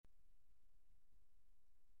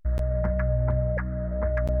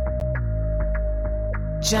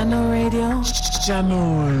Jano Radio.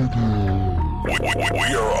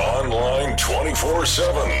 We are online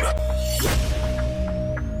 24/7.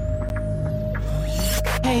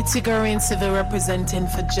 Hey, Tigger Civil representing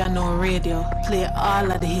for Jano Radio. Play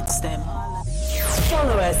all of the hits them.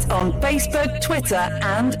 Follow us on Facebook, Twitter,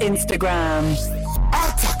 and Instagram.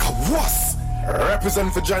 Attack was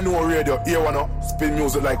represent for Jano Radio. Here one spin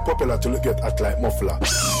music like popular till you get act like muffler.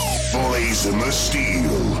 Blazing the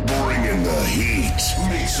steel, bringing the heat,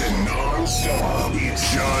 mixing non-stop.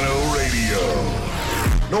 It's Jano Radio.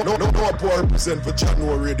 No, I represent for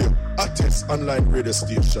Jano Radio. Artist online radio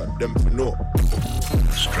station. Them for no.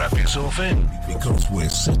 Strap yourself in because we're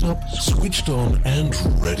set up, switched on, and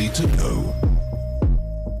ready to go.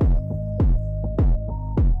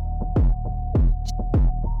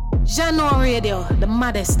 Jano Radio, the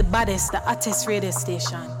maddest, the baddest, the hottest radio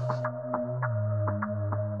station.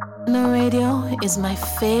 Jano Radio is my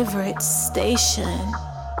favorite station.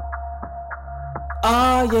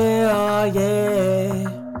 Oh yeah.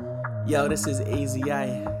 Yo, this is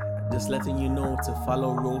AZI. Just letting you know to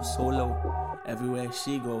follow RoSoloS everywhere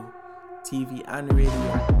she go. TV and radio.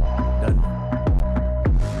 Done.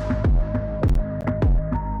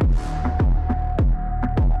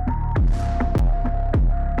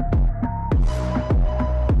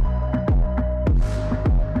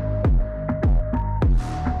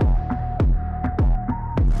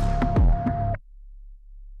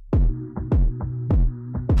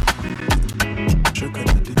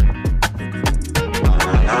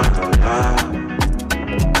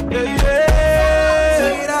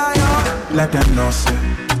 Let them know, say,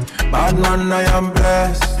 bad man, I am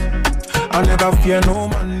blessed. I never fear no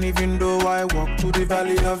man, even though I walk through the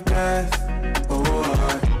valley of death. Oh,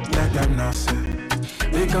 let them know, say,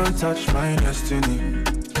 they can't touch my destiny.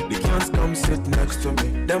 They can't come sit next to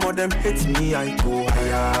me. Them or them hit me, I go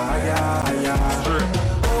higher, higher, higher.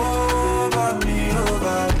 Over me,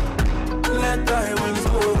 over. Let thy wings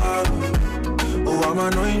over me. Oh, I'm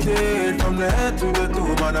anointed from the head to the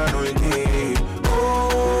toe, man, anointed.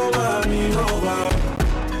 Over me, over.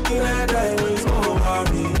 Let thy wings over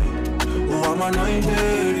me. Oh, I'm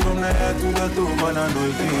anointed from the head to the toe, man,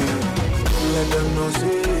 anointed. Let them know,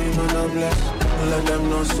 say, man, I'm blessed. Let them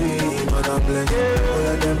know, say, man, I'm blessed.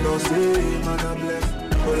 Let them know, say, man, I'm blessed.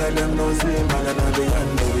 Let them know, say, man, I'm the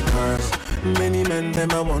end of the curse. Many men,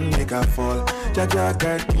 them I won't make a fall. Jaja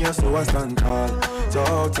guide me, so I stand tall.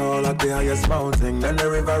 So tall at the highest mountain. Then the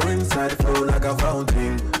river inside flow like a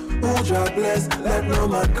fountain. Who Jah bless, let no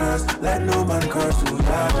man curse. Let no man curse, who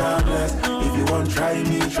Jah bless. If you want try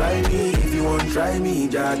me, try me. If you want try me,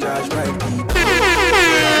 Jah strike me.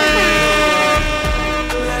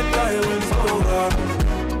 Let thy wings over.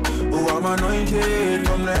 Oh, I'm anointed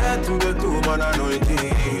from the head to the toe, man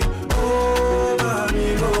anointed. Over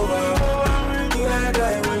me, over. Let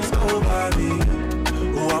thy wings over me.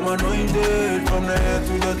 Oh, I'm anointed from the head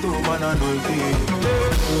to the toe, man anointed.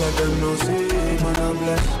 Let them know, say, man, I'm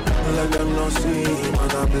blessed. Let them know, say,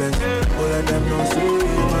 man, I'm blessed. Oh, let them know, say,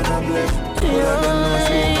 man, I'm blessed. Oh, let them know,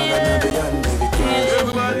 say, man, I'm beyond the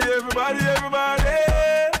everybody.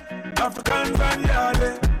 Africans and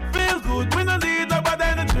Yardie. Feel good, we don't need no bad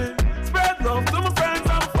energy. Spread love to my friends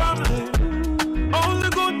and family. Only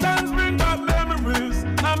good times bring back memories.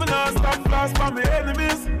 Now me not stop flash for my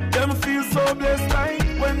enemies. Them feel so blessed like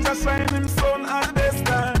when the shining sun at the best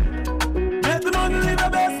time. Make the money live the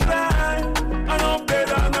best time. I know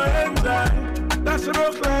better and I enjoy. That's a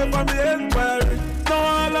rough life on the empire. Now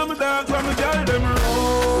all of my dogs and my girl them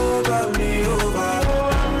over me, over.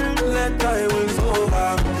 Let thy wings over.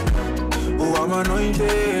 Oh, I'm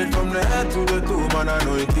anointed from the head to the toe, man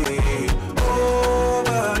anointed.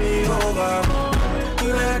 Over me, over.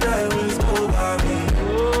 Let thy wings over me.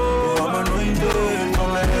 Oh, I'm anointed from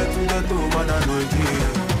the head to the toe, man anointed.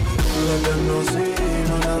 Let them know, say,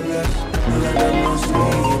 man, I'm blessed. Let them know, say,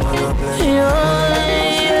 man, I'm blessed.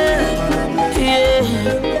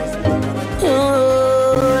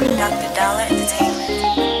 Dr. Dollar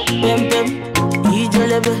Entertainment. Pem pem,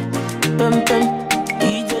 ijelebe. Pem pem,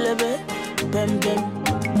 ijelebe. Pem pem,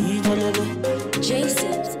 ijelebe.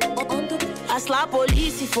 Jason on the I slap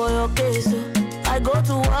police for your case. I go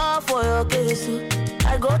to war for your case.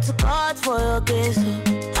 I go to court for your case.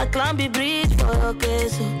 I climb the bridge for your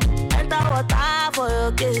case. Enter water for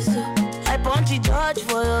your case. I punch the judge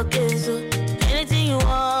for your case. Anything you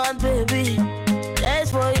want, baby.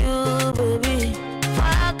 That's for you, baby.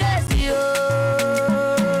 Fire case, yo.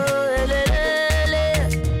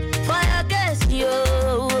 Fire case,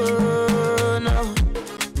 yo. No.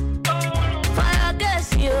 Fire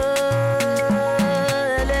case, yo.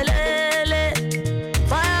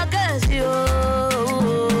 Fire case, yo.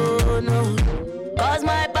 No. Cause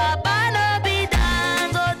my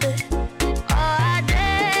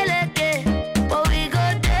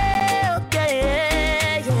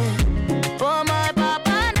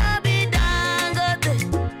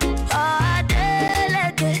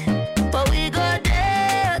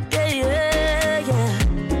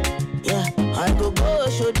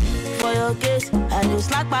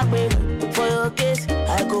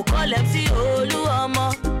call MC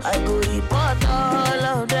Oluomo. I go report all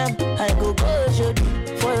of them. I go shoot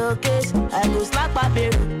for your case. I go slap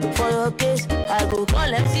paper for your case. I go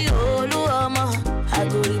call MC Oluomo. I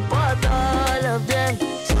go report all of them.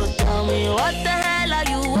 So tell me, what the hell are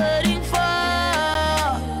you waiting for?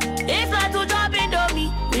 If not to drop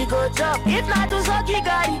Indomie, we go chop. If not to suck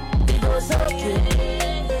Gary, we go suck it.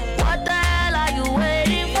 What the hell are you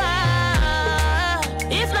waiting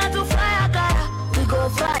for? If not to fry Akara, we go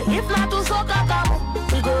fry. If not to soak Akamu,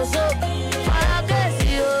 we go soak. Fire gas,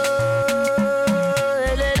 yo.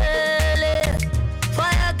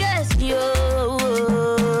 Fire gas, yo.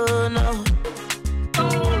 No.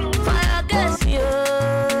 Fire gas, yo.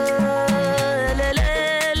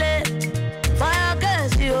 Fire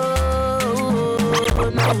gas, yo.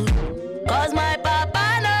 No. Cause my papa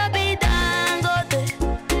no be Dangote.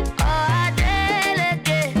 Oh, I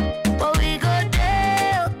delegate. But we go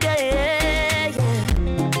there, okay, yeah.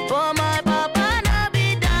 For my papa no be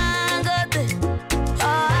Dangote.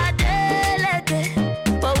 Oh, I delegate.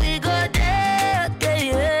 But we go there, okay,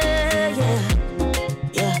 yeah.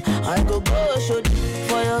 Yeah, I go shoot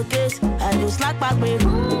for your case. I go slack back baby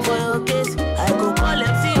for your case. I go call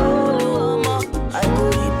MC Oluomo. I go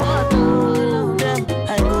report all of them.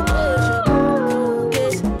 I go shoot for your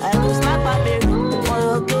case. I go slack back baby for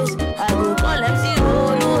your case. I go call MC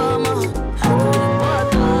Oluomo. I go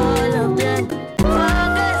report all of them. For your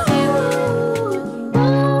case,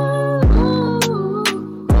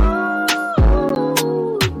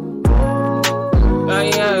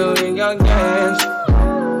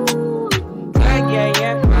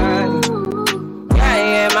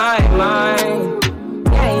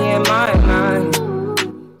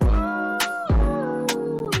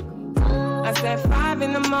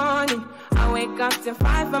 to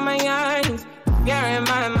fight for my earnings. Fear in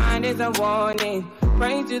my mind is a warning.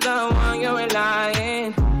 Pray to the one you're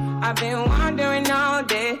relying. I've been wandering all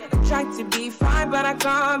day. I tried to be fine, but I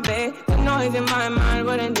can't be. The noise in my mind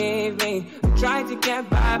wouldn't leave me. I tried to get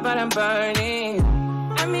by, but I'm burning.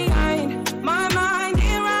 And behind my mind,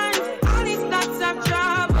 it runs. All these thoughts of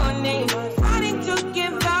trouble me. Fighting to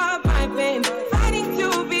give up my pain. Fighting to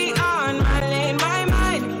be on my lane. My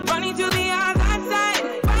mind running to the other side.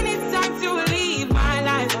 When it's time to leave my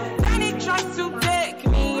life, then it tries to pick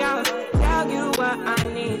me out. Tell you what I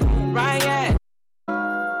need, right? Yeah.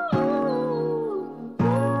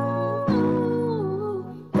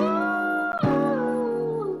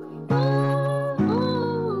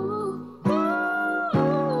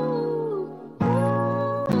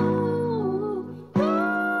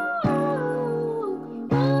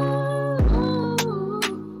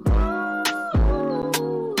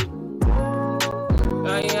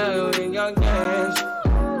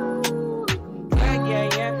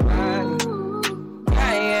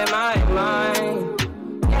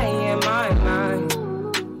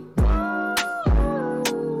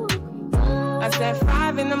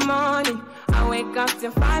 To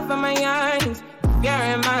fight for my earnings. Fear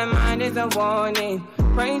in my mind is a warning.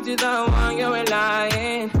 Pray to the one you're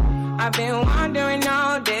relying. I've been wandering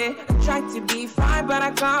all day. I tried to be fine, but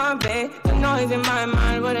I can't be. The noise in my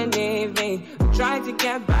mind wouldn't leave me. I tried to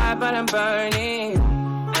get by, but I'm burning.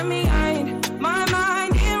 And behind my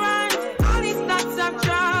mind, it runs. All these thoughts of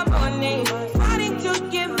trouble me. Fighting to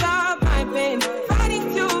give up my pain. Fighting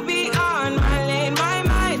to be on my lane. My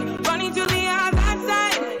mind running to the other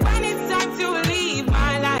side. When it's time to leave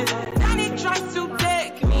my life, then it tries to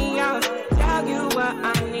take me out. Tell you what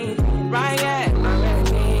I need, right? Yeah. I really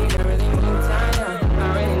need time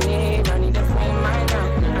now. I need to free mind now.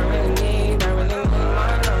 I really need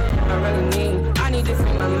mine now. I need to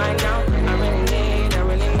free my mind now. I really need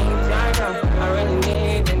time now.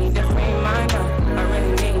 I need to free mind now.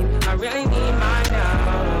 I really need mine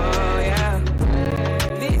now. Yeah.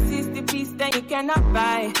 This is the peace that you cannot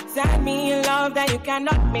buy. Send me love that you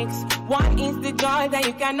cannot mix. One is the joy that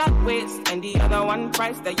you cannot waste, and the other one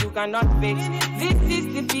price that you cannot fix. This is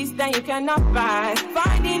the peace that you cannot buy.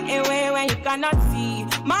 Finding a way where you cannot see.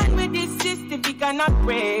 Man with this system you cannot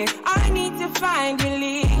pray. I need to find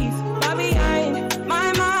release. But behind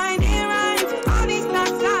my mind it runs. All these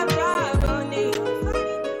thoughts are troubling.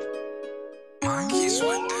 Monkeys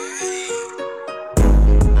one day.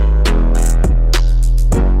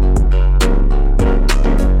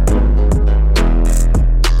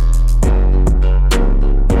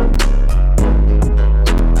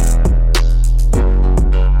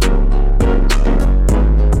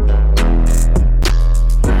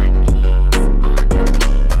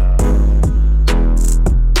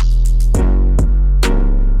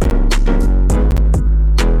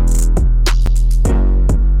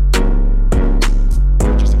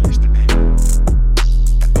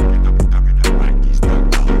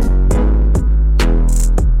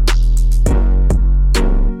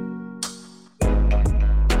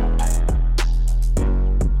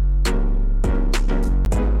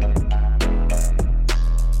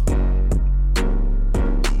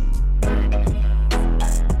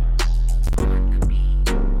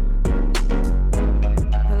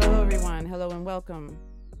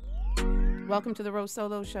 Welcome to the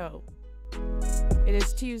RoSoloS Show. It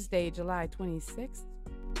is Tuesday, July 26th,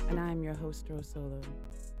 and I'm your host, RoSoloS.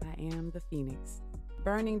 I am the Phoenix,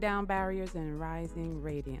 burning down barriers and rising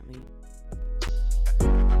radiantly.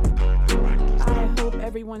 I hope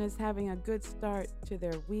everyone is having a good start to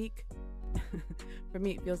their week. For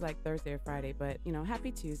me, it feels like Thursday or Friday, but,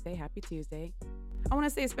 happy Tuesday, happy Tuesday. I want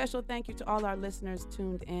to say a special thank you to all our listeners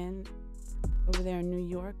tuned in over there in New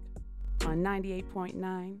York on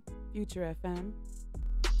 98.9 Future FM,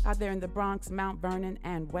 out there in the Bronx, Mount Vernon,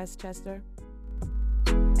 and Westchester.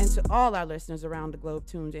 And to all our listeners around the globe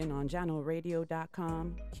tuned in on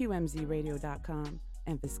JanoRadio.com, QMZRadio.com,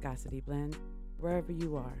 and Viscosity Blend, wherever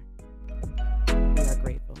you are. We are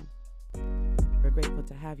grateful. We're grateful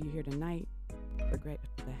to have you here tonight. We're grateful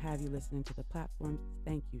to have you listening to the platform.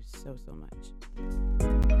 Thank you so, so much.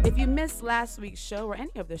 If you missed last week's show or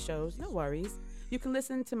any of the shows, no worries. You can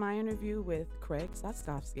listen to my interview with Craig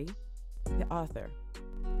Sotskovsky, the author,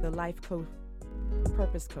 the life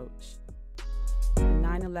purpose coach, a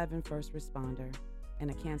 9/11 first responder,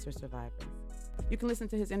 and a cancer survivor. You can listen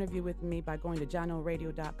to his interview with me by going to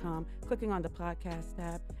JanoRadio.com, clicking on the podcast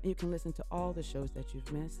tab, and you can listen to all the shows that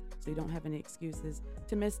you've missed, so you don't have any excuses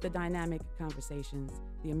to miss the dynamic conversations,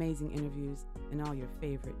 the amazing interviews, and all your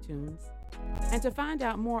favorite tunes. And to find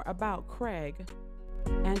out more about Craig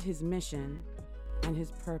and his mission and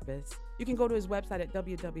his purpose, you can go to his website at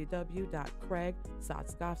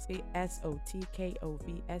www.craigsotskovsky,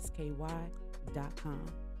 SOTKOVSKY.com.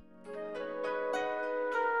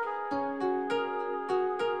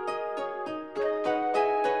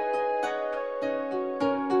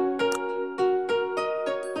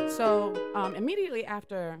 So immediately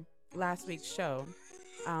after last week's show,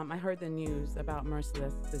 I heard the news about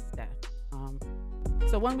Merciless's death.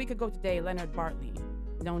 So 1 week ago today, Leonard Bartley,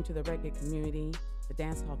 known to the reggae community, the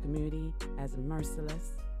dancehall community as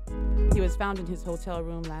Merciless, he was found in his hotel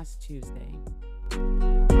room last Tuesday.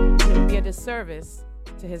 It would be a disservice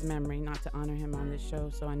to his memory not to honor him on this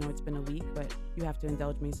show, so I know it's been a week, but you have to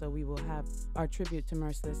indulge me, so we will have our tribute to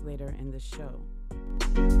Merciless later in the show.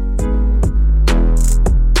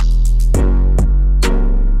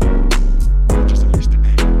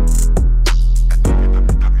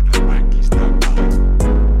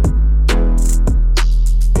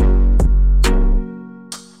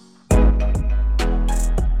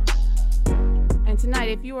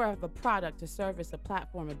 If you have a product, a service, a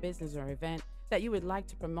platform, a business, or event that you would like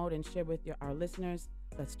to promote and share with our listeners,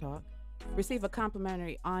 let's talk. Receive a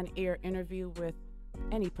complimentary on-air interview with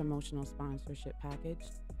any promotional sponsorship package.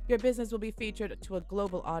 Your business will be featured to a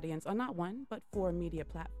global audience on not one, but 4 media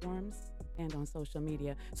platforms and on social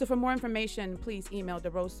media. So for more information, please email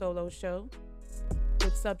the RoSoloS Show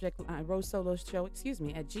with subject line, RoSoloS Show,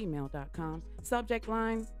 at gmail.com. Subject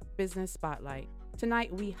line, Business Spotlight.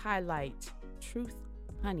 Tonight we highlight Truth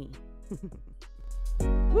Honey.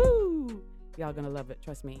 Woo! Y'all gonna love it,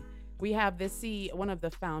 trust me. We have one of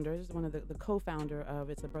the founders, one of the co-founder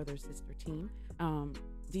of It's a Brother Sister Team.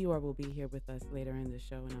 Dior will be here with us later in the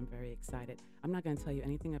show, and I'm very excited. I'm not gonna tell you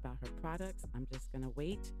anything about her products. I'm just gonna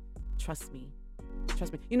wait. Trust me.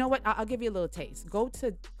 You know what? I'll give you a little taste. Go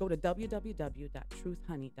to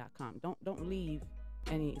www.truthhoney.com. Don't leave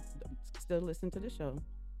any. Still listen to the show.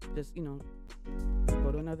 Just go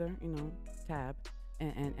to another tab.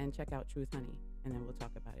 And check out Truth Honey, and then we'll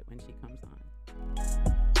talk about it when she comes on.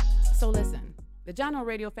 So listen, the Jano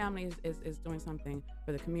Radio family is doing something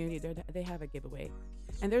for the community. They have a giveaway,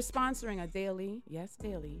 and they're sponsoring a daily,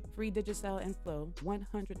 free Digicel and Flow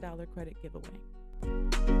 $100 credit giveaway.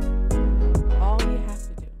 All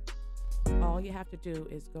you have to do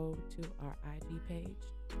is go to our IG page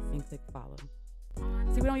and click follow.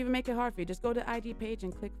 See, we don't even make it hard for you. Just go to IG page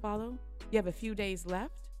and click follow. You have a few days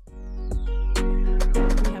left.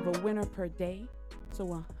 We have a winner per day, so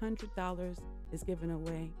 $100 is given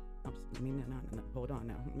away. Oh, no, hold on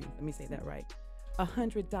now. Let me say that right.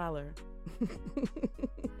 $100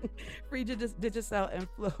 free Digicel and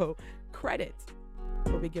Flow credit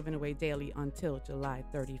will be given away daily until July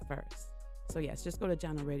 31st. So yes, just go to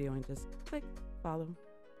Jano Radio and just click follow.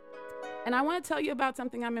 And I want to tell you about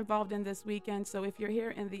something I'm involved in this weekend. So if you're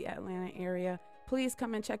here in the Atlanta area, please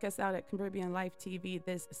come and check us out at Caribbean Life TV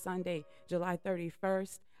this Sunday, July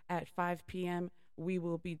 31st at 5 p.m. We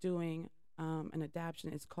will be doing an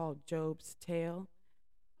adaptation. It's called Job's Tale.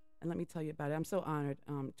 And let me tell you about it. I'm so honored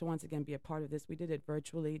to once again be a part of this. We did it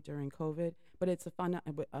virtually during COVID, but it's a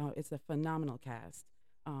phenomenal cast.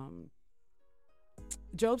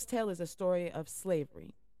 Job's Tale is a story of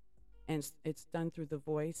slavery, and it's done through the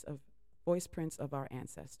voice prints of our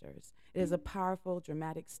ancestors. It is a powerful,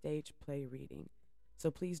 dramatic stage play reading. So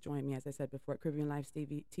please join me, as I said before, at Caribbean Life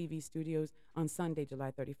TV Studios on Sunday, July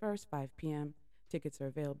 31st, 5 p.m. Tickets are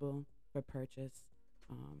available for purchase.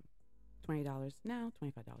 $20 now,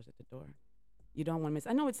 $25 at the door. You don't want to miss.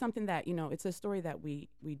 I know it's something that, it's a story that we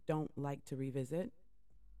don't like to revisit,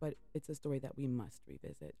 but it's a story that we must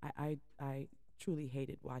revisit. I truly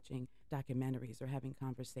hated watching documentaries or having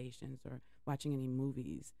conversations or watching any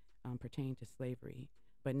movies pertaining to slavery.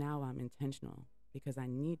 But now I'm intentional because I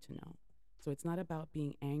need to know. So it's not about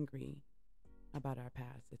being angry about our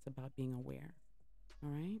past. It's about being aware. All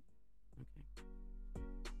right?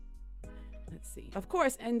 Okay. Let's see. Of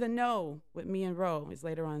course, In the Know with me and Ro is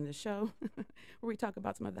later on in the show where we talk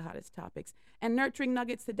about some of the hottest topics. And Nurturing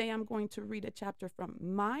Nuggets today, I'm going to read a chapter from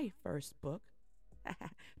my first book,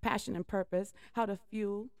 Passion and Purpose, How to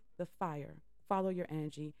Fuel the Fire, Follow Your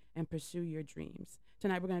Energy, and Pursue Your Dreams.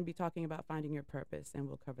 Tonight we're going to be talking about finding your purpose, and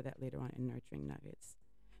we'll cover that later on in Nurturing Nuggets.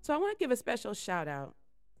 So I want to give a special shout out.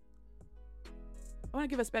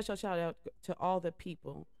 To all the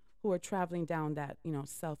people who are traveling down that,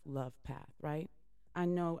 self-love path, right? I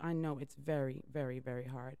know it's very, very, very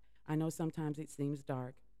hard. I know sometimes it seems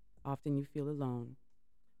dark. Often you feel alone.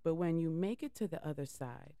 But when you make it to the other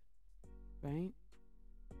side, right?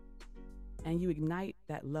 And you ignite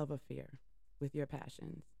that love affair with your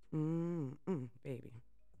passions, baby,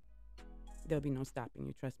 there'll be no stopping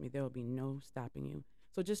you. Trust me, there will be no stopping you.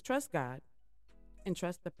 So just trust God and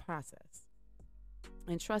trust the process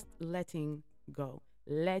and trust letting go.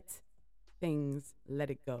 Let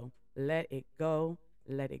it go. Let it go.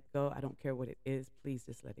 Let it go. I don't care what it is. Please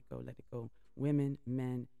just let it go. Let it go. Women,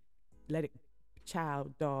 men, let it,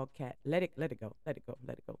 child, dog, cat, let it go. Let it go.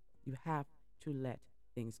 Let it go. You have to let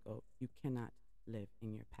things go. You cannot live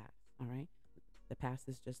in your past. All right? The past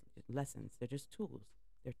is just lessons. They're just tools.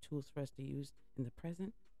 They're tools for us to use in the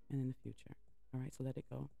present and in the future. All right, so let it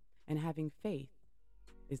go. And having faith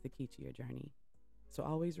is the key to your journey. So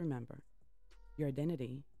always remember, your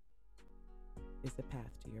identity is the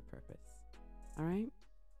path to your purpose. All right?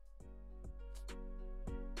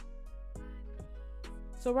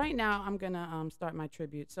 So right now, I'm going to start my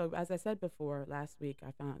tribute. So as I said before, last week,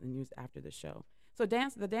 I found out the news after the show. So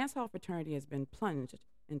the dancehall fraternity has been plunged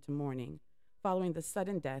into mourning following the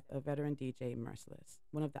sudden death of veteran DJ RoSoloS,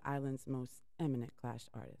 one of the island's most eminent clash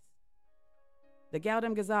artists. The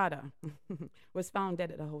Galdem Gazada was found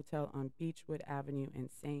dead at a hotel on Beechwood Avenue in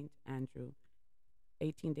St. Andrew,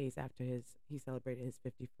 18 days after he celebrated his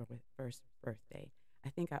 51st birthday. I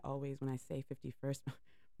think I always, when I say 51st,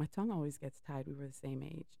 my tongue always gets tied. We were the same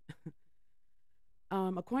age.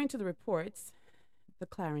 According to the reports, the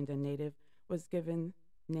Clarendon native whose given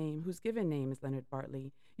name is Leonard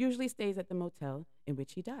Bartley, usually stays at the motel in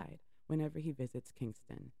which he died whenever he visits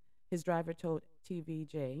Kingston. His driver told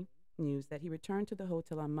TVJ News that he returned to the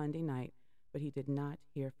hotel on Monday night, but he did not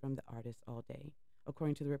hear from the artist all day.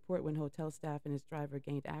 According to the report, when hotel staff and his driver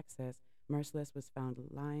gained access, RoSoloS was found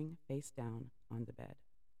lying face down on the bed.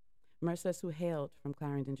 RoSoloS, who hailed from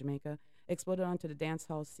Clarendon, Jamaica, exploded onto the dance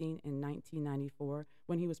hall scene in 1994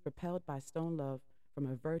 when he was propelled by Stone Love from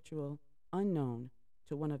a virtual unknown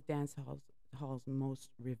to one of dance hall's most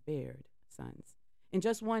revered sons. In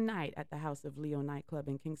just one night at the House of Leo nightclub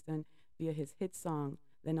in Kingston via his hit song,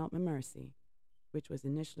 Lend Out My Mercy, which was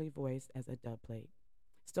initially voiced as a dub plate.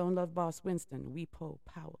 Stone Love boss Winston Weepo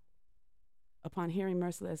Powell, upon hearing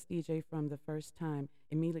RoSoloS DJ from the first time,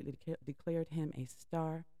 immediately declared him a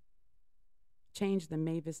star, changed the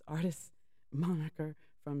Mavis artist moniker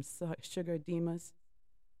from Sugar Demas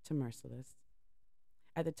to RoSoloS.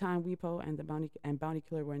 At the time, Weepo and the Bounty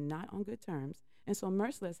Killer were not on good terms, and so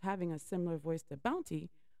RoSoloS, having a similar voice to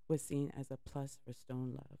Bounty, was seen as a plus for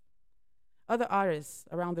Stone Love. Other artists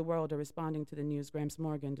around the world are responding to the news. Gramps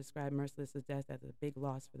Morgan described RoSoloS' death as a big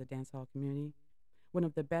loss for the dancehall community. One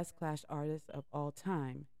of the best clash artists of all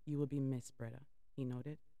time, you will be missed, Bretta, he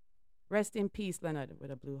noted. Rest in peace, Leonard,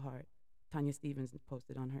 with a blue heart. Tanya Stevens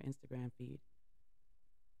posted on her Instagram feed.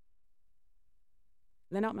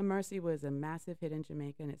 Lend Out My Mercy was a massive hit in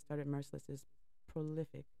Jamaica, and it started RoSoloS'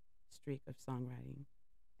 prolific streak of songwriting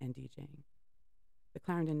and DJing. The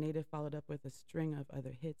Clarendon native followed up with a string of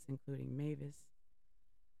other hits, including Mavis,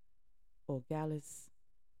 Old Gallus,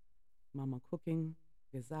 Mama Cooking,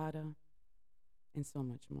 Gazada, and so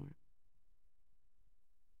much more.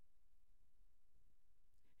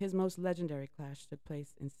 His most legendary clash took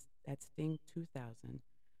place at Sting 2000,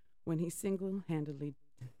 when he single-handedly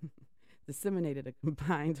disseminated a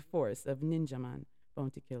combined force of Ninja Man,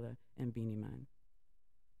 Bounty Killer, and Beanie Man,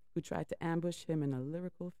 who tried to ambush him in a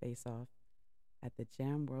lyrical face-off at the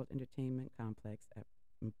Jam World Entertainment Complex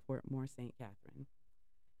in Portmore, St. Catherine.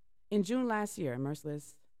 In June last year,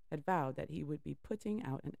 RoSoloS had vowed that he would be putting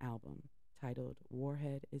out an album titled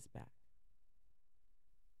Warhead is Back.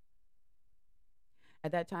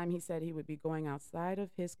 At that time, he said he would be going outside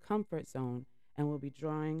of his comfort zone and will be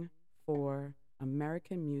drawing for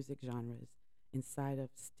American music genres instead of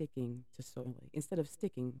sticking to solely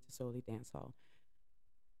dancehall.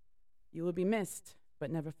 You will be missed,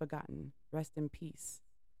 but never forgotten. Rest in peace,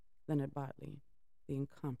 Leonard Bartley, the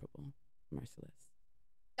incomparable Merciless.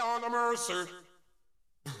 On a mercy.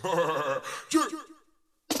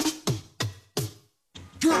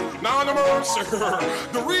 Now no mercy.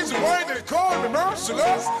 The reason why they call me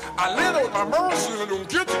merciless, I let out my mercy and don't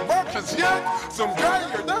get it back as yet. Some guy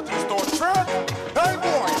here that is start track. Hey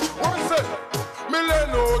boy, what is it? Me let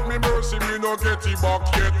out me mercy, me no get it back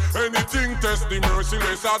yet. Anything test the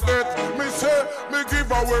merciless at that. Me say, me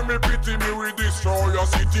give away me pity, me we destroy your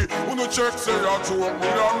city. Who no check say I choke me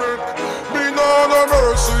a make. Me no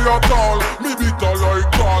mercy at all. Me bitter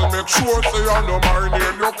like gall. Make sure say I know my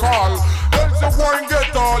name you call. Else you wine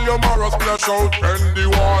get all your morals splash out and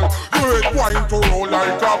the wall. You hate wine to roll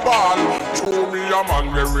like a ball. Show me a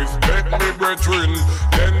man we respect me brethren.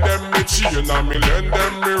 Lend them me chain and me lend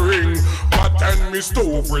them me ring. But and me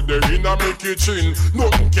stove with the in a me kitchen.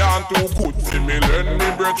 Nothing can do good for me lend me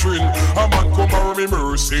brethren. A man come around me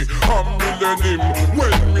mercy and me lend him.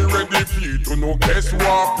 When me ready for you to no guess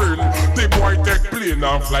what the boy take plane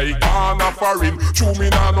and fly on a foreign. Chew me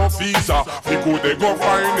na no visa, we could they go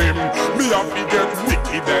find him. Me have to get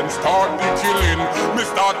wicked and start the killing. Me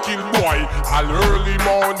start kill boy all early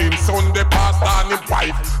morning. Sunday past and him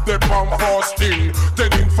wife, they from fasting.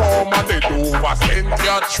 Then informer they over St.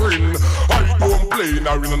 Catherine. I don't play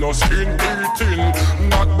now in no skin eating.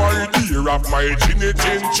 Not by dear of my chinny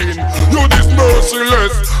chin chin. You this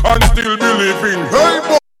merciless and still believing. Hey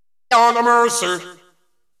boy, on a mercy.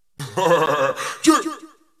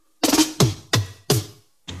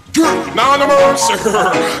 Now no mercy.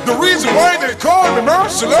 The reason why they call me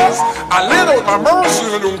merciless, I let out my mercy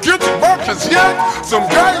and don't get it back as yet. Some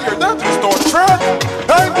guy here that is start track.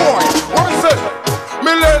 Hey boy, what is it?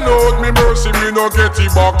 Me let out me mercy, me no get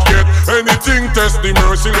it back yet. Anything test the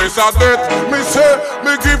merciless at that. Me say,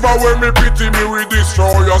 me give away me pity, me we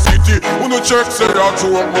destroy your city. Who no check say I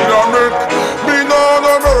choke me a make. Me no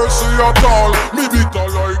mercy at all. Me bitter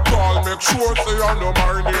like gall. Make sure say I know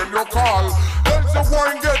my name you call. Else you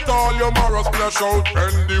wine get all your morals splash out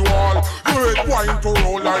and the wall. You hate wine to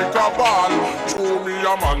roll like a ball. Show me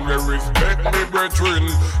a man we respect me brethren.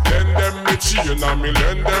 Lend them me chain and me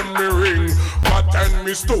lend them me ring. But and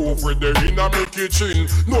me stove with the in a me kitchen.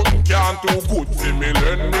 Nothing can do good for me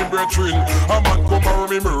lend me brethren. A man come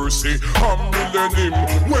around me mercy and me lend him.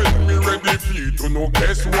 When me ready for you to no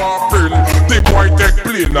guess what friend. The boy take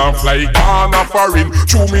plane and fly on a foreign.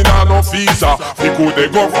 Chew me na no visa, we could they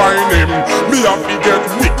go find him. Me have to get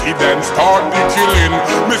wicked and start the killing.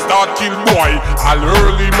 Me start kill boy all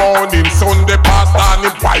early morning. Sunday past and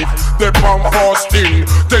him wife, they from fasting.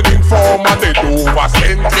 Then informer they over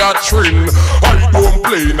St. Catherine. I don't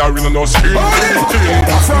play now in no skin thing.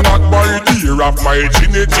 Not by dear of my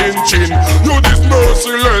chinny chin chin. You this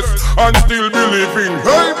merciless and still believing.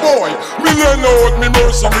 Hey boy, me lend out me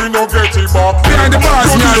mercy, me no get it back. Behind the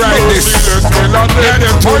bars, me I write this.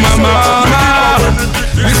 Letter to my mama.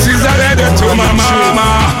 This is a letter to my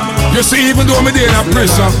mama. You see, even though me in a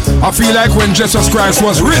prison, I feel like when Jesus Christ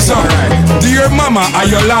was risen. Dear mama, are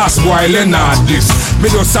your last boy Leonard this? Me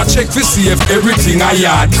just a check to see if everything I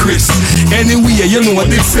had Chris. Anyway, you know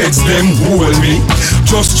the feds them hold me.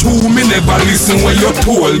 Just true, me never listen when you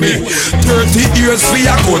told me. 30 years for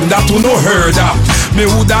your gun that you no heard of. Me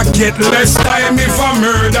woulda get less time if I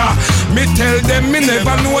murder. Me tell them me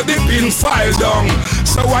never know the pin file down.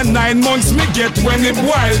 So 9 months me get when it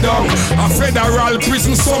boil down. A federal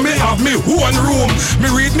prison so me have me own room.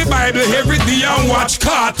 Me read me Bible every day and watch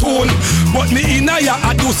cartoon. But me in a ya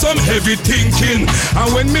I do some heavy thinking.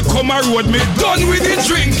 And when me come a road me done with the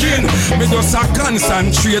drinking. Me just a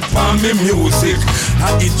concentrate on me music.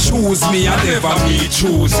 And it choose me and never me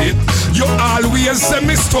choose it. You always say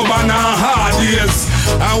me stubborn and hard days.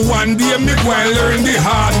 And one day me go and learn the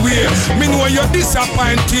hard way. Me know you're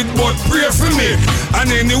disappointed but pray for me. And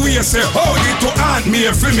anyway say hold it to aunt me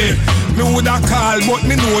for me. Me woulda call but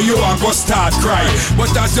me know you a go start cry.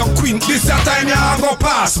 But as your queen this a time you a go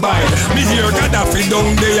pass by. Me hear Gaddafi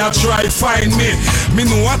down there try find me. Me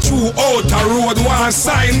know a true outer road want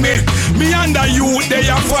sign me. Me and the youth they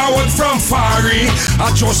a forward from Fari.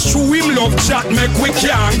 I just through him love chat make we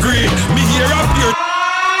can't agree. Me hear up here.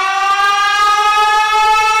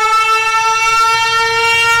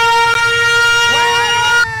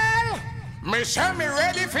 Me say me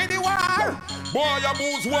ready for the war. war. Boy, a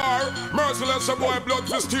booze war. Merciless, a boy, blood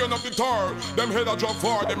to stain up the tar. Them head a drop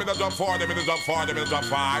far, them in a drop far, them in a drop far, them in a drop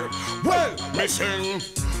far. Well, me sing.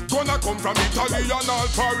 Gonna come from Italy and all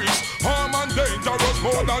Paris. Harm and dangerous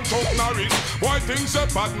more than Chuck Norris. Boy, things a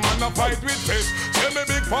bad man a fight with fist. Say me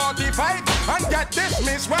big party fight and get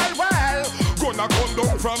dismissed. Well. Gonna come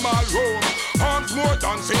down from all road. Arms more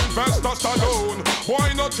than Sylvester Stallone.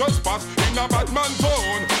 Why not just pass in a bad man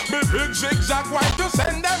zone? Me big zigzag white to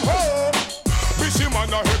send them home. We see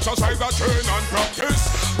man a exercise a train and practice.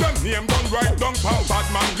 Them name done right down from bad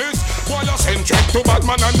man list. Boy a send check to bad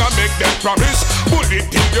man and a make them promise. Bullet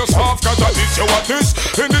till you soft cause of this you what is.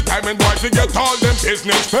 In the time and boy to get all them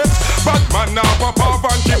business fits. Bad man now pop off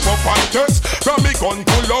and keep up on test. From me gun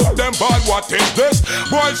pull out them bad what is this?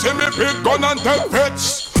 Boy see me big gun and take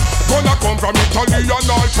pits. Gonna come from Italy and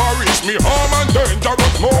all Paris. Me harm and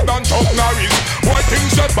dangerous more than Chuck Norris. Boy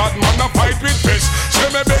things a bad man a fight with this. Say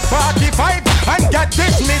me big party fight and get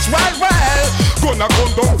dismissed. Well. Gonna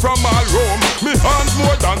come down from all Rome. Me hands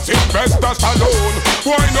more than Sylvester Stallone.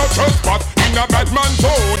 Why not trespass in a bad man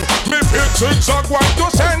zone? Me big zigzag want to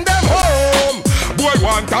send them home. Boy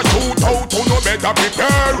want a shootout, who no better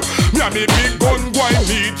prepare. Me and me big gun boy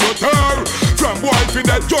need to tear. From boy in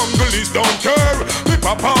the jungle is don't care. Me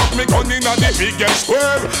pop off me gun in a the biggest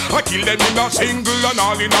square. I kill them in a single and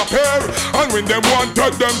all in a pair. And when them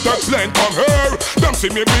wanted them to plant from here. Them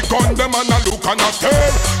see me big gun them and a look and a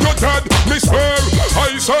stare. You dead, me swear,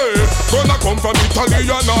 I say. Gonna come from Italy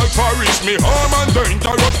and all Paris. Me harm and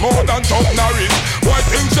dangerous more than Chuck Norris. Why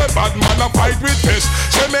things a bad man a fight with this?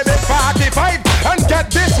 Say me the party fight and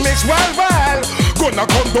get dismissed. Well. Gonna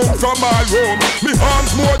come down from my room. Me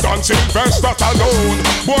arms more than Sylvester Stallone.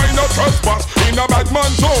 Boy no trespass in a bad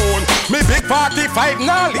man zone. Me big party fight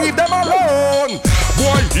now leave them alone.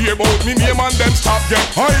 Boy hear about me name and them stop get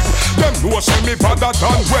hype. Them know say me better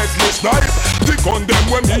than Wesley Snipe. The gun them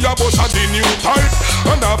when me a bust a the new type.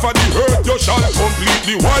 And after the hurt you shall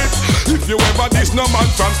completely wipe. If you ever diss no man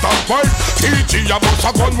from standpipe. TG a bust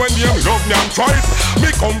a gun when them love me and tripe.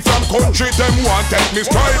 Me come from country them want take me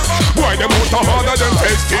stripe. Boy them out a harder them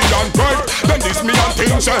face still and bright. Then this me and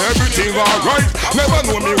things say everything alright. Never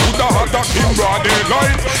know me who the heart of him broad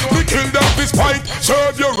daylight. Me kill them for spite,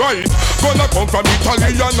 serve you right. Gonna come from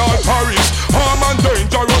Italy and all Paris. Harm and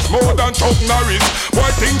dangerous more than Chuck Norris.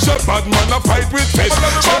 Boy things a bad man a fight with fist.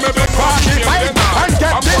 Say me big party fight and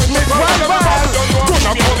get this me well.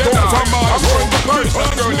 Gonna come down from my home. This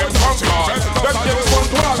girl them from God. Them give one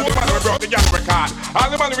to all the man we brought the gal record. All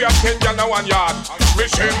the man we have 10 gal now 1 yard.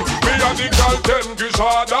 Mission, me and the girl them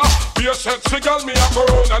disorder. Be a sexy girl, me a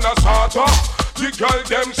corona and a sata. The girl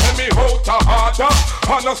them send me out a harder.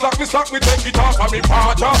 And a slack me take it off of me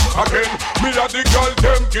father. Again, me and the girl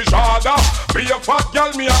them disorder. Be a fat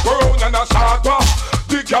girl, me a corona and a sata.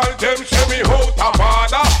 The girl them send me out a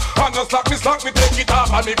harder. And a slack me take it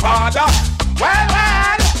off of me father.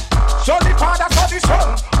 Well. So the father saw the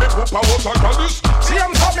son. Me poopa was a goddess. See him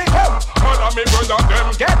so me come. And me brother them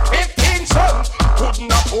get 15 sons. Couldn't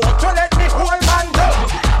afford to let me whole man down.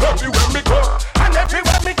 Everywhere me go and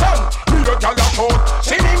everywhere me come. Me the gal a short.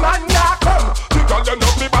 See me man ya come. The gal them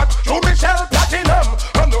love me bad. Show me sell platinum.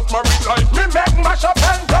 Enough married life me make mash up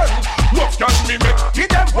and done. Love can me make. Give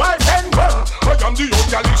them wife and run. I am the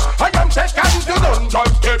youngest. I am second to none. Drive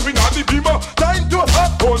stepping on the beamer. Time to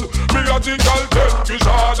have fun. Me a the gal them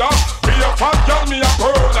disorder. Me a fat girl, me a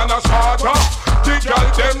girl and a starter. The girl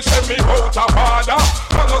them send me out a father.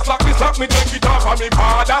 And a slack me take it off of me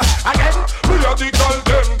father. Again, me a the girl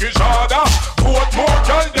them disorder. What more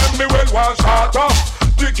girl them me well want starter.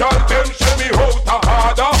 The girl them send me out a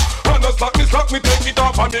father. And a slack me take it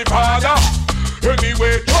off of me father.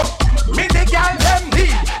 Anyway, me the girl them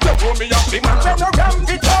need. They told me a sing and turn around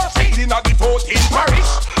the door. Seed in a the 14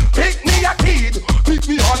 parish. Pick me a kid, pick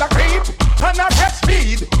me all a creep. And a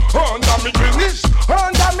breastfeed, under me Guinness,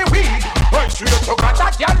 under me weed. I swear to God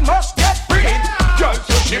that girl must get freed. Girl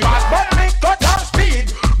say she bad but me cut her speed.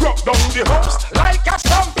 Broke down the house like a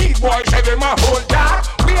stampede. Boy say them a hold that,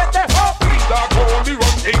 wait the whole breed. That only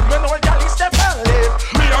run thing when all girl is step and live.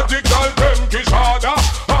 Me a the girl them disorder.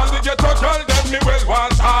 All the ghetto girl them me well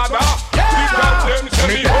wants harder. The girl them say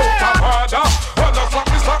me hold a father. And the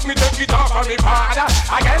slack me take it off of me father.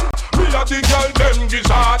 Again, me a the girl them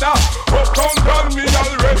disorder. Uptown girl me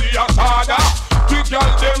already a father. The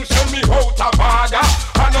girl them send me out a father.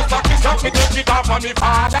 And the slack me take it off of me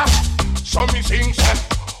father. So me sing say,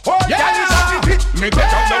 oh girl is a fit. Me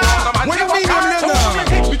take out the water man. What do you mean I'm there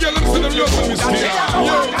now? The girl them send them young me skin.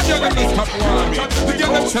 Yo, the girl them just stop warm me. The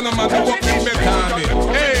girl them send them man to walk in bed on me.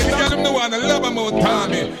 Hey, the girl them know wanna love about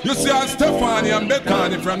Tommy. You see I'm Stefani and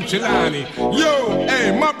Bethany from Chilani. Yo,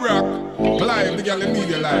 hey, my bro, live, the girl them need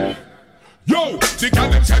your life. Yo, the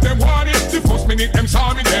girl them said them want it. The first minute them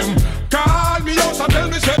saw me, them call me out and tell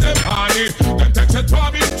me say them want it. Them text it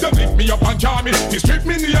for me, them lift me up and draw me. They strip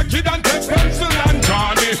me naked and take pencil and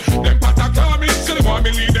draw me. Them patta call me, so they want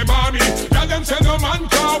me leave them army. Girl them say no man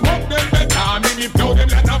can walk them better me. Me blow them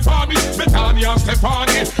let them for me, Bethany and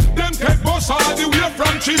Stefani. Them take bus all the way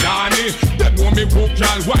from Chilani. Them know me book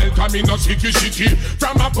y'all while coming no sicky.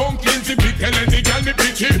 From a pumpkin to big telling the girl me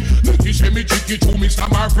picky. Nicky say me chicky to me some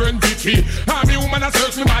my friend Vicky. I'm a woman that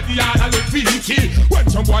search me body and I look freaky. When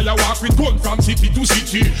some boy I walk with gun from city to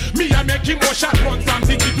city, me I make him motion run from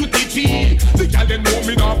city to city. The girl they know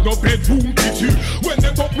me not have no bedroom pity. When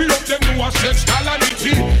they fuck me up, them know a sex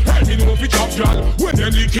calamity. I me know fi chop y'all when they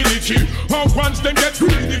licky. And once them get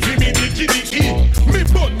greedy fi me dicky. Me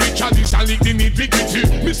bun me chalice and lick the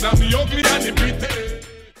nitty-gritty. Me slam the ugly and the pretty.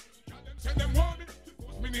 Girl them say them want me, the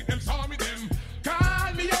first minute them saw me them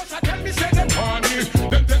call me out and tell me say them want me.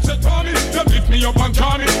 Them text it for me, them lift me up and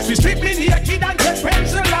draw me. They strip me naked and take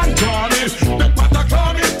pencil and draw me. Them patta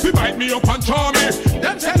claw me, they bite me up and draw me.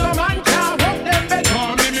 Them say no man can walk them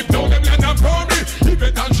better me. Me blow them let them pour me, leave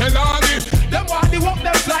it and shell on it. Them want the walk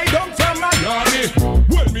them fly down from Miami.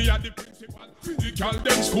 Well me at the principal, physical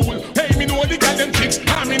them school. Hey me know the girl them chicks,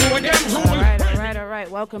 and me know them rule. All right,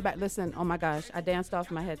 welcome back. Listen, oh my gosh, I danced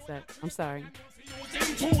off my headset. I'm sorry.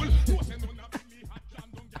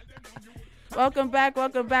 Welcome back to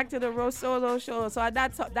the RoSoloS show. So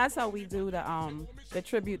that's how we do the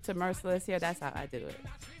tribute to Merciless here. That's how I do it.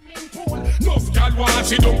 Enough girl want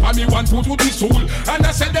sit down for me want to the stool. And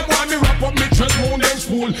I said them want me wrap up me tread round them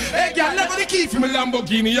spool. Hey girl, never the key for me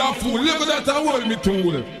Lamborghini, you fool. Look at that, I hold me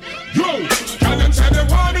tool. Yo, girl them say them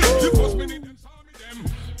want me. The first minute them saw me them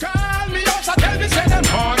call me out and tell me say them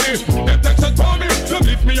want me. Them text it for me, them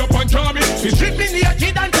lift me up and draw me. They strip me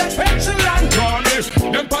naked and take pencil and draw me.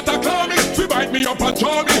 Them patta claw me, they bite me up and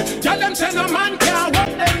draw me. Girl them say no man can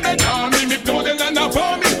walk them better me. Me blow them and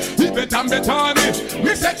for me, he better me.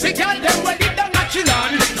 Me sexy girl them ready down at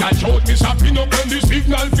Chilani. Catch out me shopping up on the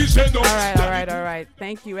signal fish head up. All right.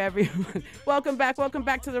 Thank you everyone. Welcome back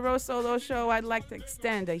to the RoSoloS show. I'd like to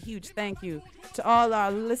extend a huge thank you to all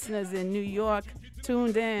our listeners in New York,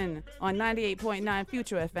 tuned in on 98.9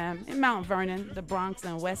 Future FM in Mount Vernon, the Bronx,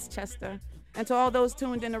 and Westchester. And to all those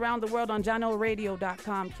tuned in around the world on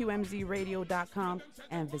JanoRadio.com, QMZRadio.com,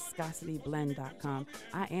 and ViscosityBlend.com.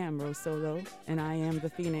 I am RoSoloS, and I am the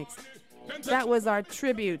Phoenix. That was our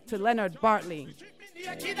tribute to Leonard Bartley,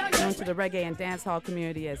 known to the reggae and dancehall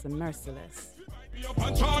community as the Merciless.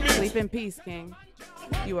 Sleep in peace, King.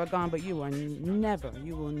 You are gone, but you will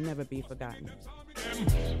never be forgotten.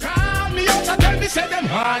 Call me out and tell me say them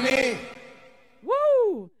honey.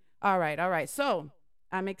 Woo! All right. So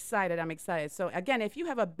I'm excited. So again, if you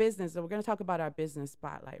have a business, we're going to talk about our business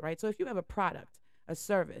spotlight, right? So if you have a product, a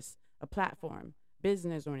service, a platform,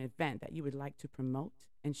 business, or an event that you would like to promote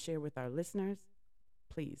and share with our listeners,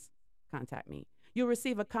 please contact me. You'll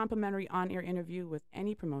receive a complimentary on-air interview with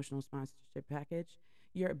any promotional sponsorship package.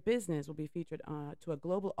 Your business will be featured to a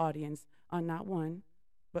global audience on not one,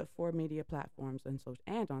 but 4 media platforms and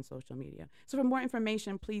on social media. So for more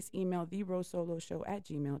information, please email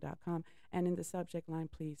therosoloshow@gmail.com. And in the subject line,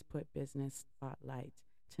 please put business spotlight.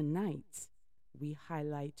 Tonight, we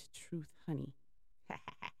highlight Truth Honey.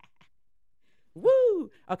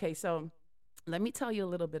 Woo! Okay, so let me tell you a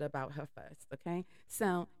little bit about her first, okay?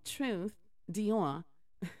 So Truth, Dior,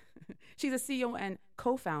 she's a CEO and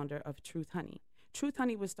co-founder of Truth Honey. Truth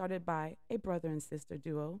Honey was started by a brother and sister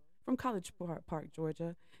duo from College Park,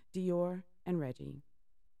 Georgia, Dior and Reggie.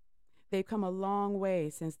 They've come a long way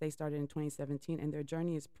since they started in 2017, and their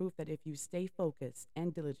journey is proof that if you stay focused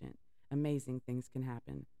and diligent, amazing things can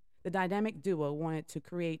happen. The dynamic duo wanted to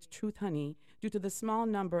create Truth Honey due to the small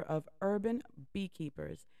number of urban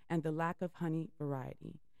beekeepers and the lack of honey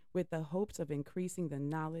variety, with the hopes of increasing the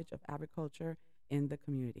knowledge of agriculture in the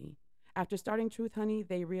community. After starting Truth Honey,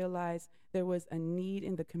 they realized there was a need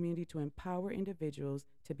in the community to empower individuals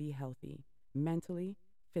to be healthy, mentally,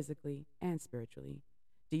 physically, and spiritually.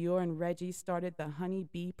 Dior and Reggie started the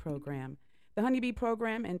Honeybee program. The Honeybee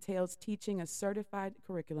program entails teaching a certified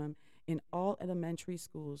curriculum in all elementary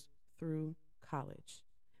schools through college.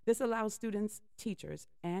 This allows students, teachers,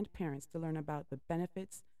 and parents to learn about the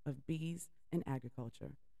benefits of bees and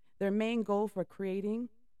agriculture. Their main goal for creating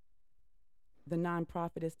the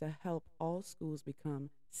nonprofit is to help all schools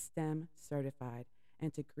become STEM certified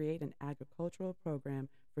and to create an agricultural program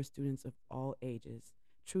for students of all ages.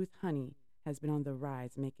 Truth Honey has been on the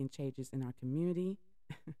rise, making changes in our community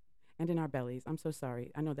and in our bellies. I'm so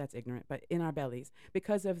sorry. I know that's ignorant, but in our bellies,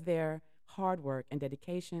 because of their hard work and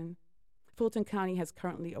dedication. Fulton County has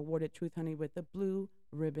currently awarded Truth Honey with the Blue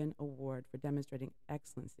Ribbon Award for demonstrating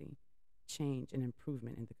excellency, change, and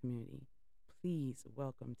improvement in the community. Please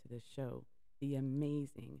welcome to the show the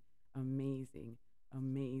amazing, amazing,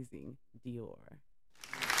 amazing Dior.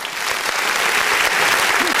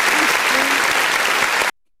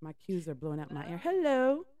 My cues are blowing out my ear.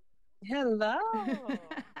 Hello. Hello.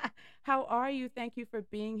 How are you? Thank you for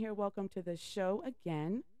being here. Welcome to the show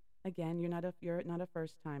again. Again, you're not a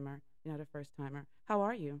first timer. You're not a first timer. How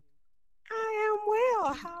are you? I am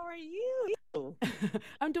well. How are you?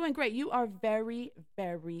 I'm doing great. You are very,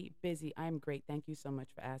 very busy. I'm great. Thank you so much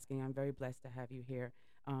for asking. I'm very blessed to have you here,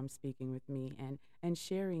 speaking with me and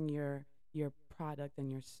sharing your product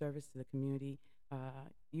and your service to the community.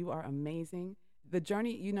 You are amazing. The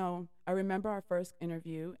journey, I remember our first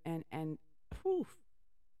interview and poof.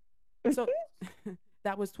 So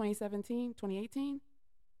that was 2017, 2018?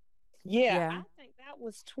 Yeah, I think that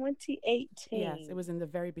was 2018. Yes, it was in the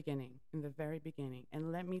very beginning.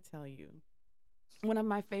 And let me tell you, one of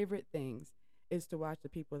my favorite things is to watch the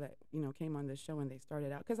people that, came on the show and they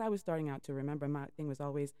started out. Because I was starting out to remember my thing was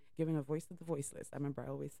always giving a voice to the voiceless. I remember I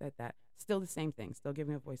always said that. Still the same thing, still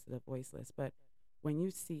giving a voice to the voiceless. But when you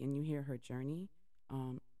see and you hear her journey,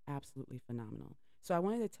 absolutely phenomenal. So I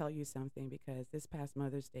wanted to tell you something because this past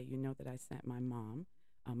Mother's Day, you know that I sent my mom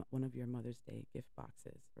one of your Mother's Day gift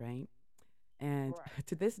boxes, right? And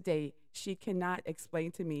to this day, she cannot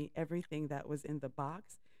explain to me everything that was in the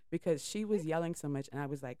box because she was yelling so much and I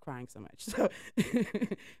was like crying so much. So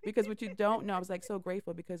because what you don't know, I was like so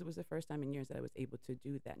grateful because it was the first time in years that I was able to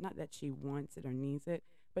do that. Not that she wants it or needs it,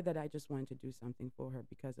 but that I just wanted to do something for her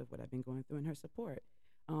because of what I've been going through and her support.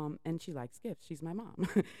 And she likes gifts. She's my mom,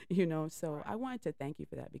 so I wanted to thank you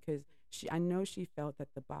for that because I know she felt that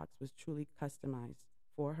the box was truly customized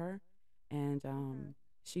for her. And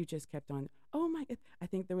she just kept on, oh my God, I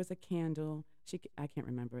think there was a candle. I can't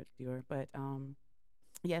remember it, Dior, but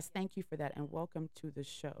yes, thank you for that. And welcome to the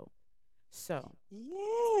show. So.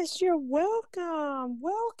 Yes, you're welcome.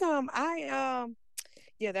 Welcome.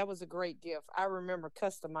 Yeah, that was a great gift. I remember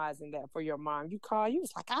customizing that for your mom. You called, you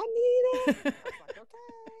was like, I need it. I was like, okay.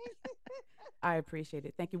 I appreciate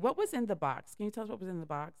it. Thank you. What was in the box? Can you tell us what was in the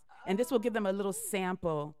box? And this will give them a little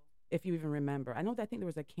sample if you even remember. I think there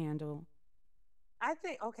was a candle.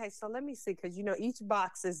 Okay, so let me see, because, each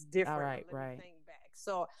box is different. All right, right. Think back.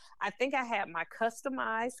 So I think I had my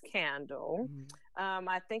customized candle. Mm-hmm.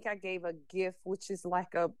 I think I gave a gift, which is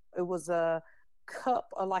it was a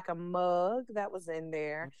cup or like a mug that was in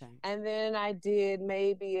there. Okay. And then I did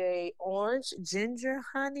maybe a orange ginger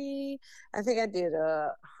honey. I think I did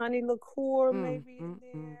a honey liqueur maybe in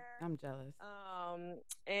there. I'm jealous.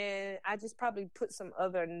 And I just probably put some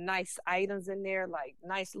other nice items in there, like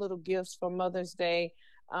nice little gifts for Mother's Day.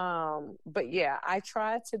 But yeah, I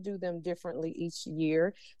try to do them differently each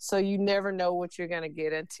year. So you never know what you're going to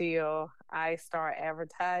get until I start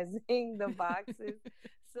advertising the boxes.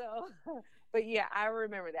 But yeah, I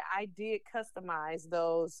remember that. I did customize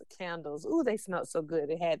those candles. Ooh, they smelled so good.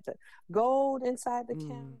 It had the gold inside the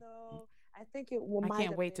candle. I think I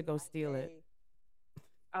can't wait to go steal it.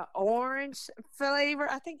 Orange flavor.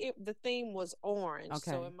 I think the theme was orange.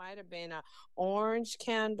 Okay. So it might have been a orange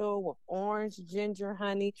candle with orange ginger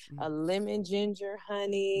honey, a lemon ginger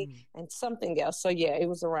honey, and something else. So yeah, it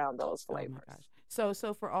was around those flavors. Oh my gosh.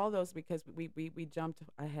 So for all those, because we jumped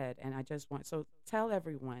ahead, and I just want, so tell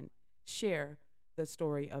everyone, share the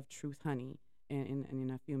story of Truth Honey in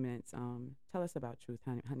a few minutes. Tell us about Truth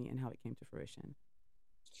Honey and how it came to fruition.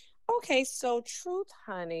 Okay, so Truth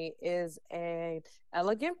Honey is an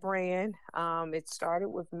elegant brand. It started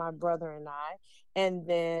with my brother and I, and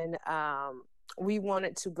then we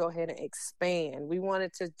wanted to go ahead and expand. We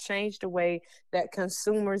wanted to change the way that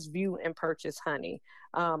consumers view and purchase honey.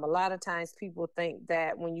 A lot of times people think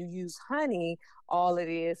that when you use honey, all it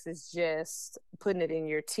is just putting it in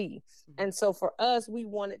your tea. Mm-hmm. And so for us, we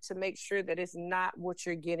wanted to make sure that it's not what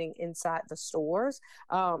you're getting inside the stores.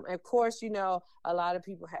 Of course, a lot of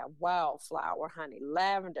people have wildflower honey,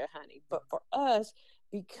 lavender honey. But for us,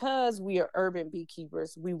 because we are urban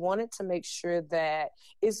beekeepers, we wanted to make sure that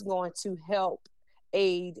it's going to help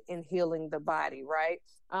aid in healing the body, right?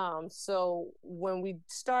 So when we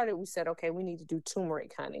started, we said, okay, we need to do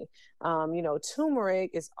turmeric honey.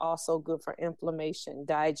 Turmeric is also good for inflammation,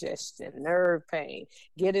 digestion, nerve pain,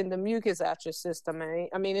 getting the mucus out your system.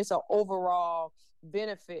 I mean, it's an overall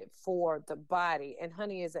benefit for the body. And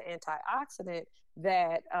honey is an antioxidant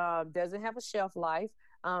that doesn't have a shelf life.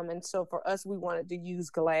 And so for us, we wanted to use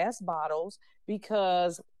glass bottles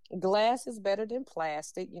because glass is better than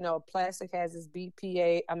plastic. Plastic has its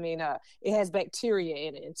BPA. It has bacteria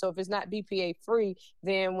in it. And so if it's not BPA free,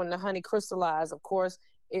 then when the honey crystallizes, of course,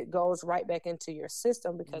 it goes right back into your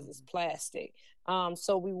system because it's plastic.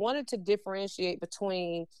 So we wanted to differentiate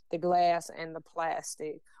between the glass and the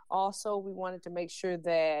plastic. Also, we wanted to make sure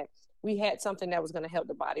that we had something that was going to help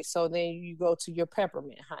the body. So then you go to your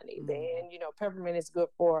peppermint honey. Then, peppermint is good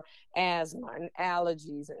for asthma and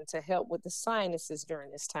allergies and to help with the sinuses during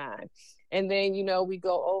this time. And then, we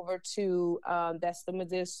go over to, that's the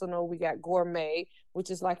medicinal. We got gourmet, which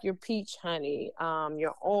is like your peach honey,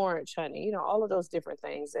 your orange honey, all of those different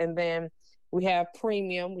things. And then we have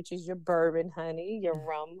premium, which is your bourbon honey, your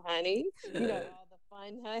rum honey, all the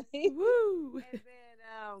fun honey. Woo! And then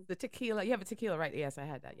the tequila. You have a tequila, right? Yes, I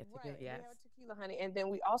had that. Yeah, tequila, right, yes. We have tequila honey. And then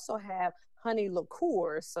we also have honey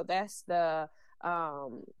liqueurs. So that's the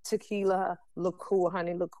tequila liqueur,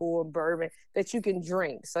 honey liqueur, bourbon that you can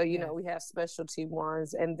drink. So we have specialty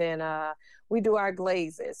ones, and then we do our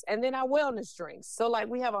glazes, and then our wellness drinks. So like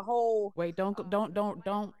we have a whole don't.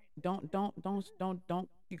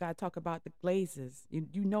 You gotta talk about the glazes.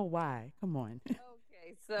 You know why? Come on.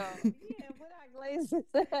 Okay, so with our glazes,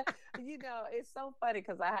 it's so funny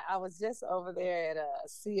because I was just over there at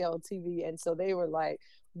CLTV, and so they were like,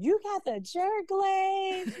 "You got the jerk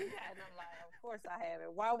glaze?" And I'm like, "Of course I have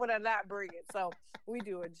it. Why would I not bring it?" So we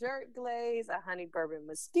do a jerk glaze, a honey bourbon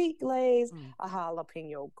mesquite glaze, a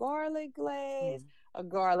jalapeno garlic glaze, a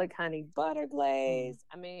garlic honey butter glaze.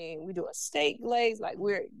 We do a steak glaze. Like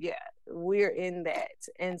we're in that.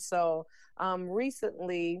 And so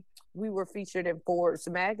recently we were featured in Forbes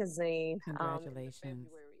magazine. Congratulations. In the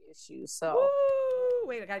February issue. So woo!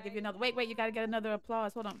 Wait, I gotta give you another. Wait, you gotta get another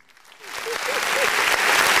applause. Hold on.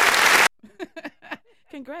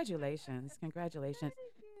 Congratulations.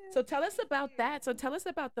 So tell us about that. So tell us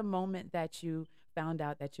about the moment that you found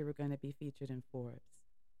out that you were going to be featured in Forbes.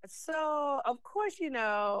 So, of course,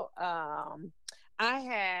 I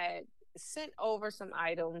had sent over some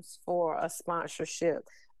items for a sponsorship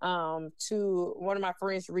to one of my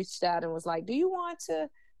friends. Reached out and was like, "Do you want to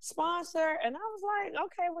sponsor?" And I was like,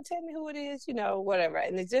 "Okay, well, tell me who it is, whatever."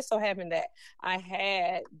 And it just so happened that I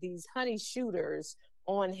had these honey shooters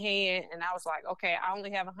on hand, and I was like, "Okay, I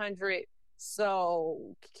only have 100.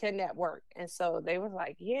 So can that work?" And so they were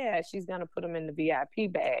like, "Yeah, she's going to put them in the VIP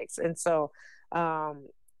bags." And so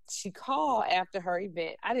she called after her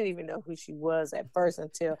event. I didn't even know who she was at first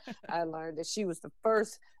until I learned that she was the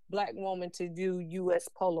first Black woman to do U.S.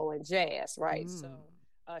 polo and jazz, right? So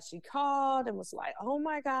she called and was like, "Oh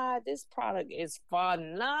my God, this product is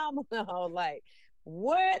phenomenal. Like,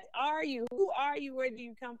 what are you? Who are you? Where do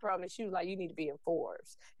you come from?" And she was like, "You need to be in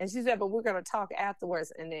Forbes." And she said, "But we're going to talk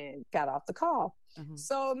afterwards," and then got off the call.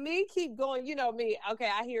 So me keep going, me. Okay,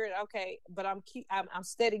 I hear it. Okay, but I'm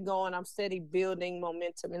steady going. I'm steady building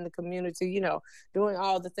momentum in the community, doing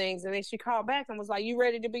all the things. And then she called back and was like, "You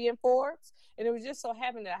ready to be in Forbes?" And it was just so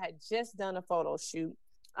happened that I had just done a photo shoot.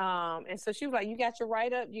 And so she was like, "You got your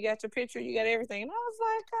write-up, you got your picture, you got everything." And I was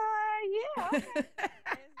like, yeah.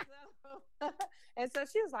 Okay. And so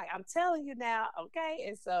she was like, "I'm telling you now, okay?"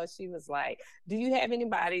 And so she was like, "Do you have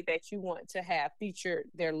anybody that you want to have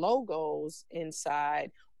featured their logos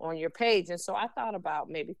inside on your page?" And so I thought about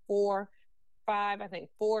maybe 4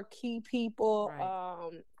 key people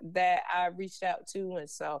that I reached out to. And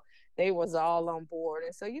so they was all on board.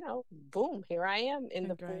 And so, boom, here I am in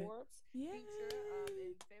the Forbes feature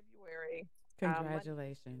in February.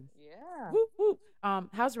 Congratulations. Yeah. Woo, woo.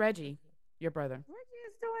 How's Reggie, your brother? Reggie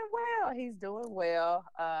is doing well. He's doing well.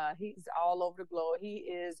 He's all over the globe. He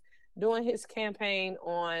is doing his campaign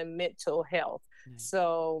on mental health.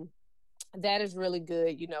 So that is really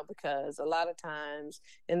good, because a lot of times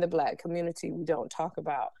in the Black community, we don't talk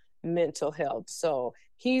about mental health. So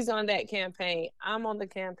he's on that campaign. I'm on the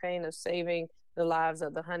campaign of saving the lives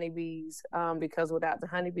of the honeybees, because without the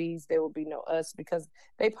honeybees, there would be no us, because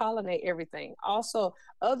they pollinate everything. Also,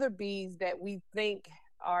 other bees that we think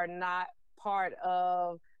are not part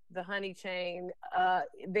of the honey chain,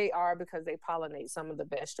 they are, because they pollinate some of the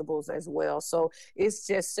vegetables as well. So it's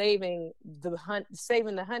just saving the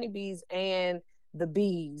honeybees and the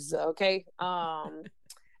bees. Okay.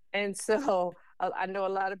 And so I know a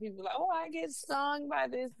lot of people are like, "Oh, I get stung by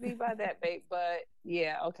this bee, by that bee." But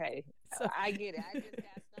yeah, okay. So I get it. I just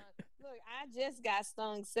got stung. Look, I just got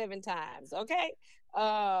stung 7 times. Okay.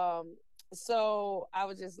 So I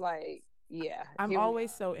was just like, yeah. I'm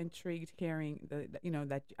always so intrigued hearing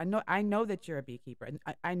that I know that you're a beekeeper, and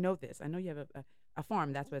I know this. I know you have a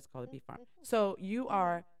farm. That's what it's called, a bee farm. So you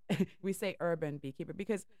are, we say urban beekeeper,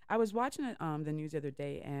 because I was watching the news the other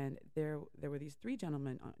day, and there were these 3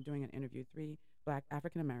 gentlemen doing an interview, 3 black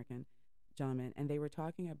African American gentlemen, and they were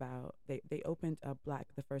talking about they opened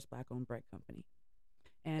the first black owned bread company,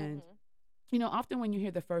 and often when you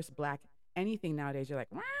hear the first black anything nowadays, you're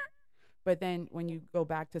like, wah! But then when you go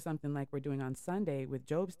back to something like we're doing on Sunday with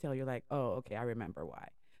Job's Tale, you're like, oh, okay, I remember why.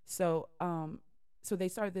 So so they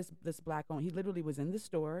started this black owned. He literally was in the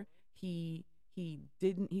store. He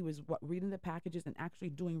was reading the packages and actually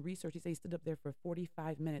doing research. He said he stood up there for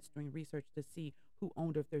 45 minutes doing research to see who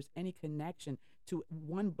owned or if there's any connection to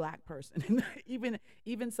one black person, even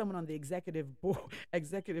someone on the executive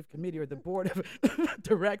committee or the board of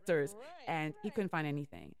directors. And he couldn't find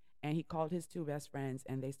anything. And he called his two best friends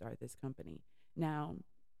and they started this company. Now,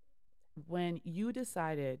 when you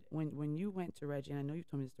decided, when you went to Reggie, and I know you've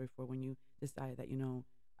told me the story before, when you decided that,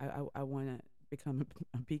 I want to become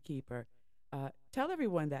a beekeeper, tell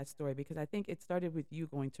everyone that story, because I think it started with you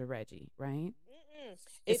going to Reggie, right?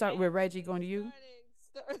 It started with Reggie going to you?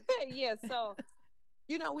 Yeah, so,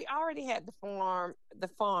 we already had the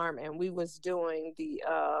farm, and we was doing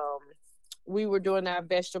we were doing our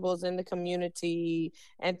vegetables in the community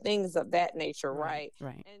and things of that nature, right?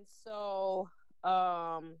 Right. And so,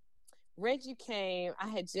 Reggie came. I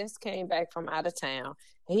had just came back from out of town.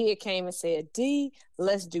 He had came and said, "D,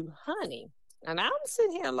 let's do honey." And I'm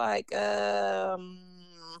sitting here like,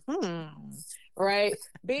 right?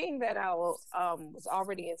 Being that I was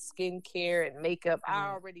already in skincare and makeup, I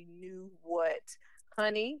already knew what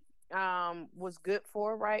honey was good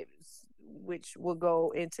for, right? Which we'll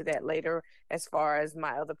go into that later as far as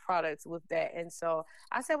my other products with that. And so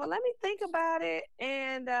I said, well, let me think about it,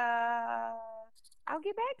 and I'll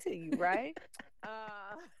get back to you, right?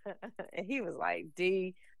 And he was like,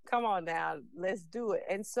 D, come on now, let's do it.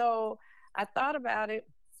 And so I thought about it,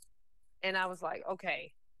 and I was like,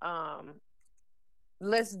 okay,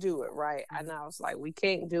 let's do it, right? And I was like, we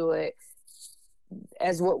can't do it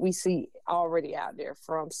as what we see already out there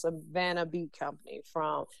from Savannah Bee Company,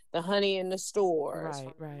 from the honey in the stores,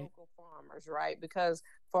 from local farmers, right? Because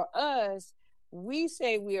for us, we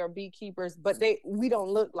say we are beekeepers, but we don't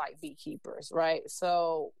look like beekeepers, right?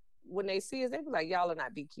 So when they see us, they be like, y'all are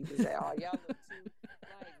not beekeepers at all. Y'all look too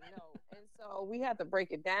like, no. And so we have to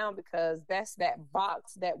break it down, because that's that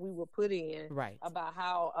box that we were put in about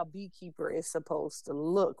how a beekeeper is supposed to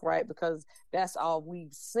look, right? Because that's all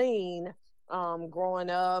we've seen growing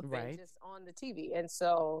up and just on the TV. And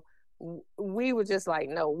so we were just like,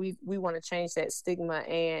 no, we want to change that stigma,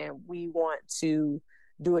 and we want to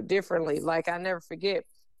do it differently. Like, I never forget,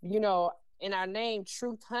 in our name,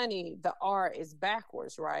 Truth Honey, the R is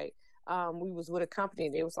backwards, right? We was with a company,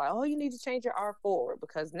 and it was like, oh, you need to change your R forward,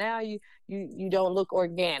 because now you don't look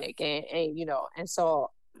organic, and and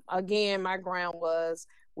so again, my ground was,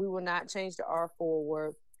 we will not change the R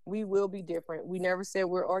forward. We will be different. We never said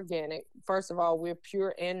we're organic. First of all, we're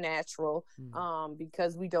pure and natural,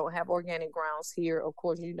 because we don't have organic grounds here. Of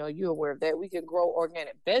course, you're aware of that. We can grow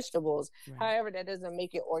organic vegetables. However, that doesn't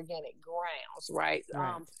make it organic grounds, right?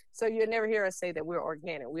 So you'll never hear us say that we're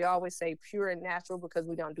organic. We always say pure and natural, because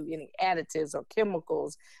we don't do any additives or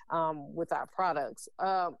chemicals with our products.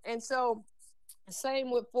 And so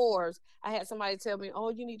same with Forbes. I had somebody tell me, oh,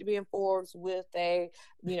 you need to be in Forbes with a,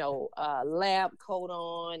 lab coat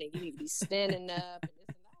on, and you need to be standing up. And this,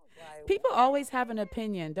 and I was like, people always have an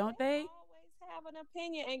opinion, don't they? Always have an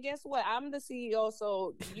opinion. And guess what? I'm the CEO,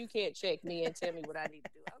 so you can't check me and tell me what I need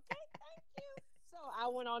to do. Okay, thank you. So I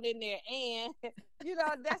went on in there, and,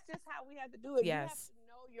 that's just how we have to do it. Yes. You have to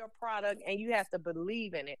know your product, and you have to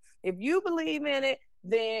believe in it. If you believe in it,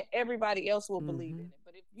 then everybody else will believe in it.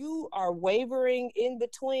 But if you are wavering in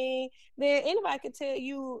between, then anybody can tell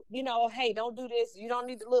you, hey, don't do this. You don't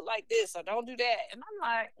need to look like this, or don't do that. And I'm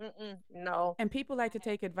like, no. And people like to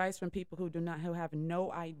take advice from people who have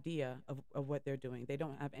no idea of what they're doing. They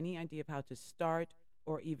don't have any idea of how to start,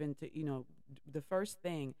 or even to, the first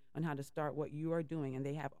thing on how to start what you are doing. And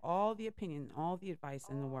they have all the opinion, all the advice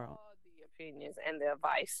in the world. All the opinions and the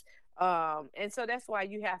advice. And so that's why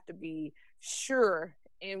you have to be sure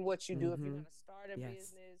in what you do. If you're going to start a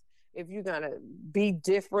business, if you're going to be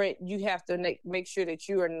different, you have to make sure that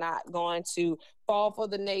you are not going to fall for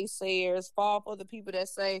the naysayers, fall for the people that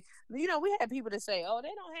say, we had people that say, oh, they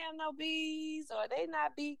don't have no bees, or they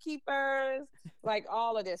not beekeepers, like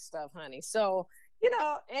all of this stuff, honey. So,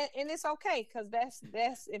 and it's okay, because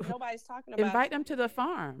that's if nobody's talking about invite them to the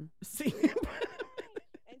farm. See.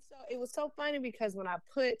 And so it was so funny, because when I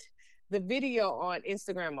put the video on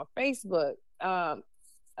Instagram or Facebook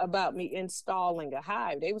about me installing a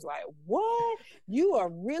hive, they was like, what? You are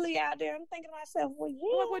really out there? I'm thinking to myself, well,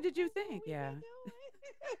 yeah. What did you think? Yeah.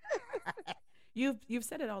 You've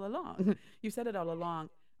said it all along. You've said it all along.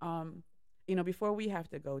 before we have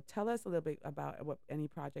to go, tell us a little bit about what any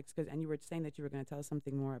projects, and you were saying that you were going to tell us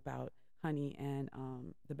something more about honey and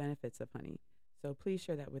the benefits of honey. So please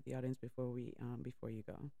share that with the audience before you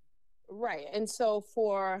go. Right. And so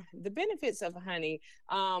for the benefits of honey,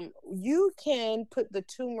 you can put the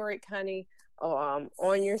turmeric honey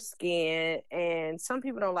on your skin. And some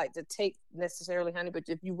people don't like to take necessarily honey, but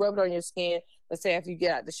if you rub it on your skin, let's say after you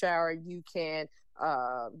get out the shower, you can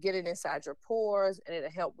get it inside your pores, and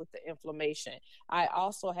it'll help with the inflammation. I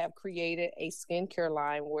also have created a skincare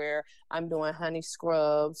line where I'm doing honey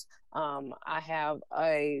scrubs. I have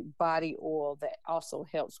a body oil that also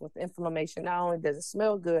helps with inflammation. Not only does it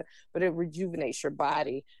smell good, but it rejuvenates your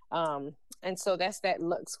body. And so that's that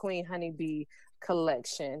Lux Queen Honeybee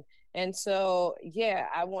collection. And so, yeah,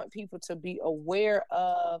 I want people to be aware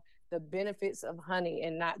of the benefits of honey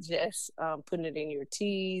and not just putting it in your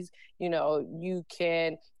teas. You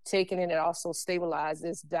can take it, and it also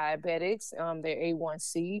stabilizes diabetics, their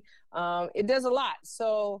A1C. It does a lot.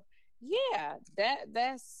 So yeah,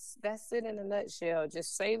 that's it in a nutshell.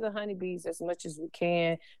 Just save the honeybees as much as we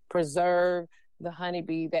can, preserve the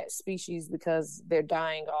honeybee, that species, because they're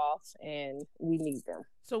dying off and we need them.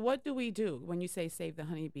 So what do we do when you say save the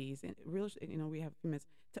honeybees? And we have a few minutes.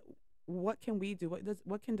 What can we do?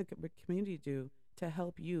 What can the community do to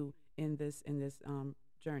help you in this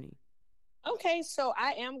journey? Okay, so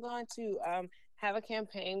I am going to have a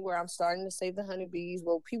campaign where I'm starting to save the honeybees,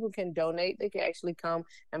 where people can donate. They can actually come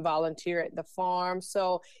and volunteer at the farm.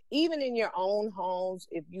 So even in your own homes,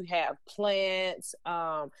 if you have plants,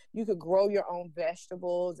 you could grow your own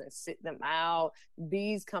vegetables and sit them out.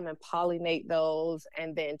 Bees come and pollinate those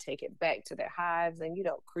and then take it back to their hives, and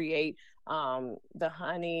create the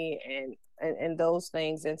honey and those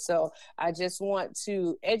things. And so I just want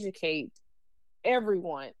to educate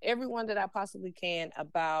everyone that I possibly can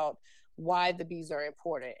about why the bees are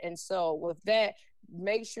important. And so with that,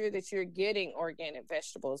 make sure that you're getting organic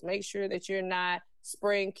vegetables. Make sure that you're not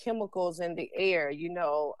spraying chemicals in the air.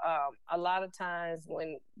 A lot of times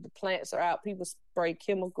when the plants are out, people spray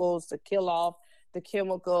chemicals to kill off the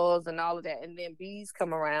chemicals and all of that. And then bees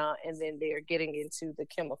come around, and then they're getting into the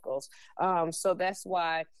chemicals. So that's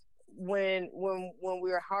why when we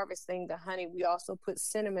were harvesting the honey, we also put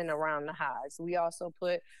cinnamon around the hives. We also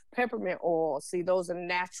put peppermint oil. See, those are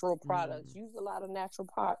natural products. Use a lot of natural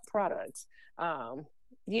products.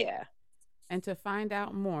 Yeah. And to find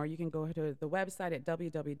out more, you can go to the website at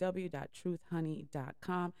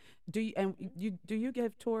www.truthhoney.com. Do you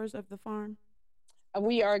give tours of the farm?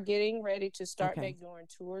 We are getting ready to start back doing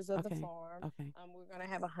tours of the farm. Okay. We're going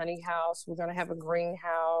to have a honey house. We're going to have a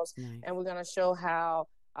greenhouse. Nice. And we're going to show how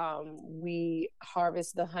we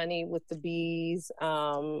harvest the honey with the bees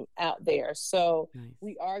out there. So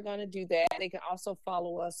we are going to do that. They can also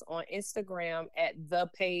follow us on Instagram at the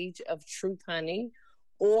page of Truth Honey,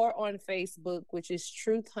 or on Facebook, which is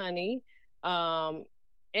Truth Honey,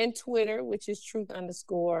 and Twitter, which is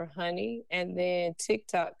Truth_honey, and then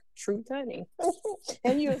TikTok, Truth Honey.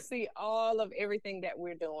 And you'll see all of everything that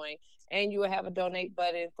we're doing. And you will have a donate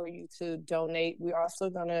button for you to donate. We're also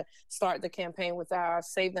going to start the campaign with our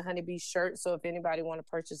Save the Honeybee shirt. So if anybody want to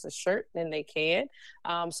purchase a shirt, then they can.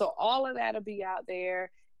 So all of that will be out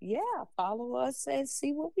there. Yeah, follow us and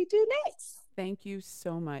see what we do next. Thank you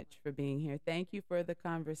so much for being here. Thank you for the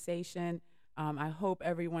conversation. I hope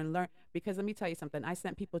everyone learned, because let me tell you something. I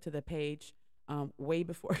sent people to the page way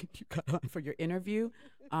before you got on for your interview.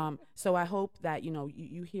 So I hope that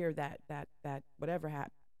you hear that whatever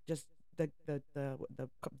happened, just the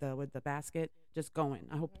basket just going.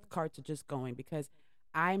 I hope the carts are just going, because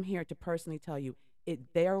I'm here to personally tell you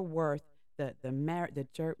they're worth the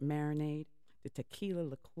jerk marinade, the tequila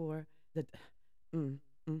liqueur,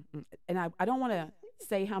 and I don't want to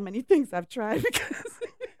say how many things I've tried because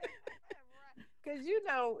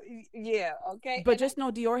yeah, okay. But just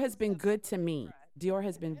know Dior has been good to me. Dior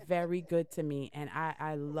has been very good to me, and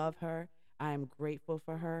I love her. I am grateful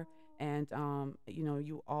for her. And,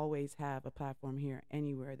 you always have a platform here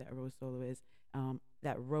anywhere that RoSolo is,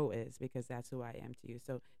 that Ro is, because that's who I am to you.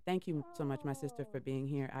 So thank you so much, my sister, for being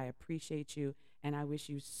here. I appreciate you, and I wish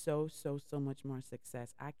you so much more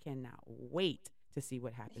success. I cannot wait to see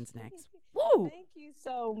what happens next. Woo! Thank you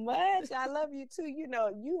so much. I love you too.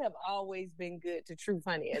 You have always been good to Truth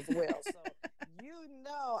Honey as well. So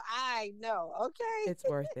I know. Okay. It's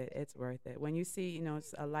worth it. It's worth it. When you see,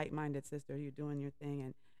 it's a like-minded sister, you're doing your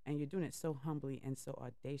thing, and you're doing it so humbly and so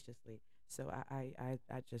audaciously. So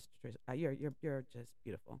you're just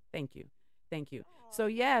beautiful. Thank you. Aww. So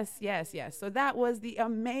yes. So that was the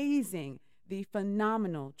amazing, the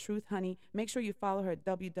phenomenal Truth Honey. Make sure you follow her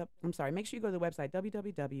make sure you go to the website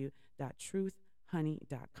www.truthhoney.com.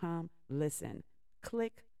 honey.com. Listen,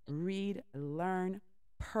 click, read, learn,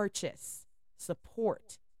 purchase,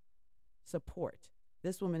 support.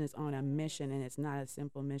 This woman is on a mission, and it's not a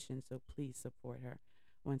simple mission, so please support her.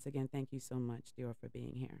 Once again, thank you so much, Dior, for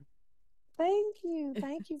being here. Thank you.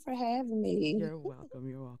 Thank you for having me. You're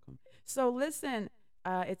welcome. So listen,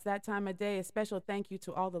 it's that time of day. A special thank you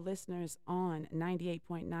to all the listeners on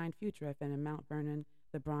 98.9 Future FM in Mount Vernon,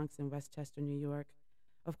 the Bronx, and Westchester, New York.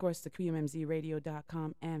 Of course, the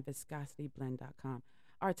QMMZradio.com and ViscosityBlend.com.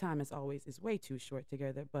 Our time, as always, is way too short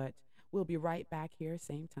together, but we'll be right back here,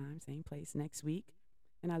 same time, same place next week.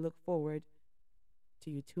 And I look forward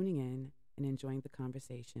to you tuning in and enjoying the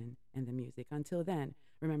conversation and the music. Until then,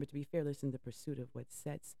 remember to be fearless in the pursuit of what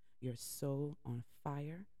sets your soul on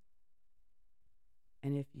fire.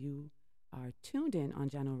 And if you are tuned in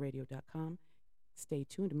on JanoRadio.com, stay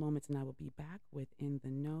tuned. Moments and I will be back with In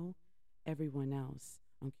the Know. Everyone else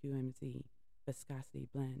on QMZ, Viscosity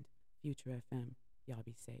Blend, Future FM. Y'all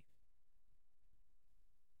be safe.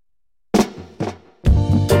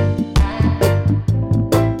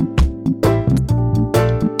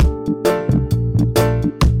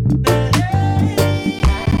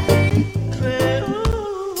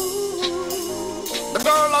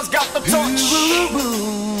 Got the touch.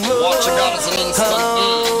 What you got is an instant.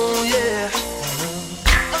 Oh, yeah.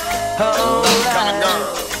 Oh, that kind of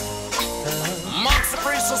girl. Max the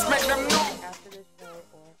Priestess, make them know.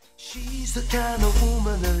 She's the kind of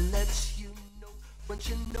woman that lets you know when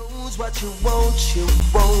she knows what you want, she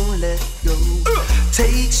won't let go.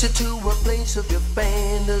 Takes you to a place of your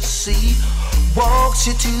fantasy. Walks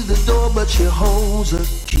you to the door, but she holds a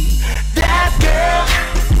key. That girl,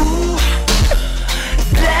 ooh.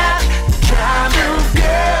 That kind of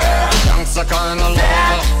girl. That's the kind of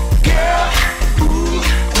that lover. Girl, ooh.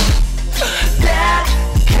 That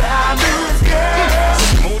kind of girl.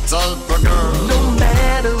 Smooth type of girl. No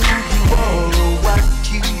matter who you are or what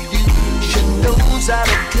you do, she knows how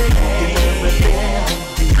to take everything.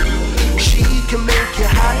 She can make you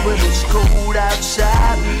hot when it's cold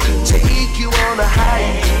outside. Take you on a high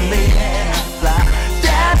and make you fly.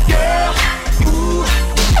 That girl, ooh.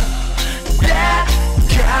 That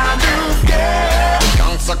kind of girl.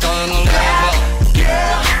 That's the kind of lover.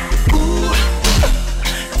 Girl, ooh.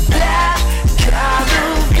 That kind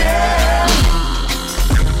of girl.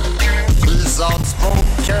 She's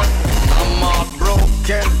outspoken, I'm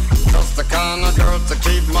heartbroken. Just the kind of girl to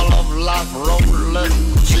keep my love life rolling.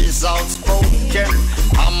 She's outspoken,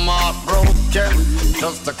 I'm heartbroken.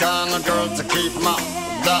 Just the kind of girl to keep my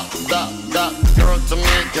that girl to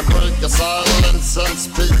make you break your silence and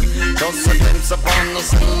speak. Just a glimpse upon the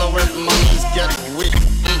silhouette, my knees get weak.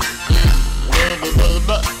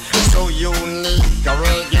 Baby, so unique. A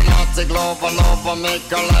reggae lover, make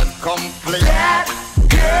her life complete. That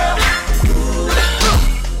girl,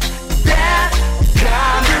 that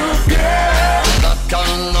kind of girl. That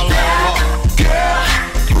kind of lover. Girl,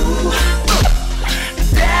 ooh.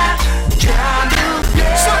 That kind of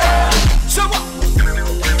girl. So what?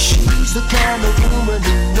 She's the kind of woman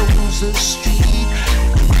who knows the street.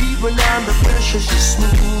 Even under pressure, she's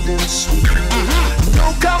smooth and sweet.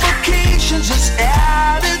 No complications, just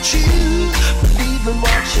attitude. Believe in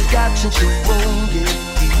what she got and she won't get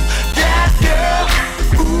you. That girl,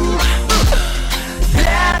 ooh.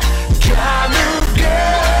 That kind of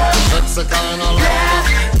girl. That's the kind of that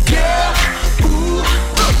girl, ooh.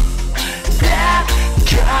 That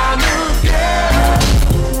kind of girl.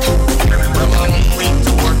 Well, I'm weak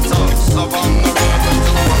to work tough, so on the road to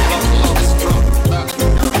a love struck.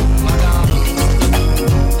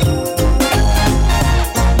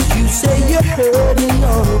 You say you're hurting,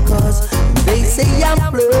 oh, cause they say I'm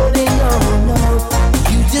flirting, oh no.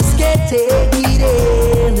 You just can't take it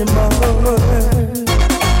anymore.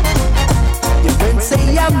 Your friends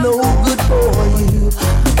say I'm no good for you,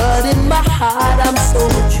 but in my heart I'm so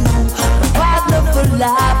true. A partner for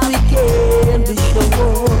life, we can be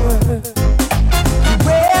sure. You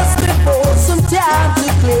asked me for some time to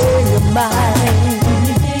clear your mind.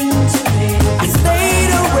 I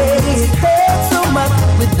stayed away, it hurt so much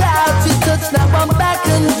without your touch. Now I'm back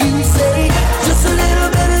and you say just a little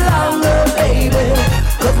bit longer, baby,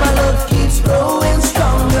 cause my love keeps growing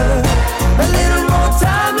stronger. A little more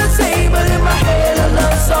time to say, but in my head a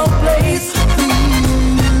love song plays for you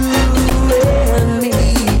and me.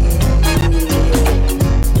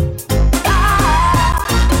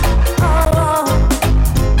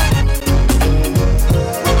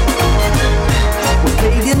 We're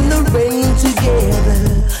played in the rain together.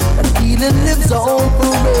 That feeling lives on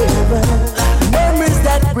forever. Memories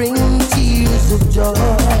that bring tears of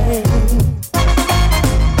joy.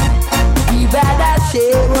 We've had our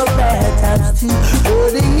share of bad times two,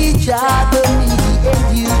 holding each other, me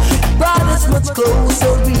and you, brought us much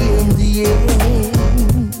closer in the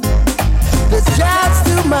end. There's just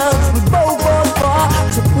too much, we both gone far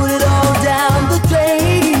to put it all down the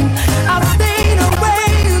drain. I've stayed away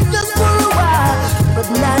just for a while, but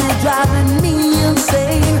now you're driving me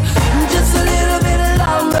insane. Just a little bit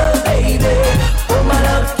longer, baby. Oh, my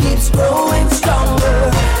love keeps growing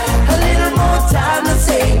stronger. A little more time to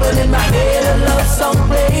say, but in my head a love song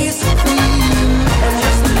plays for you. And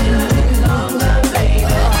just a little bit longer, baby.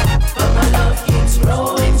 But my love keeps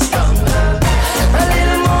growing stronger. A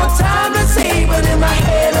little more time to say, but in my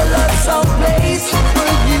head a love song plays for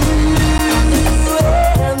you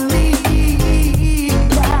and me.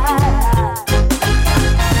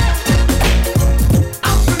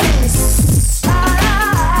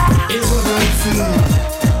 It's what I feel.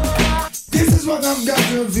 This is what I've got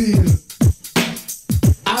to reveal.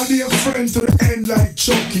 I'll be a friend to the end like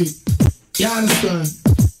Chucky. You understand?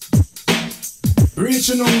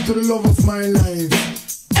 Reaching out to the love of my life.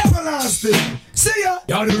 Everlasting. See ya.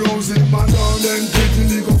 You're the rose in my garden, pretty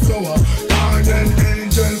little flower. Garden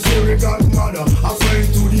angel, fairy godmother. A friend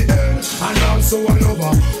to the end, and also a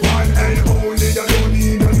lover. One and only, you don't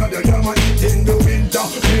need another. You're my heat in the winter,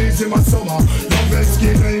 breeze in my summer. Love and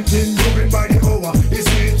skin, anything moving by the hour. It's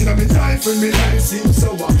sweet in my life, and my life seems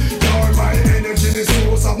sour. You're my energy, the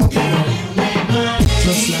source of my power.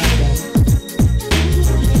 Just like that.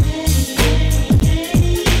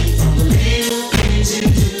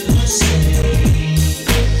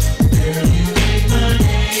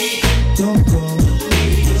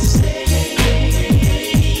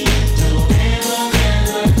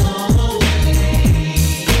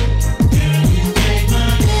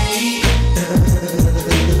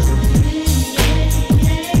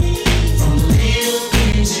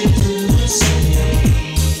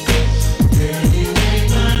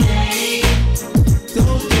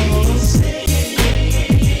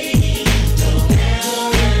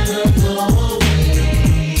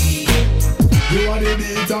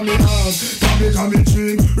 Me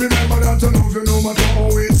dream. Remember that I love you no matter how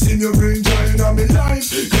it seem. You bring joy in my life.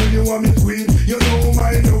 Girl, you are me queen. You know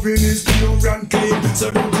my loving is pure and clean. So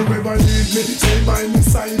don't you ever leave me. Stay by my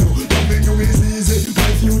side. Loving you is easy. My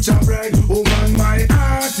future bright. Oh man, my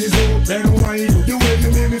heart is open wide. The way you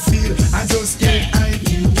make me feel, I just can't hide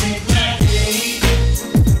you. Make my day.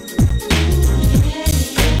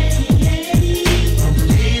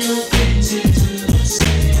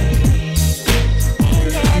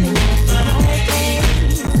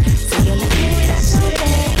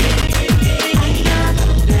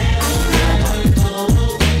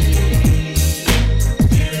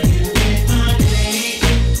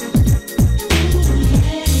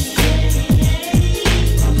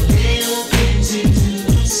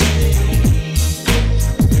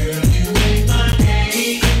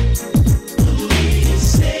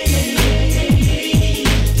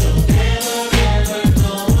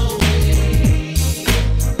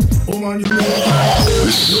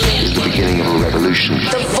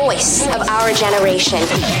 The voice of our generation.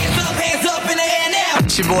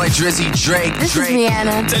 It's your boy Drizzy Drake. This is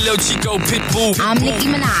Rihanna. The Lil Chico Pitbull. I'm Nicki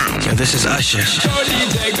Minaj. Yo, this is Usher. Go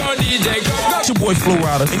DJ, go DJ, go. It's your boy Flo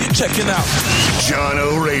Rida, and you're checking out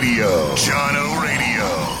Jono Radio. Jono Radio.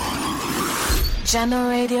 Jono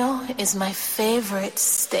Radio is my favorite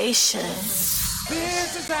station.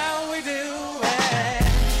 This is how we do it.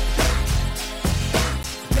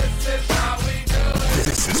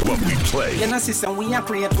 This is what we play. You know, sister, we are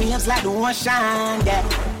create waves like the ocean, yeah.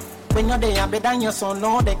 When you're there, better than your son,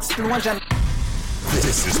 no the explosion.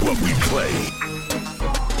 This is what we play.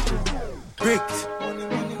 Brick,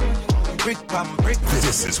 pam, brick.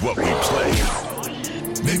 This is what we play.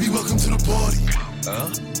 Maybe welcome to the party.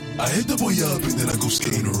 I hit the boy up and then I go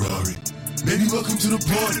skate in a Rari. Maybe welcome to the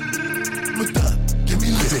party. With that, give me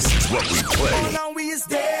lit. This is what we play. Now we is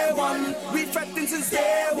day one. We fretting since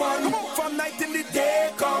day one. From night till the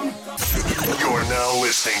day come. You're now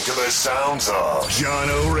listening to the sounds of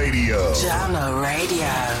Jono Radio. Jono Radio.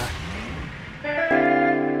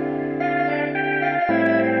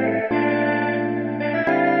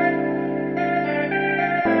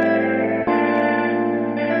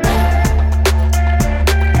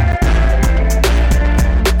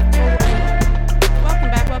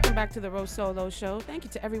 Welcome back to the RoSoloS show. Thank you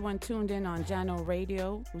to everyone tuned in on Jono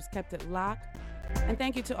Radio who's kept it locked. And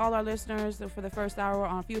thank you to all our listeners for the first hour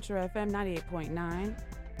on Future FM 98.9.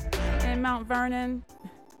 In Mount Vernon,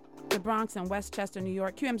 the Bronx and Westchester, New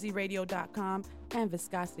York, QMZRadio.com and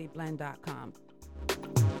ViscosityBlend.com.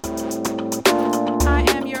 I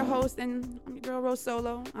am your host and I'm your girl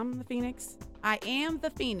RoSolo. I'm the Phoenix. I am the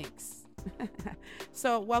Phoenix.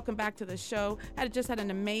 So welcome back to the show. I just had an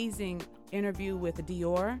amazing interview with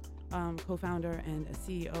Dior, co-founder and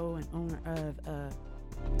CEO and owner of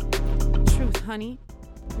Truth Honey.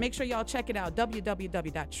 Make sure y'all check it out,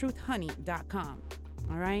 www.truthhoney.com.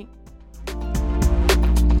 All right?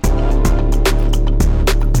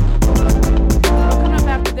 Coming up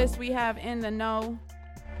after this, we have In the Know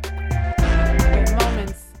with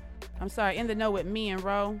Moments. I'm sorry, In the Know with me and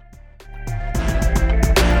Ro. So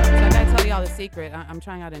I gotta tell y'all the secret. I'm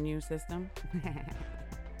trying out a new system.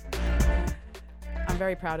 I'm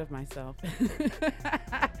very proud of myself.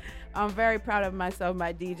 I'm very proud of myself,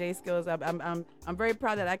 my DJ skills. I'm very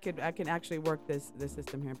proud that I can actually work this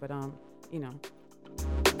system here. But you know,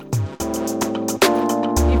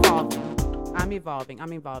 I'm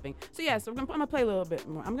evolving. So yeah, so I'm gonna play a little bit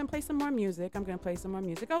more. I'm gonna play some more music. I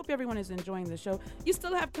hope everyone is enjoying the show. You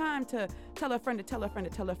still have time to tell a friend to tell a friend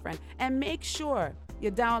to tell a friend, and make sure you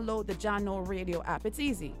download the Jahkno Radio app. It's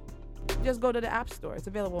easy. Just go to the App Store. It's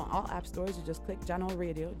available on all app stores. You just click Jahkno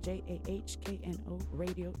Radio, Jahkno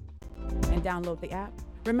Radio, and download the app.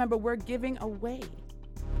 Remember, we're giving away.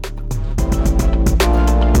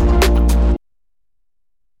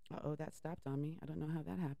 Uh-oh, that stopped on me. I don't know how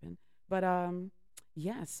that happened. But,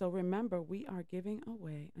 yeah, so remember, we are giving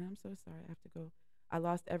away. And I'm so sorry. I have to go. I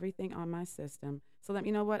lost everything on my system. So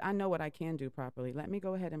you know what? I know what I can do properly. Let me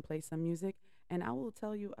go ahead and play some music, and I will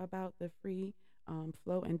tell you about the free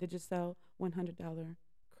Flow and Digicel $100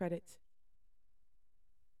 credit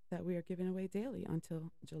that we are giving away daily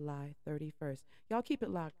until July 31st. Y'all keep it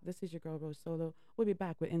locked. This is your girl, RoSoloS. We'll be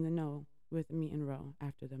back with In the Know with me and Ro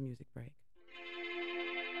after the music break.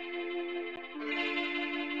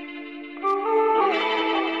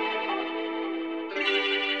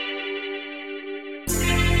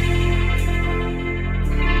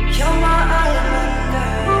 You're my island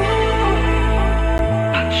girl.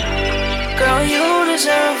 Girl, you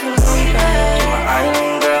deserve a little bit. You're my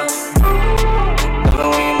island girl. Love it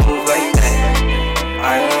when you move like that.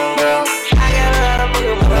 Island girl. I got a lot of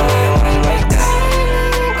boogie. Love it when you wine like that.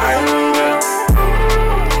 Island girl.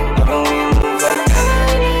 Love it when you move like that.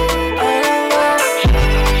 Island girl.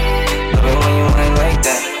 Love it when you wine like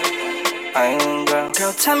that. Island girl.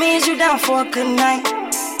 Girl, tell me, is you down for a good night?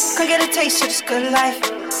 Come get a taste of this good life.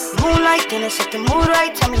 Moonlight, then it's set the mood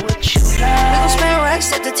right. Tell me what you like. We gon' spend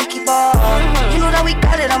racks at the tiki bar. You know that we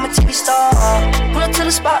got it, I'm a TV star. Pull up to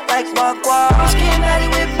the spot like walk. Skin daddy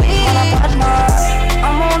with me.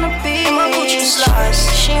 I'm on the beat. My Gucci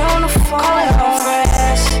slice. She on the phone. Calling her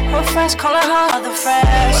friends. Her friends calling her other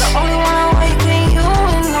friends. But the only one I wake with you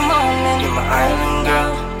in the morning. You're my island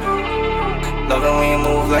girl. Love it when you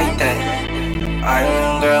move like that.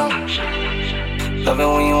 Island girl. Love it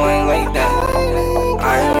when you ain't like that.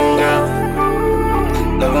 Island girl.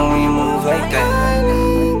 Love it when you move like that.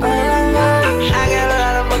 Island girl. I got a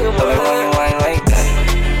lot of fucking love it when you ain't like that.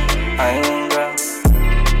 Island girl.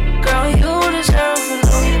 Girl, you deserve a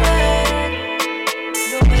little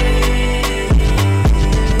bit.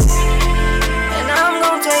 And I'm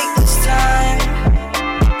gonna take this time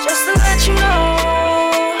just to let you know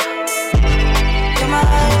you're my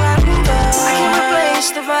island girl. I can't replace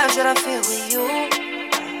the vibes that I feel with you.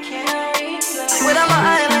 Without my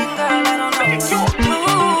island girl, I don't know what to do.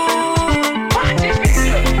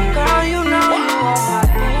 Girl, you know you are my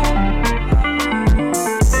boo.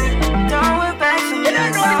 Throw it back for me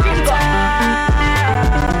one time.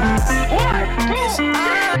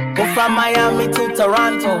 Go from Miami to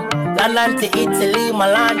Toronto, London to Italy,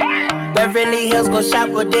 Milan, Beverly Hills, go shop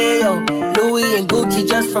Rodeo, Louis and Gucci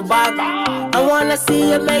just for Bob. I wanna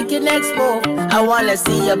see you make your next move. I wanna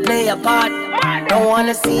see you play a part. Don't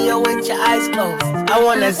wanna see you with your eyes closed. I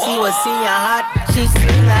wanna see what's in your heart. She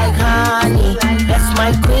sweet like honey. That's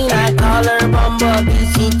my queen. I call her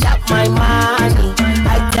Bumblebee. She chop my money.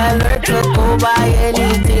 I tell her to go buy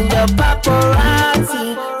anything. The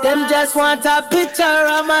paparazzi, them just want a picture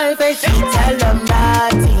of my face. She tell them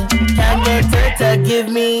nothing. Can't get her to give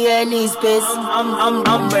me any space. I'm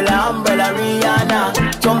umbrella Rihanna.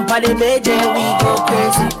 Jump on the bed and we go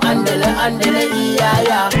crazy. Andele,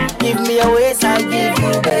 yeah. Give me a waist, I give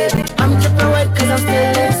you, baby. I'm dripping wet cause I'm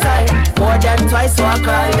still inside. More than twice, so I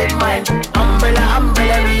call it mine. Umbrella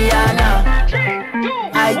Rihanna.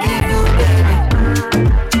 I give you, baby.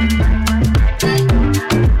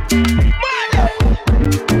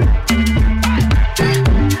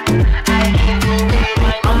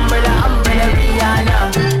 Umbrella Rihanna.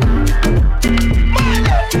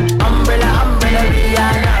 Umbrella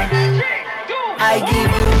Rihanna. I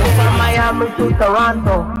give you from Miami to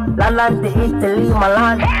Toronto, London to Italy,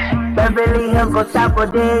 Milan, Beverly Hills, go shop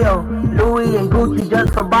Rodeo, Louis and Gucci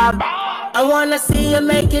just for Bob. I I wanna see you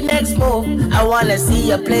make your next move. I wanna see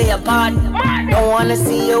you play a part. Don't wanna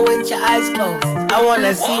see you with your eyes closed. I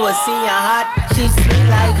wanna see what's in your heart. She's sweet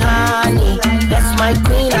like honey. That's my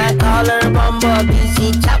queen. I call her Bumblebee.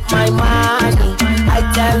 She chop my money. I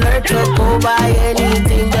tell her to go buy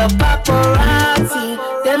anything. The paparazzi,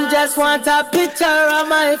 them just want a picture of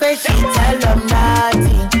my face. She tell them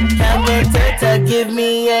nothing. Can't get her to give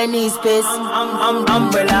me any space.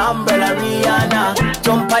 Umbrella, Rihanna.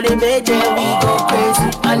 Jump on the bed, yeah, we go crazy.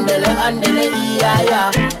 Andele,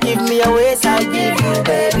 yeah. Give me a waist, I give you,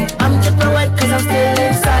 baby. I'm dripping wet cause I'm still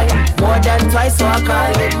inside. More than twice, so I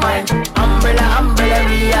call it mine. Umbrella,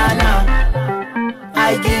 Rihanna.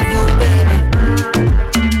 I give you, baby.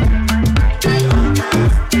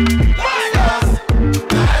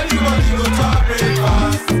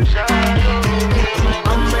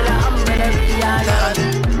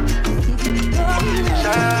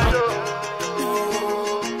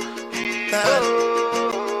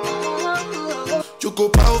 You go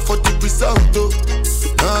bow for the result, oh.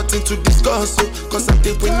 Nothing to discuss, oh. Cause I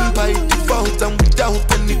did win by default and without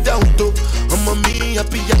any doubt, oh. I'm a me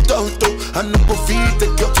happy adult, oh. I no go feed the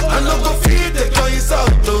girl, it's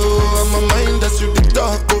out, oh. I'm a mind that's you the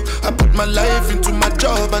talk, oh. I put my life into my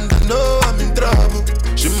job and I know I'm in trouble.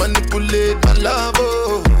 She manipulate my love,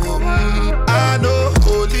 oh. I know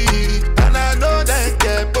holy and I know that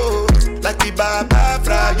get both. Like the Baba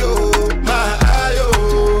Frayo, my ayo.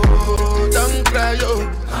 Don't cry, yo.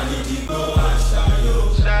 I need to go and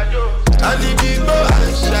shadow. I need to go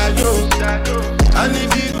and shadow. I need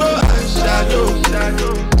to go and shadow.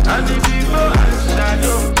 I need to go and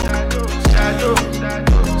shadow. I need to go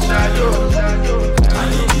and shadow.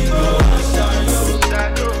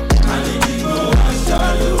 I need to go and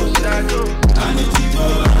shadow. I need to go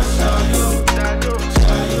and shadow.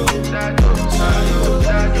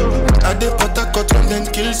 I did put a cut and then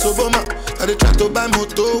kill Soboma. I dey try to buy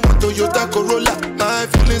moto, one Toyota Corolla. My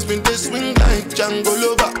feelings been they swing like Django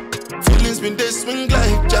Lover. Feelings been they swing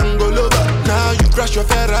like Django Lover. Now you crash your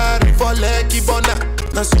Ferrari for Lucky Bona.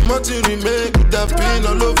 Now so much to remake could have been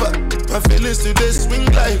all over. My feelings today swing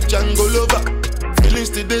like Django Lover. Feelings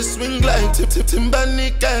today swing like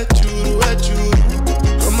Timbani at you.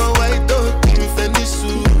 I'm a white dog, give me Fendi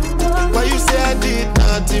suit. Why you say I did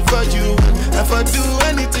nothing for you? If I do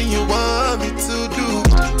anything you want me to do,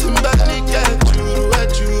 Timbani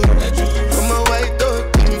at you. I'm a white dog,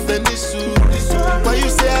 give me Fendi suit. Why you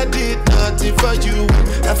say I did nothing for you?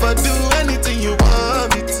 If I do anything you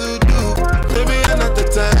want me to do, maybe another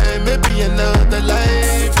time, maybe another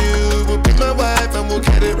life, you will be my wife and we'll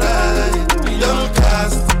get it right. Young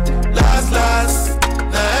cast, last.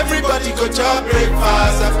 Now everybody go chop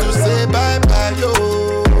breakfast. Have to say bye-bye, yo.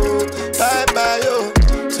 Bye-bye, yo.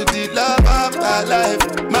 To the love of my life,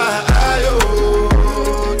 my ayo.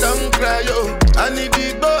 Don't cry, yo. I need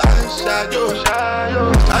to go and shadow.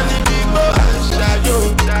 I need to go and shadow.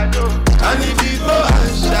 I need to go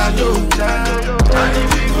and shadow. I need to go and shadow. I need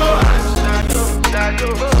to go and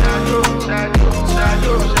shadow.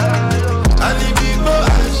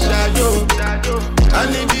 I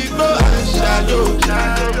need to go and shadow.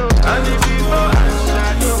 I need to go and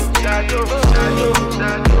shadow.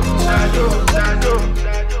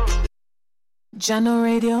 Jano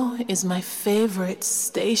Radio is my favorite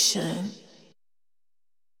station.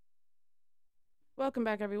 Welcome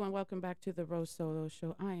back, everyone. Welcome back to the RoSoloS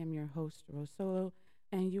Show. I am your host, RoSolo,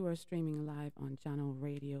 and you are streaming live on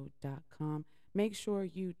JanoRadio.com. Make sure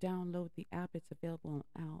you download the app. It's available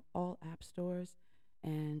on all app stores.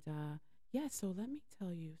 And so let me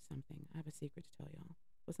tell you something. I have a secret to tell y'all.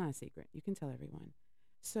 Well, it's not a secret. You can tell everyone.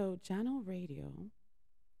 So Jano Radio,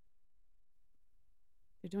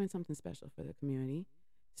 they're doing something special for the community.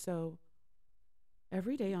 So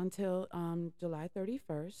every day until July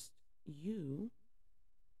 31st, you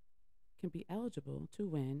can be eligible to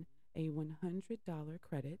win a $100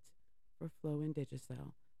 credit for Flow and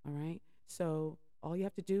Digicel. All right. So all you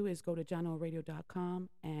have to do is go to JanoRadio.com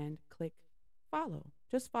and click follow.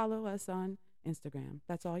 Just follow us on Instagram.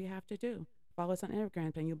 That's all you have to do. Follow us on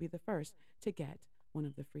Instagram and you'll be the first to get one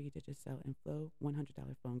of the free Digicel and Flow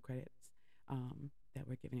 $100 phone credits that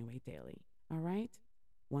we're giving away daily. All right.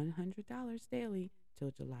 $100 daily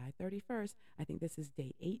till July 31st. I think this is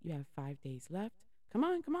day 8. You have 5 days left. Come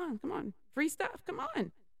on. Free stuff. Come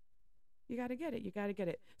on. You got to get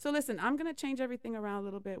it. So listen, I'm going to change everything around a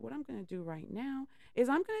little bit. What I'm going to do right now is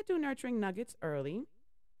I'm going to do Nurturing Nuggets early.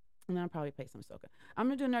 And then I'll probably play some soca. I'm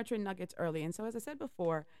going to do Nurturing Nuggets early. And so as I said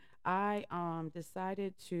before, I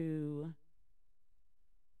decided to...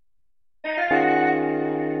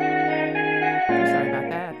 Sorry about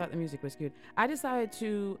that. I thought the music was cute. I decided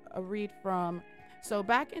to read from So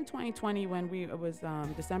back in 2020, when it was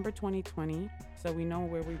December 2020, so we know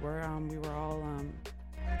where we were. We were all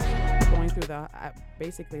going through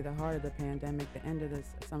basically the heart of the pandemic, the end of this.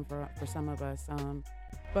 For some of us,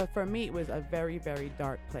 but for me, it was a very, very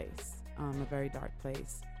dark place. A very dark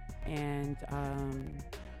place, and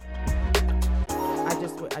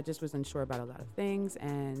I just was unsure about a lot of things,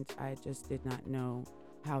 and I just did not know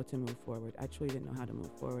how to move forward. I truly didn't know how to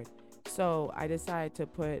move forward. So I decided to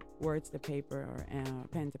put words to paper or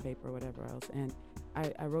pen to paper or whatever else. And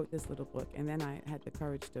I wrote this little book, and then I had the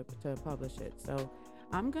courage to publish it. So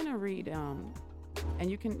I'm going to read,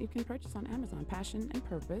 and you can purchase on Amazon, Passion and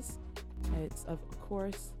Purpose. It's, of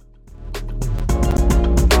course,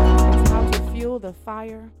 it's how to fuel the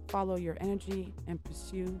fire, follow your energy, and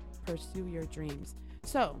pursue your dreams.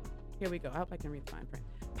 So here we go. I hope I can read the fine print.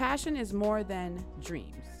 Passion is more than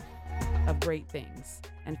dreams of great things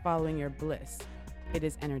and following your bliss. It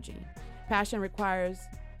is energy. Passion requires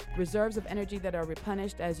reserves of energy that are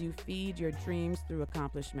replenished as you feed your dreams through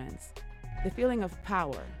accomplishments. The feeling of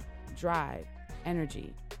power, drive,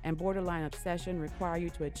 energy, and borderline obsession require you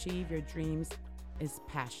to achieve your dreams is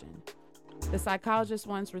passion. The psychologist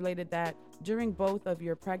once related that during both of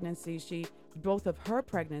her pregnancies,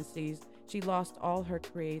 she lost all her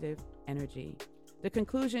creative energy. The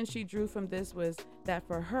conclusion she drew from this was that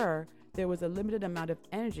for her, there was a limited amount of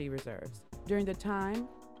energy reserves. During the time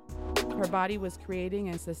her body was creating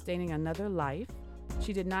and sustaining another life,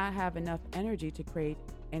 she did not have enough energy to create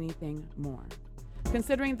anything more.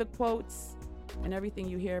 Considering the quotes and everything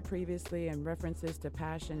you hear previously and references to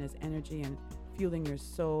passion as energy and fueling your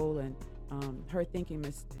soul, and her thinking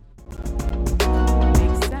makes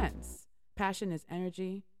sense. Passion is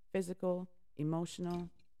energy, physical, emotional,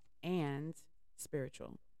 and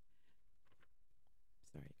spiritual.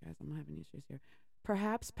 Sorry, guys, I'm having issues here.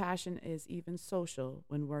 Perhaps passion is even social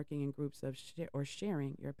when working in groups or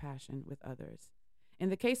sharing your passion with others. In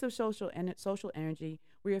the case of social energy,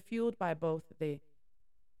 we are fueled by both the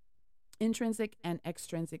intrinsic and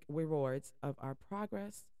extrinsic rewards of our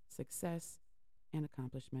progress, success, and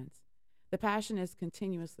accomplishments. The passion is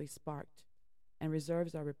continuously sparked, and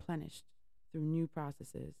reserves are replenished through new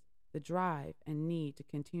processes. The drive and need to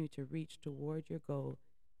continue to reach toward your goal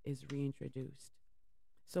is reintroduced.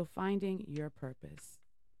 So finding your purpose.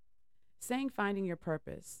 Saying finding your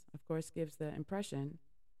purpose, of course, gives the impression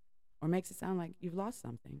or makes it sound like you've lost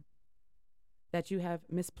something, that you have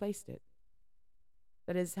misplaced it,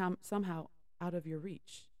 that is somehow out of your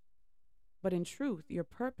reach. But in truth, your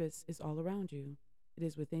purpose is all around you. It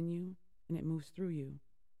is within you, and it moves through you.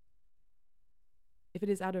 If it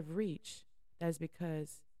is out of reach, that is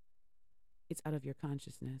because it's out of your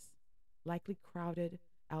consciousness, likely crowded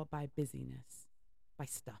out by busyness, by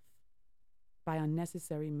stuff, by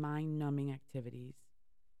unnecessary mind-numbing activities,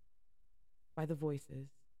 by the voices.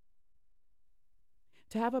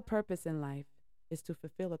 To have a purpose in life is to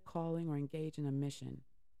fulfill a calling or engage in a mission.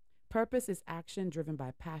 Purpose is action driven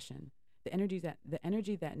by passion, the energy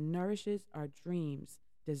that nourishes our dreams,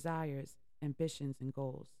 desires, ambitions, and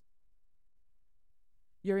goals.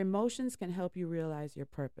 Your emotions can help you realize your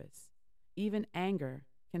purpose. Even anger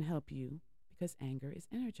can help you because anger is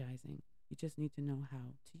energizing. You just need to know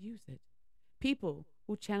how to use it. People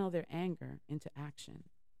who channel their anger into action,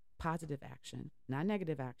 positive action, not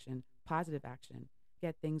negative action, positive action,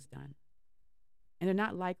 get things done. And they're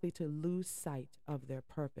not likely to lose sight of their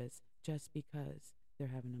purpose just because they're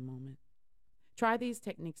having a moment. Try these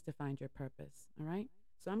techniques to find your purpose, all right?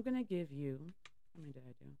 So I'm going to give you, how many did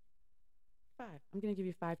I do? 5. I'm going to give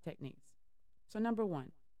you 5 techniques. So number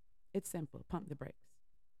 1, it's simple. Pump the brakes.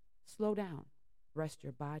 Slow down. Rest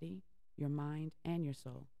your body, your mind, and your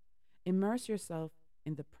soul. Immerse yourself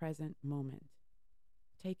in the present moment.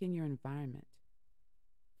 Take in your environment.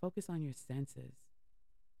 Focus on your senses.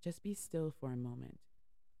 Just be still for a moment.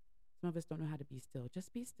 Some of us don't know how to be still.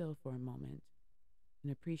 Just be still for a moment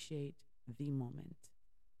and appreciate the moment,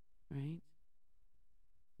 right?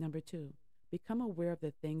 Number 2, become aware of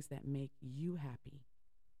the things that make you happy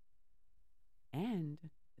and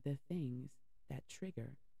the things that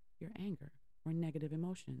trigger your anger or negative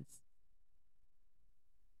emotions.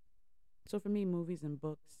 So for me, movies and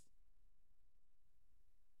books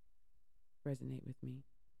resonate with me.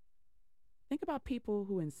 Think about people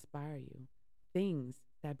who inspire you, things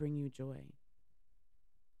that bring you joy.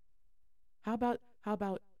 How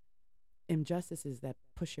about injustices that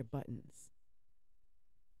push your buttons?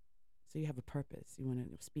 So you have a purpose. You want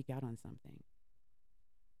to speak out on something.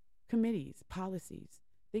 Committees, policies,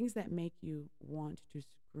 things that make you want to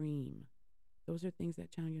scream. Those are things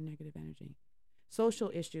that channel your negative energy.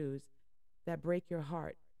 Social issues that break your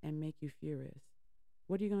heart and make you furious.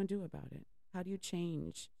 What are you going to do about it? How do you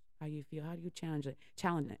change how you feel? How do you channel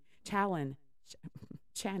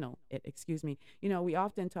it, excuse me. We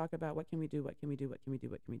often talk about what can we do, what can we do, what can we do,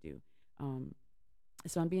 what can we do.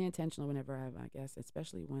 So I'm being intentional whenever I have my guests,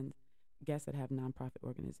 especially when guests that have nonprofit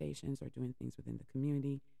organizations or doing things within the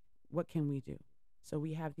community. What can we do? So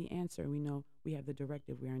we have the answer. We know we have the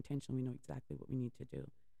directive. We are intentional. We know exactly what we need to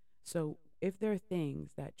do. So if there are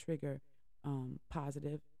things that trigger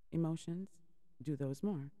positive emotions, do those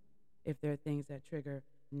more. If there are things that trigger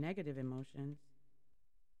negative emotions,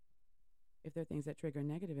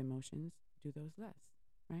 do those less,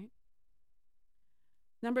 right?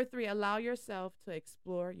 Number 3, allow yourself to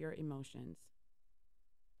explore your emotions.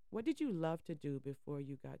 What did you love to do before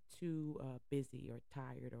you got too busy or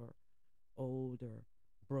tired or old or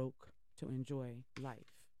broke to enjoy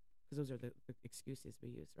life? Because those are the excuses we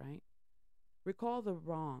use, right? Recall the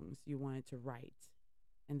wrongs you wanted to right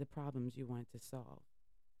and the problems you wanted to solve.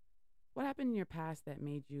 What happened in your past that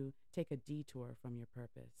made you take a detour from your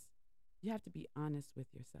purpose? You have to be honest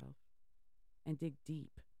with yourself and dig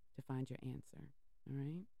deep to find your answer, all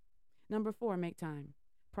right? Number 4, make time.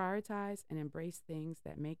 Prioritize and embrace things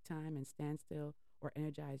that make time and stand still or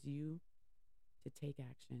energize you to take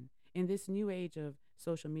action. In this new age of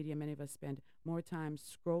social media, many of us spend more time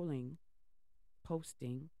scrolling,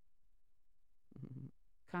 posting,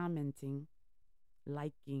 commenting,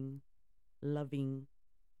 liking, loving,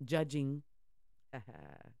 judging.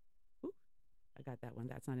 Ooh, I got that one.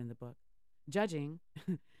 That's not in the book. Judging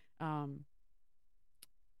more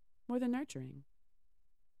than nurturing.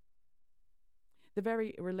 The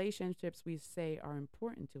very relationships we say are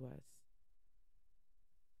important to us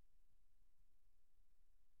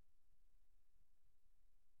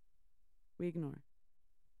we ignore,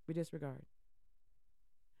 we disregard.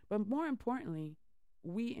 But more importantly,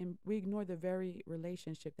 we ignore the very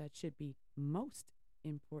relationship that should be most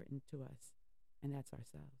important to us, and that's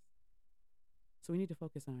ourselves. So we need to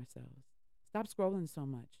focus on ourselves. Stop scrolling so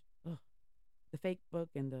much. Ugh. The fake book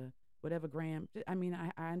and the whatever gram. I mean,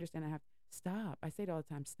 I understand I have stop. I say it all the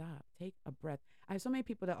time. Stop. Take a breath. I have so many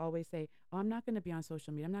people that always say, oh, I'm not going to be on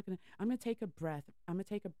social media. I'm going to take a breath. I'm going to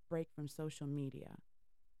take a break from social media.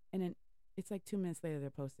 And then it's like 2 minutes later, they're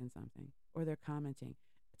posting something or they're commenting.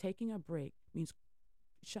 Taking a break means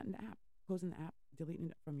shutting the app, closing the app, deleting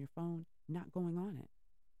it from your phone, not going on it.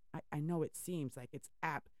 I know it seems like it's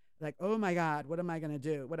app, like, oh my God, what am I going to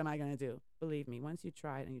do? What am I going to do? Believe me, once you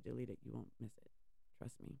try it and you delete it, you won't miss it.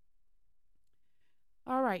 Trust me.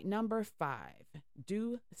 All right, number 5,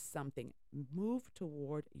 do something. Move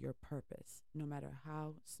toward your purpose, no matter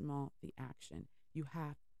how small the action. You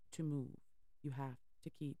have to move. You have to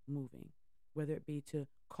keep moving, whether it be to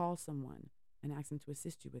call someone and ask them to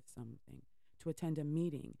assist you with something, to attend a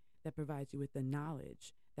meeting that provides you with the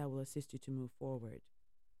knowledge that will assist you to move forward,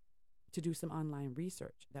 to do some online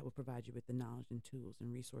research that will provide you with the knowledge and tools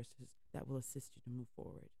and resources that will assist you to move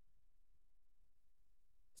forward.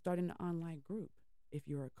 Start an online group if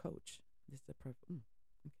you're a coach. This is okay.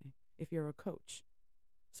 If you're a coach,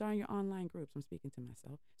 starting your online groups. I'm speaking to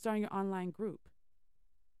myself. Starting your online group.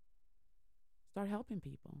 Start helping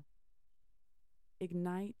people.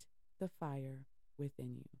 Ignite the fire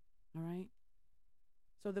within you. All right?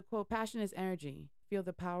 So the quote, passion is energy. Feel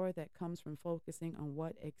the power that comes from focusing on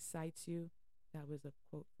what excites you. That was a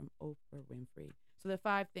quote from Oprah Winfrey. So the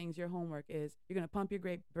 5 things, your homework is, you're going to pump your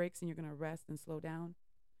brakes and you're going to rest and slow down.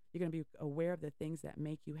 You're going to be aware of the things that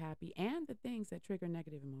make you happy and the things that trigger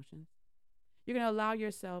negative emotions. You're going to allow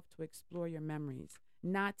yourself to explore your memories,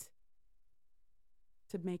 not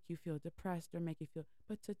to make you feel depressed or make you feel,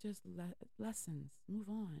 but to just lessons, move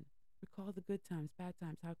on. Recall the good times, bad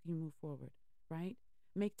times. How can you move forward, right?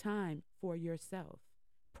 Make time for yourself.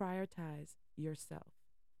 Prioritize yourself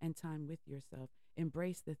and time with yourself.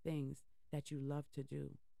 Embrace the things that you love to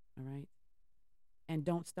do, all right? And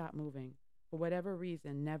don't stop moving. For whatever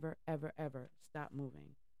reason, never, ever, ever stop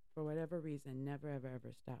moving. For whatever reason, never, ever,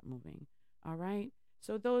 ever stop moving. All right?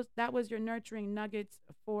 So that was your nurturing nuggets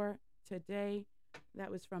for today.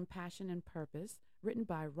 That was from Passion and Purpose, written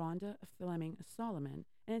by Rhonda Fleming Solomon,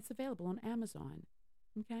 and it's available on Amazon.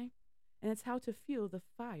 Okay? And it's how to fuel the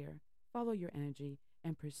fire, follow your energy,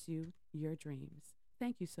 and pursue your dreams.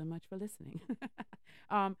 Thank you so much for listening.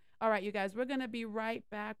 All right, you guys, we're going to be right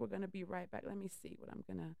back. Let me see what I'm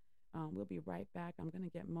going to... we'll be right back. I'm going to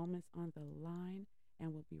get Moments on the line,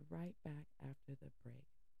 and we'll be right back after the break.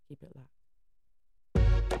 Keep it locked.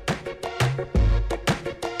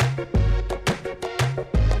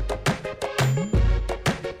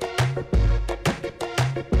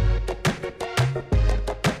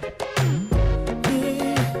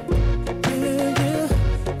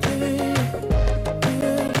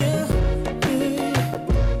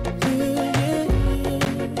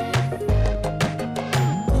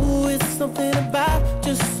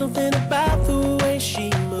 something about the way she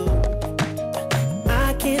moves.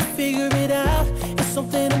 I can't figure it out. It's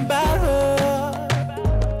something about her.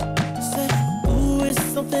 Say, ooh, it's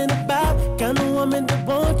something about kind of woman that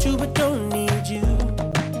wants you but don't need you.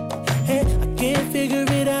 Hey, I can't figure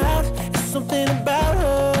it out. It's something about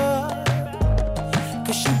her.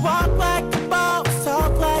 Cause she walk like a boss,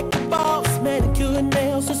 talk like a boss, manicure and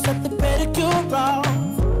nails, just set the pedicure off.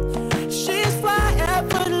 She's fly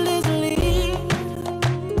effortlessly,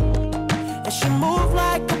 and she move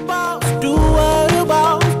like a boss, do what a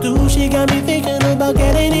boss do. She got me thinking about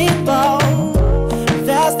getting involved.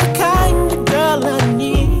 That's the kind of girl I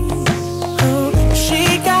need.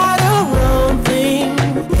 She got her own thing,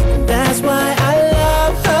 that's why I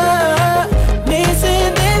love her. Miss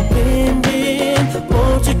Independent,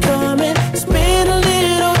 won't you come and spend a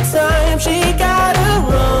little time? She got her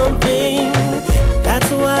own thing, that's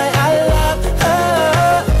why I love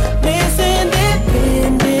her. Miss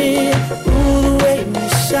Independent, ooh, the way we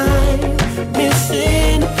shine. Miss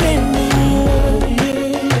Independent,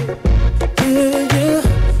 yeah, yeah, yeah,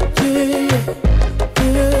 yeah, yeah,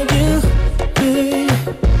 yeah,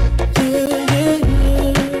 yeah, yeah.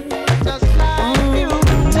 Just like you,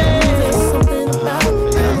 there's something about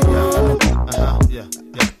you.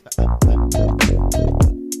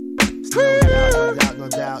 No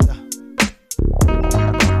doubt.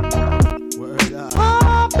 Word up.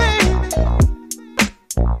 Oh, baby.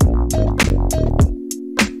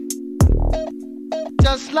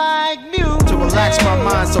 Just like music. To relax my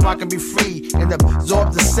mind so I can be free and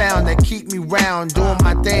absorb the sound that keep me round, doing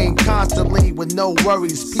my thing constantly with no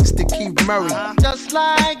worries. Peace to Keith Murray. Just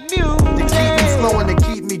like music. To keep me flowing, to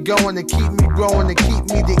keep me going, to keep me growing, to keep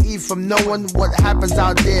me to eat from knowing what happens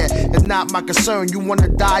out there. It's not my concern. You wanna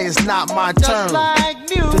die, it's not my turn. Like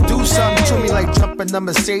to do something to me like jumping a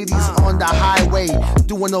Mercedes on the highway,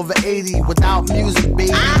 doing over 80 without music,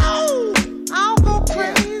 baby. I'll go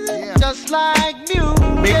crazy. Just like music.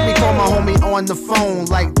 Make me call my homie on the phone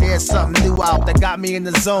like there's something new out that got me in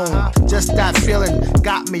the zone. Just that feeling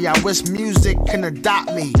got me. I wish music can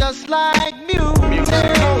adopt me. Just like music.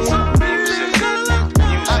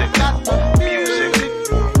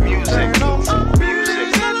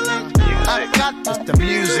 It's the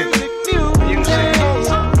music.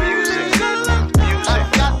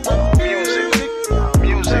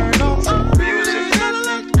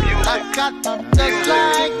 Just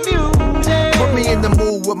like music. Put me in the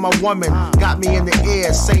mood with my woman. Got me in the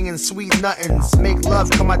air singing sweet nothings. Make love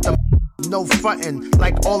come out the no frontin',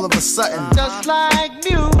 like all of a sudden. Just like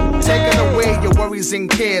music. Taking away your worries and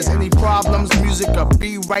cares. Any problems, music will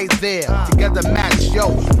be right there. Together match,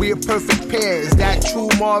 yo, we a perfect pair. Is that true,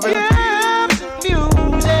 Marvin? Yeah,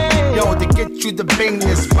 music. Yo, to get you the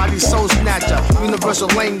bangness, body soul snatcher, universal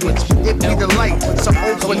language. It be the light, so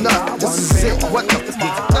open up. This is it. What the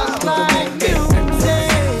fuck? Just like music.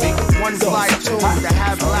 One fly tune to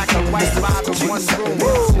have black and white vibes in one room.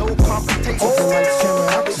 No competition.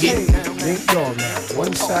 Yeah,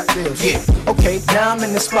 one shot deal. Yeah, okay, now I'm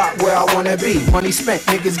in the spot where I wanna be. Money spent,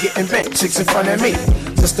 niggas getting bent, chicks in front of me.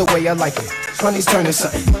 Just the way I like it. 20's turning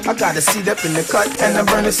something. I got a seat up in the cut and I'm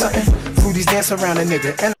burning something. Fruities dance around a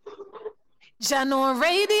nigga and Jano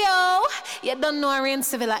Radio. You don't know Rain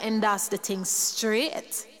Civil and that's the thing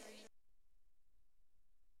straight.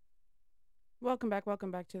 Welcome back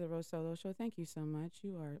to the RoSoloS Show. Thank you so much.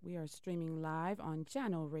 We are streaming live on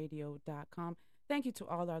channelradio.com. Thank you to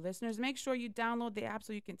all our listeners. Make sure you download the app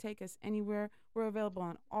so you can take us anywhere. We're available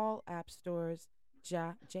on all app stores.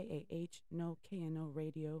 J-A-H, no K-N-O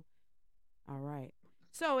radio. All right.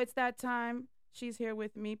 So it's that time. She's here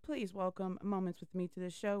with me. Please welcome Moments with me to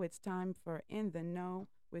the show. It's time for In the Know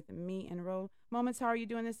with me and Ro. Moments, how are you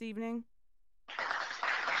doing this evening?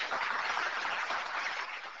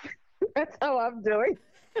 That's how I'm doing.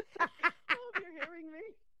 I hope you're hearing me.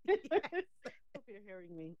 Yes. Hope you're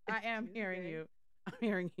hearing me. I am hearing you. I'm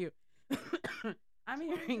hearing you. I'm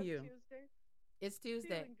hearing you. Tuesday. It's Tuesday.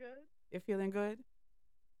 Feeling good. You're feeling good?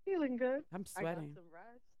 Feeling good. I'm sweating.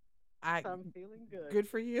 I got some rest. So I'm feeling good. Good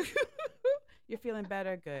for you. You're feeling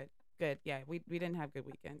better? Good. Good. Yeah, we didn't have good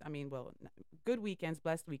weekends. I mean, well, good weekends,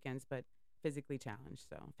 blessed weekends, but physically challenged.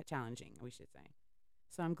 So challenging, we should say.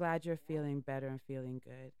 So I'm glad you're feeling better and feeling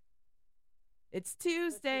good. It's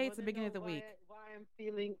Tuesday. It's the beginning of the week. Why I'm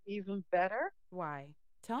feeling even better? Why?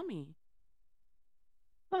 Tell me.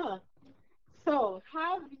 Huh. So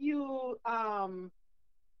have you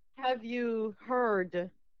heard?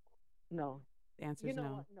 No. The answer is no.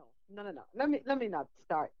 What? No. Let me not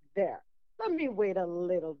start there. Let me wait a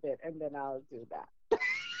little bit and then I'll do that.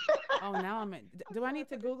 Oh, now I'm in. Do I need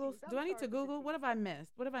to Google? What have I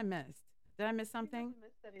missed? Did I miss something?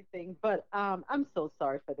 Missed anything, but I'm so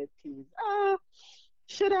sorry for the tease.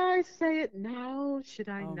 Should I say it now? Should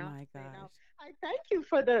I Oh not my say it now? gosh. I thank you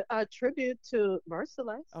for the tribute to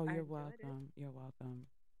RoSoloS. Oh, I you're enjoyed it. welcome. You're welcome.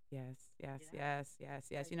 Yes, yes, Yeah. yes, yes,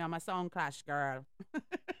 yes. You know, I'm a sound clash girl. Yep,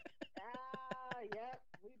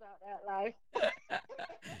 we about that life.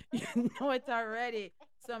 You know it already.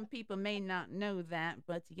 Some people may not know that,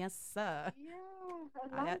 but yes, sir. Yeah,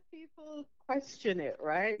 a I, lot of people question it,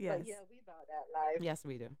 right? yes, But yeah, we about that life. yes,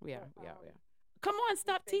 we do. We are. But, We are. We are. Come on, we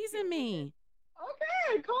stop thank you teasing for me.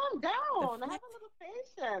 Okay, calm The down. Have flip. a little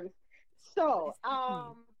patience. What So, is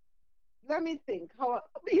happening? let me think. How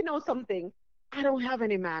you know something? I don't have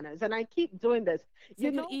any manners, and I keep doing this. Say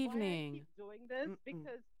You good know why I keep evening. doing this? Mm-mm.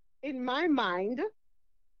 Because in my mind, so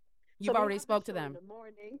You've we already have the spoke to show in them. the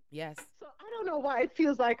morning. Yes. So I don't know why it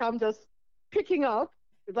feels like I'm just picking up,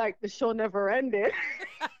 like the show never ended.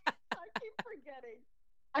 I keep forgetting.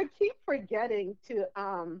 I keep forgetting to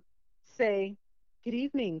say good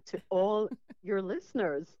evening to all your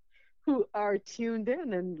listeners who are tuned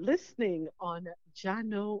in and listening on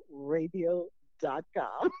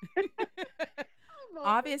JanoRadio.com.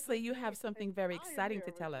 Obviously, you have something very I am exciting here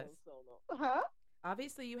to with tell us. Rosolo. Huh?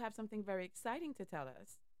 Obviously, you have something very exciting to tell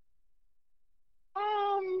us.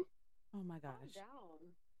 Oh my Calm gosh. down.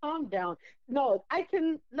 Calm down. No, I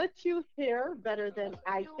can let you hear better than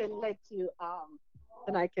I can let you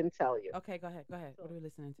than I can tell you. Okay, go ahead. Go ahead. So, What are we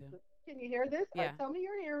listening to? can you hear this? Yeah. Tell me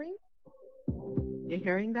you're hearing. You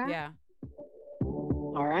hearing that? Yeah.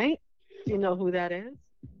 All right. Do you know who that is?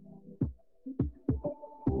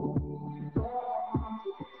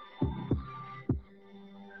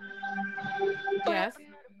 Yes.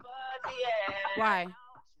 Why?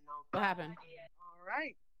 What happened? All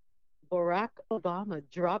right. Barack Obama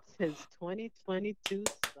drops his 2022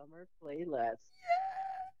 summer playlist.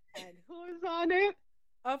 And who's on it?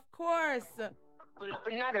 Of course.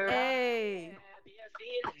 Hey.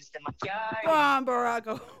 Come on, Barack.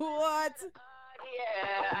 What?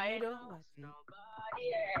 I don't watch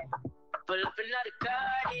it. Pull up another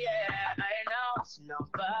card, yeah. I know it's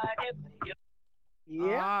nobody but you.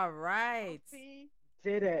 Yeah. All right. He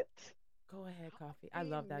did it. Go ahead, Coffee. I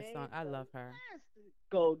love that song. I love her.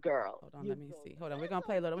 Go girl. Hold on, let me see. Hold on. We're gonna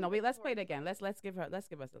play a little. No, wait. Let's play it again. Let's give us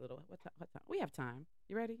a little. What time? We have time.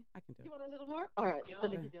 You ready? I can do it. You want a little more? All right.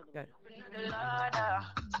 Let me give you a little Good.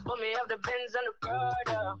 Put me up the Benz on the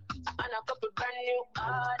Prada, and a couple brand new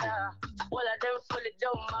order. All of them fully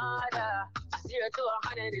don't matter. 0 to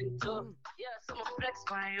 102. Yeah, so my flex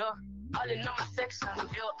my yo. All in on my section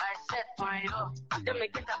view, I set my yo. Then me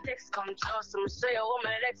get a text come true, so me show you what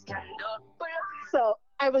my legs can do. So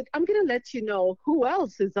I'm gonna let you know who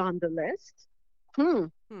else is on the list.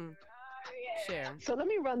 Share. So let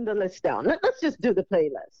me run the list down. Let's just do the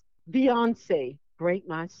playlist. Beyonce, Break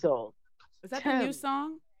My Soul. Is that the new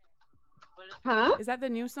song? Huh? Is that the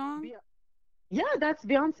new song? Yeah, that's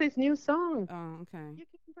Beyonce's new song. Oh, okay. You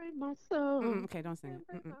can break my soul. Okay, don't sing it.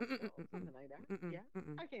 Something like that. Yeah,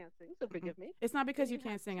 I can't sing, so forgive me. It's not because you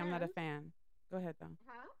can't sing. I'm not a fan. Go ahead, though.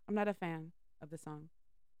 Huh? I'm not a fan of the song.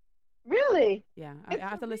 Really? Yeah, I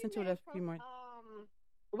have to listen to it a few more.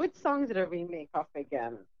 Which song did it remake off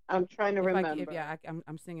again? I'm trying to remember.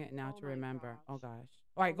 I'm singing it now to remember. Oh gosh.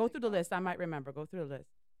 All right, go through the list. I might remember. Go through the list.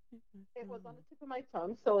 It was on the tip of my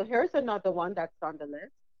tongue. So here's another one that's on the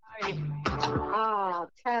list.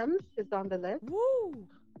 Thames is on the list. Woo!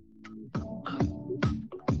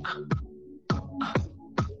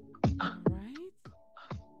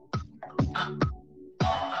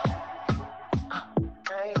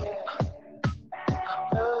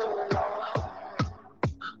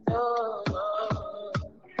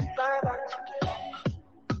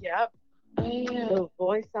 Yep. The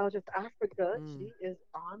voice out of Africa. She is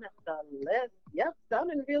on the list. Yep,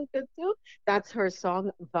 sounding real good too. That's her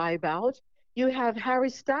song Vibe Out. You have Harry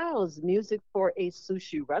Styles, Music for a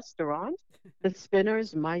Sushi Restaurant. The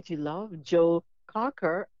Spinners, Mighty Love. Joe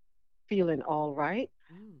Cocker, Feeling All Right.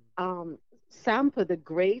 Sampa the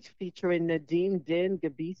Great, featuring Nadine Din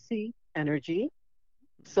Gabisi, Energy.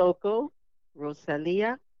 Soko,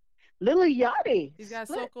 Rosalia. Lil Yachty. He's got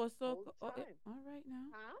Soko. Oh, all right now.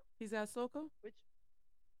 Huh? He's got Soko.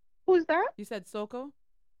 Who's that? You said Soko.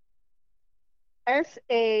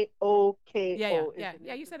 Saoko.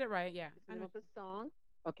 Yeah. You said it right. Yeah. I know the song.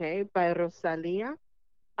 Okay, by Rosalia.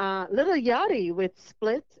 Lil Yachty with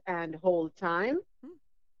Split and Whole Time.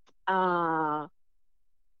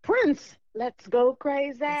 Prince, Let's Go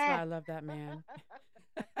Crazy. That's why I love that man.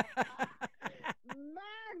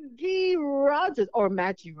 Maggie Rogers or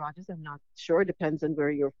Maggie Rogers. I'm not sure. Depends on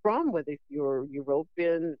where you're from, whether if you're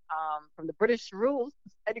European, from the British rules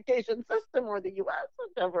education system or the U.S.,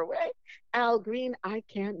 whichever way. Al Green, I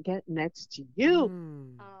can't get next to you.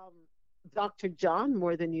 Dr. John,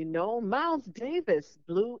 more than you know. Miles Davis,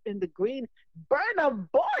 Blue in the Green. Burna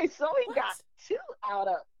Boy. So we got two out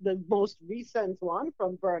of the most recent one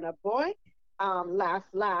from Burna Boy. Last,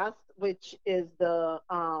 which is the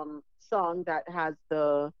song that has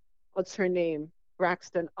the what's her name?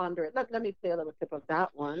 Braxton under it. Let me play a little clip of that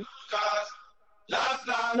one.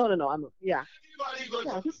 No. Yeah.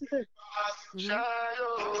 This is it.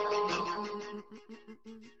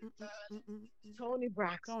 Tony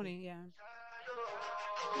Braxton. Tony, yeah.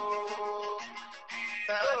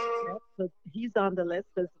 Yep, so he's on the list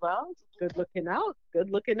as well. Good looking out. Good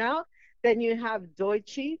looking out. Then you have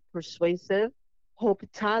Doichi, Persuasive, Hope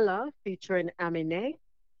Tala featuring Aminé,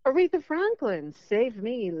 Aretha Franklin, Save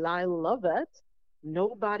Me, I Love It,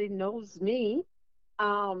 Nobody Knows Me.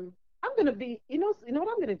 I'm gonna be, you know what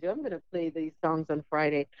I'm gonna do? I'm gonna play these songs on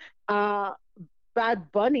Friday.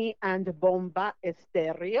 Bad Bunny and Bomba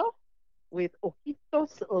Estéreo with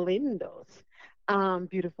Ojitos Lindos.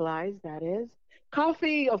 Beautiful Eyes, that is.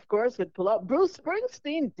 Coffee, of course, would pull up. Bruce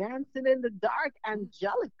Springsteen, Dancing in the Dark.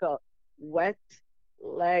 Angelica, Wet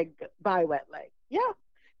Leg by Wet Leg. Yeah.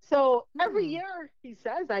 So every year, he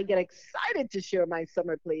says, I get excited to share my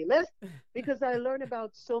summer playlist because I learn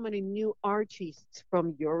about so many new artists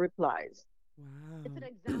from your replies. Wow. It's an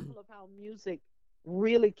example of how music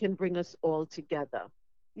really can bring us all together.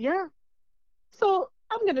 Yeah. So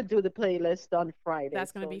I'm gonna do the playlist on Friday.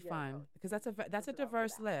 That's gonna so, be fun because that's a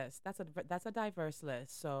diverse list. That's a diverse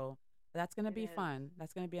list. So that's gonna be fun.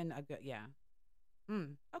 That's gonna be a good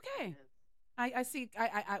Okay. I see.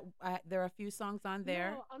 I there are a few songs on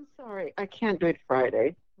there. No, I'm sorry. I can't do it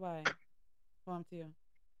Friday. Why? Well, I'm to you.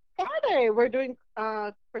 Friday. We're doing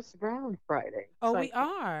Chris Brown Friday. Oh, So we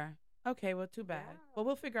are. Okay. Well, too bad. Well,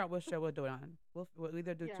 we'll figure out what show we'll do it on. We'll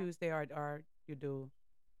either do Tuesday or you do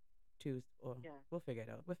Tuesday. Or we'll figure it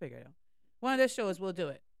out. One of the shows we'll do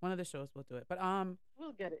it. But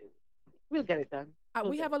we'll get it. We'll get it done.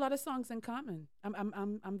 We have a lot of songs in common.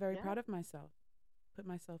 I'm very proud of myself. Put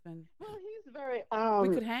myself in. Well, he's very.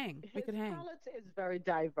 We could hang. His palette is very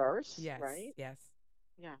diverse. Yes. Right. Yes.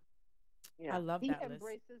 Yeah. I love that list. He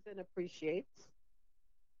embraces and appreciates.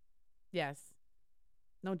 Yes.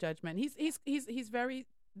 No judgment. He's very.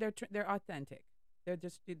 They're authentic. They're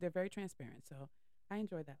very transparent. So I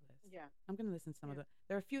enjoy that list. Yeah. I'm gonna listen to some of the.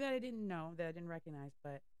 There are a few that I didn't know that I didn't recognize,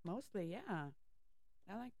 but mostly, yeah.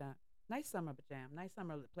 I like that. Nice summer jam. Nice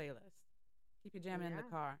summer playlist. Keep you jamming in the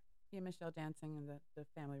car. Me and Michelle dancing in the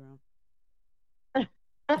family room.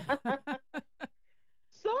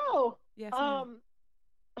 So, yes, how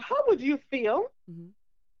would you feel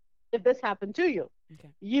if this happened to you?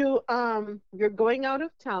 Okay. You're going out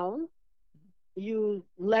of town. You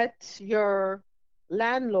let your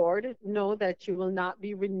landlord know that you will not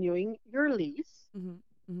be renewing your lease,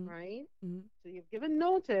 right? So you've given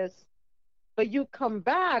notice, but you come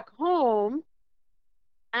back home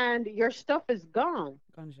and your stuff is gone.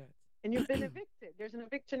 And you've been evicted. There's an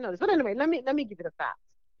eviction notice. But anyway, let me give you the facts.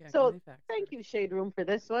 Yeah, so thank you, Shade Room, for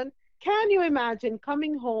this one. Can you imagine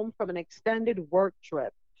coming home from an extended work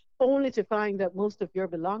trip only to find that most of your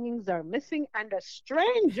belongings are missing and a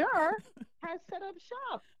stranger has set up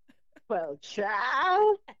shop? Well,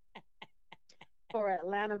 child. For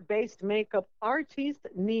Atlanta-based makeup artist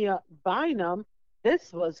Nia Bynum,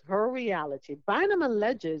 this was her reality. Bynum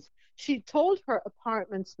alleges she told her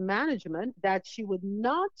apartment's management that she would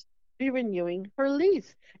not be renewing her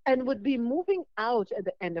lease and would be moving out at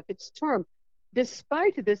the end of its term.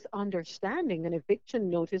 Despite this understanding, an eviction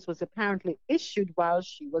notice was apparently issued while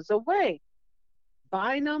she was away.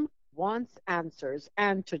 Bynum wants answers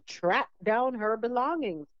and to track down her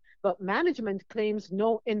belongings, but management claims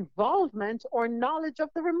no involvement or knowledge of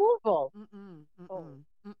the removal. And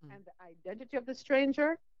the identity of the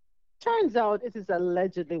stranger? Turns out it is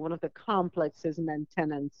allegedly one of the complex's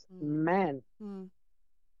maintenance men.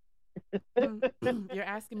 You're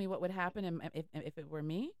asking me what would happen if it were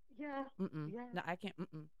me? Yeah. Yeah. No, I can't.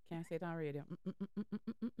 Can't say it on radio.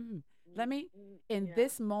 Let me, in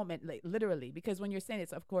this moment, like, literally, because when you're saying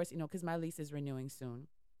it's, of course, because my lease is renewing soon.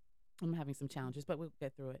 I'm having some challenges, but we'll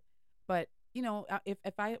get through it. But,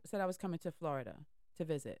 if I said I was coming to Florida to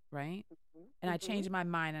visit, right? And I changed my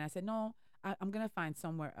mind and I said, no, I'm going to find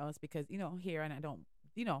somewhere else because, here, and I don't,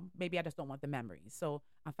 maybe I just don't want the memories. So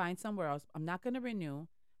I find somewhere else. I'm not going to renew.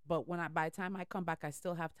 But by the time I come back, I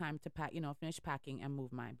still have time to pack, finish packing and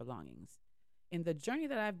move my belongings. in the journey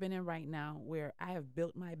that I've been in right now, where I have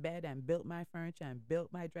built my bed and built my furniture and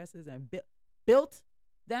built my dresses and built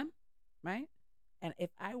them, right? And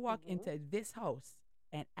if I walk into this house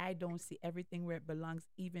and I don't see everything where it belongs,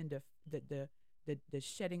 even the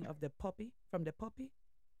shedding of the puppy from the puppy,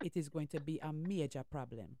 it is going to be a major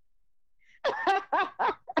problem.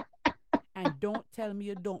 And don't tell me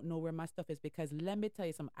you don't know where my stuff is, because let me tell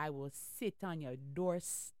you something. I will sit on your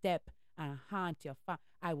doorstep and haunt your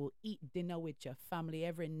I will eat dinner with your family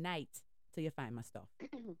every night till you find my stuff.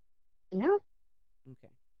 Yeah.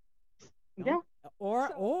 Okay. Yeah. No?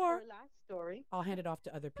 Or our last story. I'll hand it off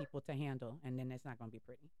to other people to handle, and then it's not going to be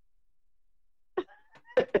pretty.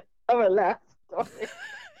 Our last story.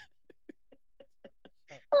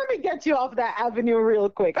 Let me get you off that avenue real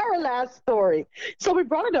quick. Our last story. So we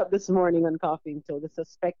brought it up this morning on Coffee and Toe, the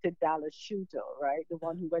suspected Dallas shooter, right? The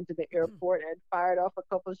one who went to the airport and fired off a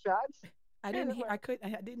couple shots. I didn't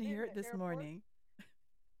hear it this morning.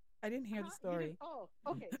 I didn't hear the story. Oh,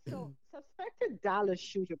 okay. So suspected Dallas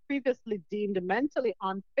shooter, previously deemed mentally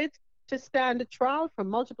unfit to stand trial for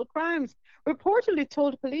multiple crimes, reportedly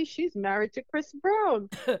told police she's married to Chris Brown.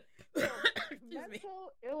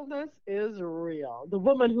 Mental illness is real. The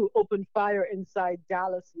woman who opened fire inside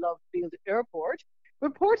Dallas Love Field Airport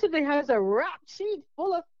reportedly has a rap sheet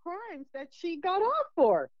full of crimes that she got off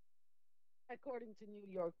for. According to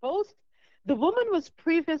New York Post, the woman was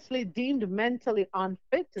previously deemed mentally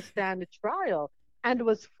unfit to stand trial and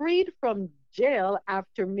was freed from jail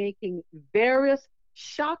after making various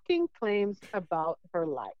shocking claims about her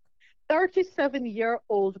life.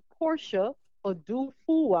 37-year-old Portia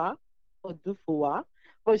Odufua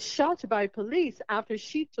was shot by police after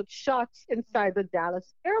she took shots inside the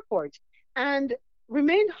Dallas airport and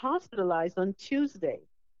remained hospitalized on Tuesday.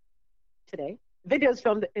 Today, videos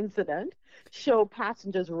from the incident show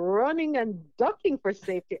passengers running and ducking for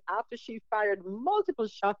safety after she fired multiple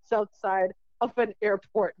shots outside of an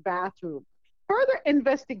airport bathroom. Further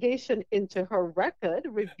investigation into her record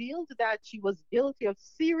revealed that she was guilty of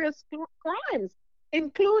serious crimes,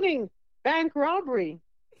 including bank robbery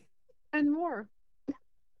and more.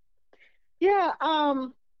 Yeah,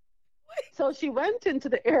 so she went into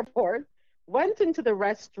the airport, went into the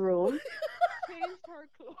restroom, changed her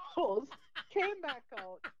clothes, came back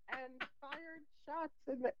out, and fired shots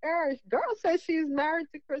in the air. Girl says she's married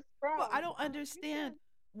to Chris Brown. Well, I don't understand.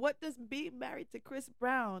 What does being married to Chris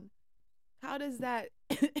Brown, how does that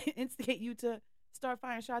instigate you to start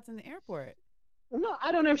firing shots in the airport? No,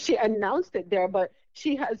 I don't know if she announced it there, but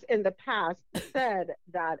she has in the past said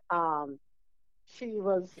that she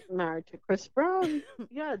was married to Chris Brown.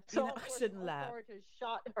 Yeah, so I shouldn't laugh. Authorities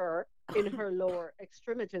shot her in her lower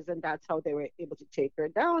extremities, and that's how they were able to take her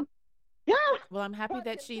down. Yeah. Well, I'm happy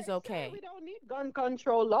that she's okay. We don't need gun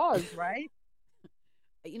control laws, right?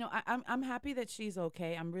 You know, I'm happy that she's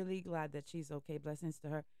okay. I'm really glad that she's okay. Blessings to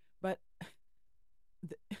her. But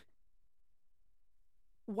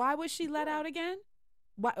why was she let out again?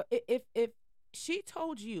 Why, if she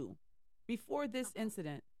told you before this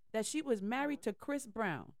incident that she was married to Chris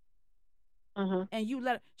Brown, and you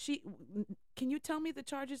let can you tell me the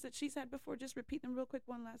charges that she's had before? Just repeat them real quick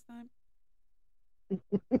one last time.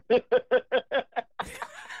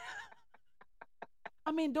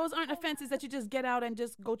 I mean, those aren't offenses that you just get out and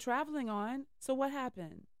just go traveling on. So what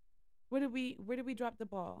happened? Where did we drop the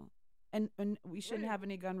ball? And we shouldn't have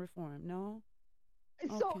any gun reform, no?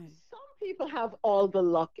 So some people have all the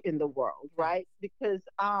luck in the world, right? Because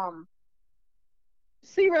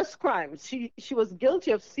serious crimes. She was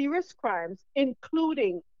guilty of serious crimes,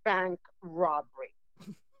 including bank robbery.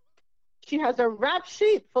 She has a rap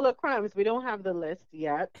sheet full of crimes. We don't have the list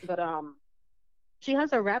yet, but she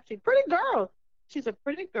has a rap sheet. Pretty girl. She's a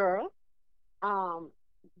pretty girl.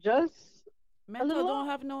 Just mental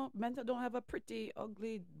don't have a pretty,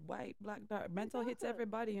 ugly, white, black, dark. Mental hits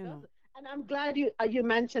everybody, you know. And I'm glad you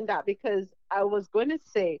mentioned that, because I was going to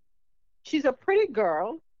say she's a pretty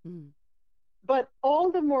girl, but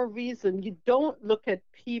all the more reason you don't look at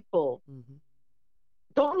people.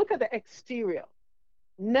 Don't look at the exterior.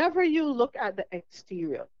 Never you look at the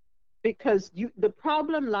exterior, because the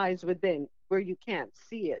problem lies within, where you can't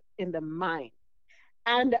see it, in the mind.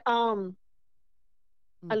 And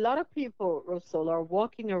a lot of people, RoSoloS, are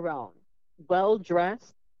walking around well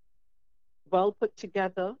dressed, well put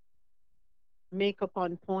together, makeup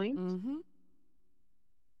on point,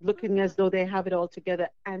 looking as though they have it all together,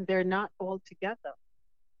 and they're not all together.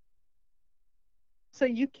 So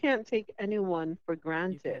you can't take anyone for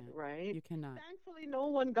granted, right? You cannot. Thankfully, no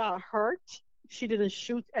one got hurt. She didn't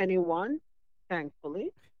shoot anyone,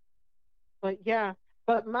 thankfully. But yeah,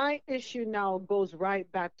 But my issue now goes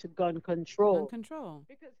right back to gun control. Gun control.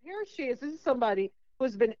 Because here she is. This is somebody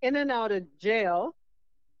who's been in and out of jail,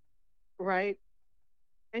 right?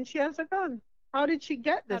 And she has a gun. How did she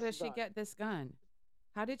get this How did she gun? get this gun?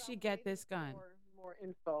 How did she get this gun? More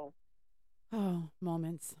info. Oh,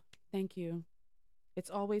 moments. Thank you. It's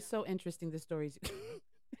always so interesting, the stories.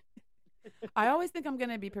 I always think I'm going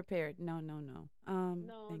to be prepared. No. No.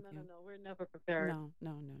 We're never prepared.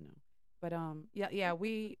 No. But yeah,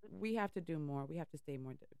 we have to do more. We have to stay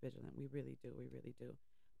more vigilant. We really do.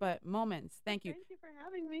 But moments. Thank you. Thank you for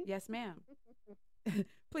having me. Yes, ma'am.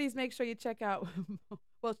 Please make sure you check out.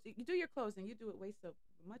 Well, you do your closing. You do it way so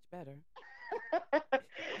much better.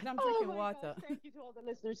 And I'm drinking water. Gosh, thank you to all the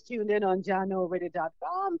listeners tuned in on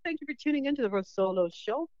JanoRadio.com. Thank you for tuning into the RoSoloS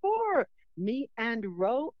show for me and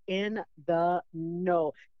Ro in the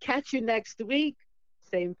know. Catch you next week.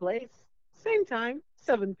 Same place, same time,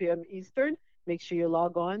 7 p.m. Eastern. Make sure you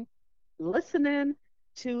log on, listen in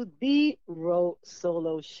to the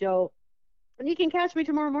RoSoloS show. And you can catch me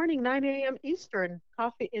tomorrow morning, 9 a.m. Eastern.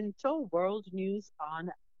 Coffee in tow, world news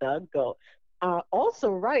on the go.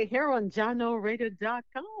 Also, right here on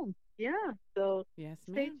JanoRadio.com. Yeah, so yes,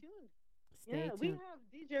 stay ma'am. tuned. We have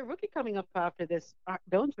DJ Rookie coming up after this,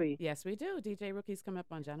 don't we? Yes, we do. DJ Rookie's coming up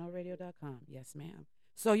on JanoRadio.com. Yes, ma'am.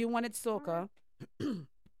 So you wanted soca.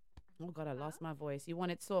 Oh, God, I lost my voice. You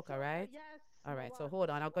wanted soca, right? Yes. All right, so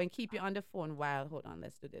hold on. I'm going to keep you on the phone while, hold on,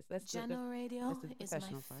 let's do this. Jano Radio is my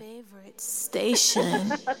part. favorite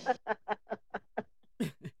station.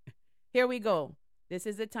 Here we go. This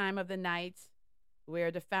is the time of the night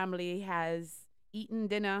where the family has eaten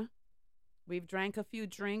dinner. We've drank a few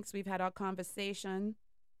drinks. We've had our conversation.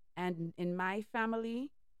 And in my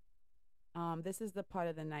family, this is the part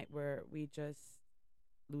of the night where we just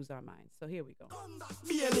lose our minds. So here we go.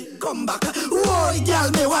 Baby, come back. Whoa,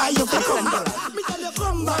 girl, me why you come back? Me tell you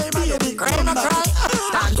come back, baby, come back.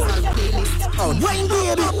 Wine,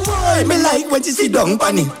 baby, why me like when you sit down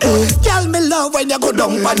on it? Girl, me love when you go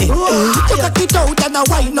down on it. You cock it out and I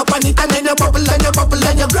wind up on it, and then you bubble and you bubble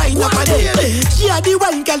and you grind up on it. She had the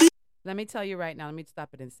wine, girl. Let me tell you right now. Let me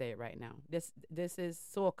stop it and say it right now. This is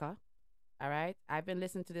soca. All right. I've been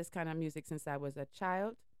listening to this kind of music since I was a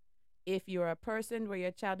child. If you're a person where your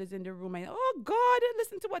child is in the room and, oh, God,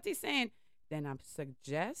 listen to what he's saying, then I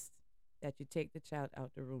suggest that you take the child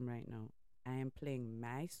out the room right now. I am playing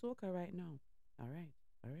my soca right now. All right.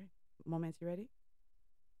 Moments, you ready?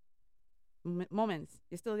 Moments,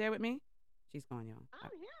 you still there with me? She's gone, y'all. I'm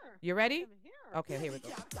here. You ready? Okay, here we go.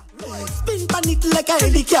 Spin pan it like a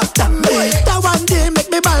helicopter. That one day make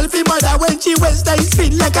me ball for mother when she was I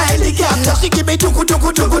spin like a helicopter. She give me tuku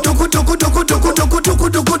tuku tuku tuku tuku tuku tuku tuku tuku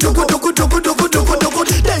tuku tuku tuku tuku tuku tuku tuku.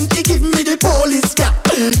 Then she give me the police cap.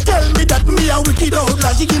 Tell me that me a wicked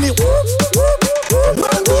outlaw. She give me whoop whoop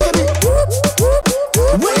whoop baby whoop whoop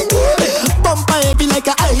baby. Bumper heavy like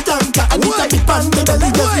a high tanker, and it's a big pan the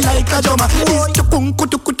belly just like a drummer. It's tukung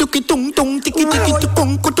tuku tuku tung tung tiki tiki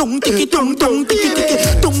tukung tung tiki tung tung tiki tiki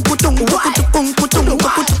tung tung tukung tung tukung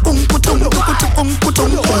tung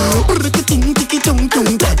tung brrrting tiki tung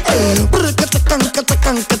tung brrrkatang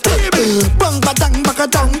katang katang bang badang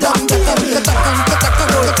bakadang dang katang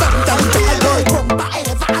katang katang bumper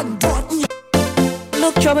ever and bought me.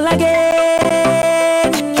 Look trouble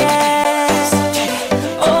again, yes.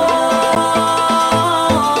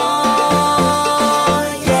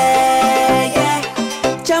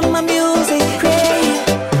 Jam my music crazy.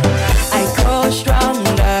 I grow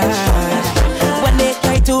stronger when they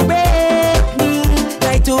try to break me,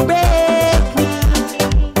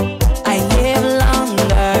 I live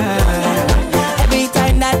longer every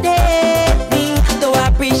time that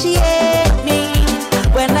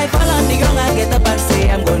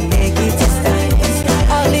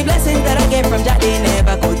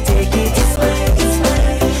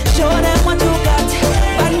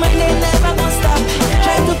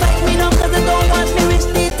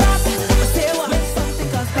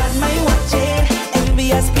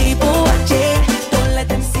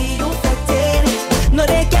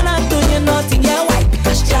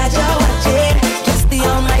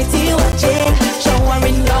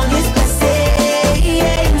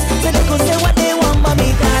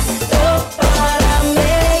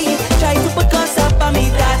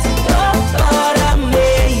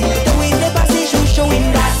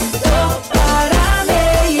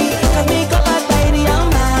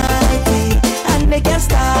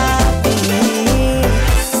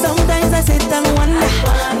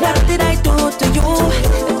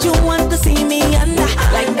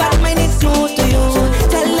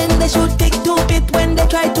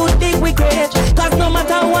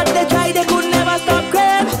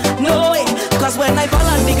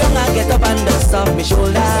get up and dust off my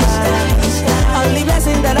shoulders. All the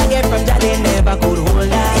blessings that I get from Jah, they never could hold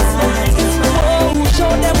us. Oh, show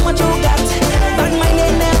them what you got. But my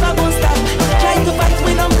name never gonna stop. Try to fight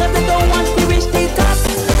with them cause they don't want to reach the top.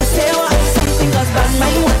 Say what something cause bad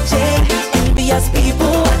mind watching. Envious people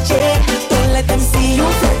watching. Don't let them see you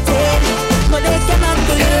fretted. No, they cannot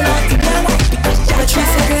do you nothing because Jah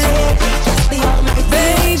said just the almighty.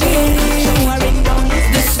 Baby,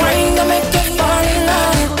 this ring gonna make you fall in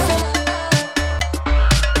love.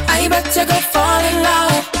 I bet you go fall in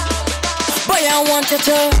love. Boy, I want you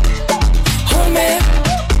to hold me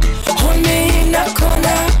in the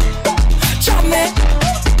corner. Chop me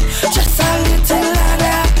just a little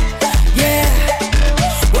louder. Yeah,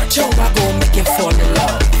 watch how I go make you fall in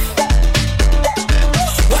love.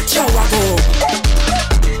 Watch how I go.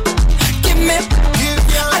 Give me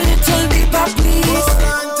a little deeper, please.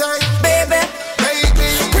 Baby,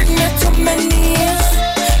 bring me to my knees.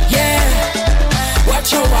 Yeah,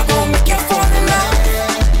 watch how I go make you fall in love.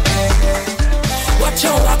 Watch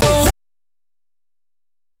how I go.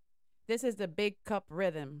 This is the Big Cup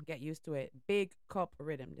Rhythm. Get used to it. Big Cup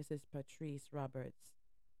Rhythm. This is Patrice Roberts.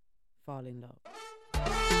 Fall in love.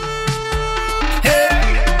 Hey,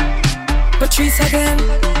 Patrice again.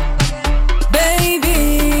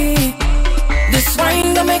 Baby, this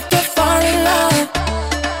wine gonna make you fall in love.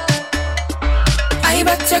 I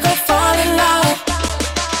bet you go fall in love.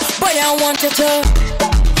 Boy, I want you to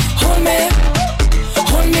hold me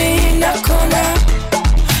in the corner.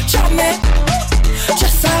 Chop me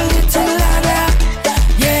just a little louder.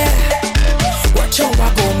 Yeah, watch how I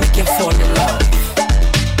go make you fall in love.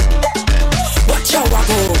 Watch how I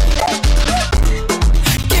go.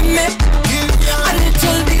 Give me a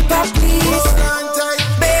little deeper, please.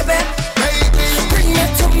 Baby, bring me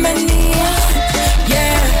to my knees.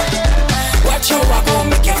 Yeah, watch how I go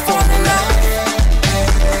make you fall in love.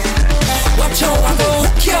 Watch how I go.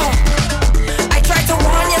 Yo, I try to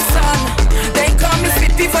warn your son. They call me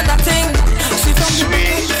sweetie for nothing. She from the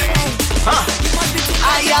beach. I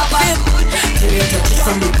have a good day.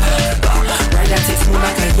 From the back. Right that takes me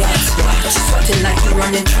like a yacht. Sweating like you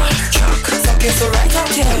running truck. Something so right out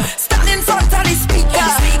here. Stand in front of the speaker.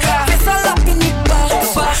 Face all up in the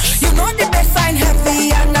box. You know the best sign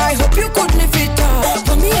heavy, and I hope you could live it up.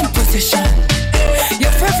 Put me in position,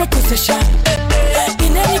 your favorite position.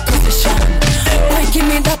 In any position, why give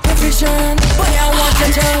me that provision? Boy, I want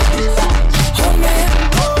you to hold me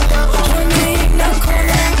in the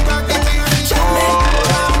corner. Chop me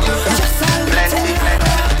just a little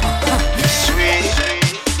sweet.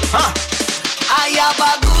 I have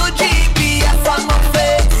a good GPS on my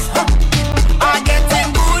face. I'm getting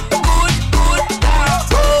good.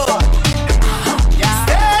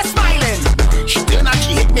 Stay smiling. She turned and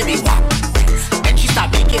she hit me with whap. Then she start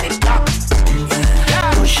making it clap.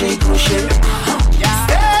 Crochet.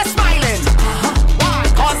 Stay smiling.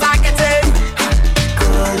 Cause I'm getting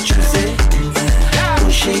good, you say.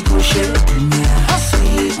 Crochet.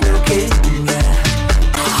 Sweet milky.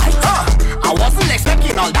 I wasn't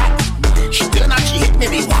expecting all that. She turned and she hit me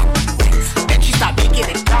with whap. Then she start making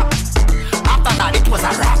it clap. After that it was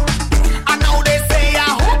a wrap. And now they say I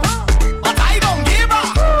hope, but I don't give her.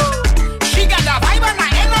 She got the vibe and the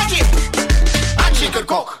energy, and she could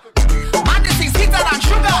cook. Man, this is sweeter than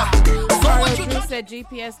sugar. So what you Drew said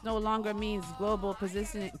GPS no longer means global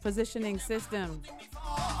positioning system.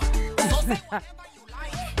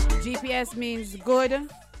 GPS means good.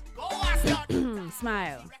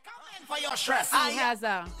 Smile. For your stress. He has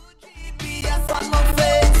a GPS on my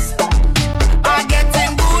face. I'm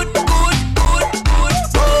getting good.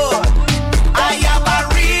 I have a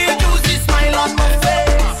real juicy smile on my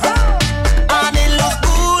face, and it looks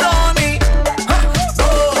good on me.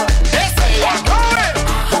 They say I'm golden,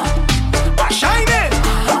 I'm shining,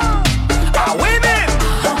 I'm winning.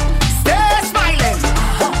 Stay smiling,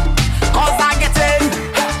 cause I'm getting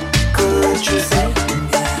good juicy,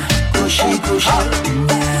 cushy.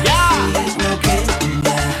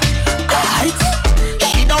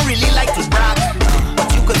 She don't really like to brag, but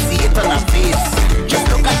you could see it on her face. Just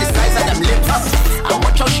look at the size of them lips and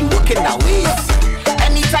watch how she working that waist.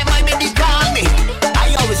 Anytime my baby call me,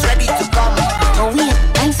 I always ready to come. Oh wait,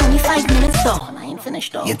 it's only 5 minutes though. I ain't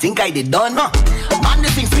finished though. You think I did done? Man,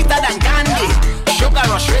 this thing sweeter than candy. Sugar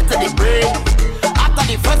rush straight to the brain. After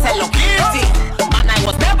the first Hello Kitty, man, I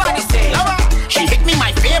was never the same. She hit me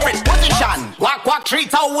my favorite position. Quack,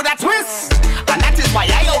 treat her with a twist. And that is why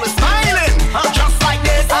I always smiling. Just like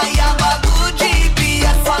this. I have a good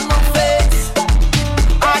GPS on my face.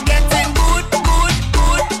 I'm getting good.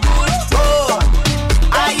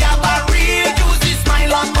 I have a real juicy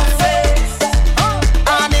smile on my face.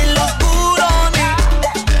 And it looks good on me.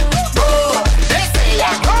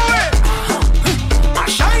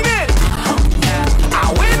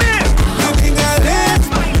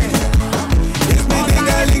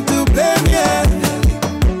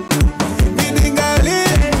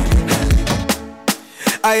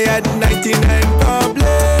 I had 99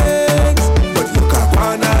 problems, but look at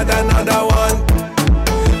one had another one.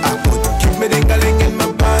 I couldn't keep me ding-a-ling in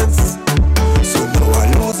my pants, so now I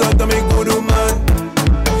lose out to me good woman.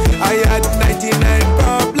 I had 99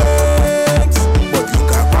 problems, but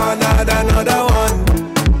look at one had another one.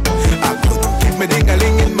 I couldn't keep me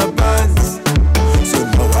ding-a-ling in my pants, so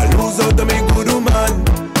now I lose out to me good woman.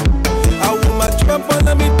 A woman jump on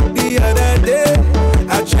me the other day.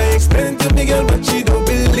 I try explain to me girl, but she don't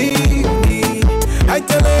believe me. I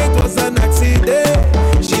tell her it was an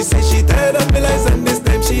accident. She said she tired of me lies and this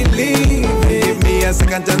time she leave me. Give me a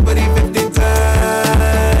second chance for the 15th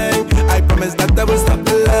time. I promise that I will stop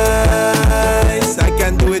the lies. I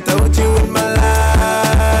can't do it without you in my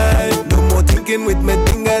life. No more thinking with me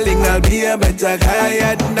ding-a-ling, I'll be a better guy. I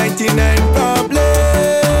had 99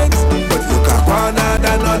 problems, but look at one had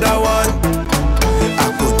another one.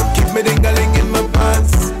 I couldn't keep me ding-a-ling in my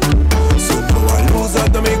pants, so now I lose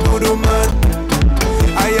out to me good woman.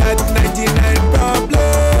 I had 99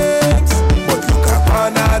 problems, but look at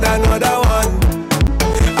one had another one.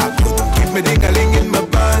 I couldn't keep me ding-a-ling in my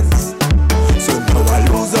pants, so now I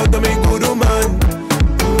lose out to me good woman.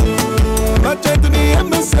 I try to behave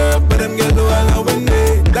myself, but them girls don't allow it.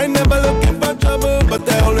 I never looking for trouble, but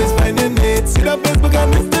I always finding it. See that Facebook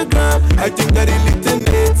and Instagram, I think that it lit in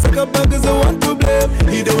it. Suck up buggers I want to blame.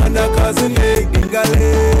 He the one that causing it.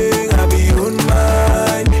 Ding-a-ling, have your own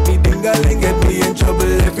mind. Me ding-a-ling get me in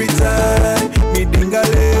trouble every time. Me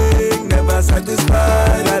ding-a-ling, never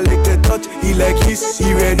satisfied. I like the touch, he like his,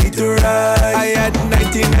 he ready to ride. I had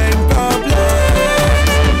 99 problems.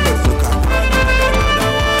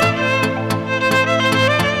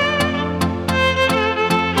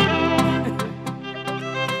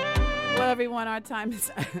 Everyone, our time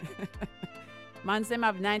is man say I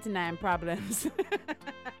have 99 problems.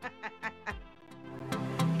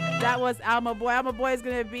 That was Alma Boy. Alma Boy is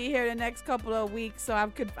gonna be here the next couple of weeks, so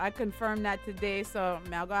I confirmed that today. So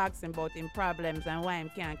I'll go ask him about him problems and why him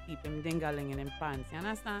can't keep him dingaling in him pants. You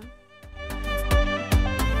understand?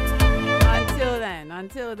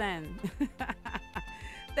 Until then.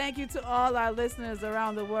 Thank you to all our listeners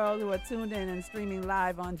around the world who are tuned in and streaming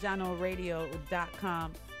live on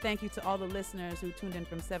JanoRadio.com. Thank you to all the listeners who tuned in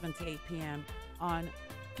from 7 to 8 p.m. on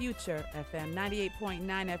Future FM,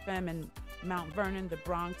 98.9 FM in Mount Vernon, the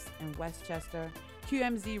Bronx, and Westchester,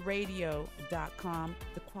 QMZRadio.com,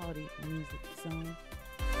 the Quality Music Zone,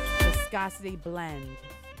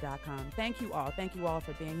 ViscosityBlend.com. Thank you all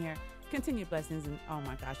for being here. Continued blessings, and oh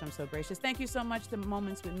my gosh, I'm so gracious. Thank you so much to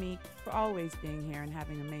Moments with Me for always being here and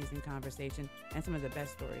having amazing conversation and some of the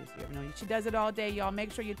best stories you ever know. She does it all day, y'all.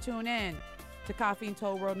 Make sure you tune in to Coffee and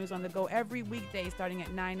Toll World News on the Go every weekday starting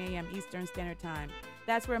at 9 a.m. Eastern Standard Time.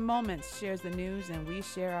 That's where Moments shares the news and we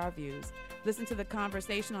share our views. Listen to the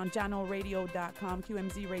conversation on JanoRadio.com,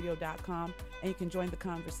 QMZRadio.com, and you can join the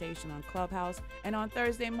conversation on Clubhouse. And on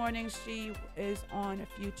Thursday mornings, she is on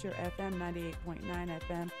Future FM, 98.9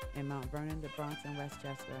 FM in Mount Vernon, the Bronx, and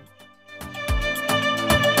Westchester.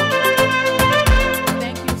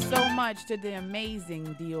 Thank you so much to the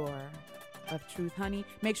amazing Dior of Truth Honey.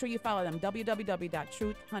 Make sure you follow them,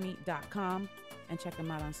 www.truthhoney.com, and check them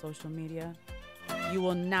out on social media. You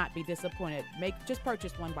will not be disappointed. Just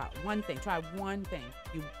purchase one bottle, one thing. Try one thing.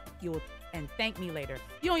 You will, and thank me later.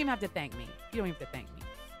 You don't even have to thank me. We'll be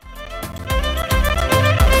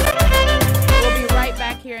right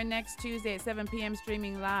back here next Tuesday at 7 p.m.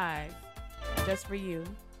 streaming live just for you.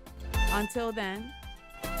 Until then,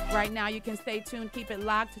 right now you can stay tuned. Keep it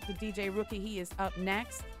locked to DJ Rookie. He is up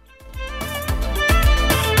next.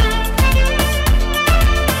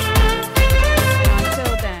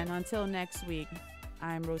 Until next week,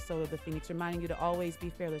 I'm RoSoloS the Phoenix, reminding you to always be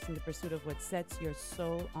fearless in the pursuit of what sets your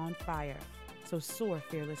soul on fire. So soar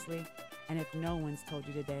fearlessly, and if no one's told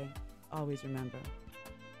you today, always remember,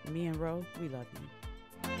 me and Ro, we love you.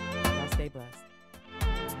 Y'all stay blessed.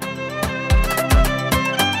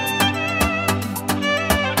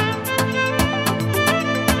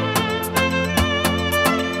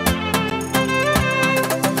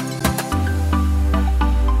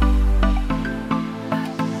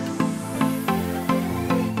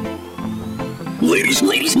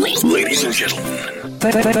 Ladies and gentlemen.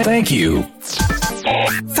 Thank you.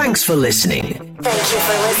 Thanks for listening.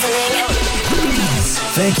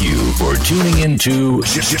 Thank you for tuning into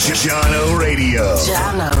Jano Radio.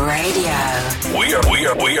 Jano Radio.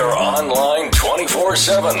 We are online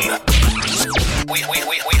 24/7. We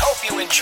hope you enjoy.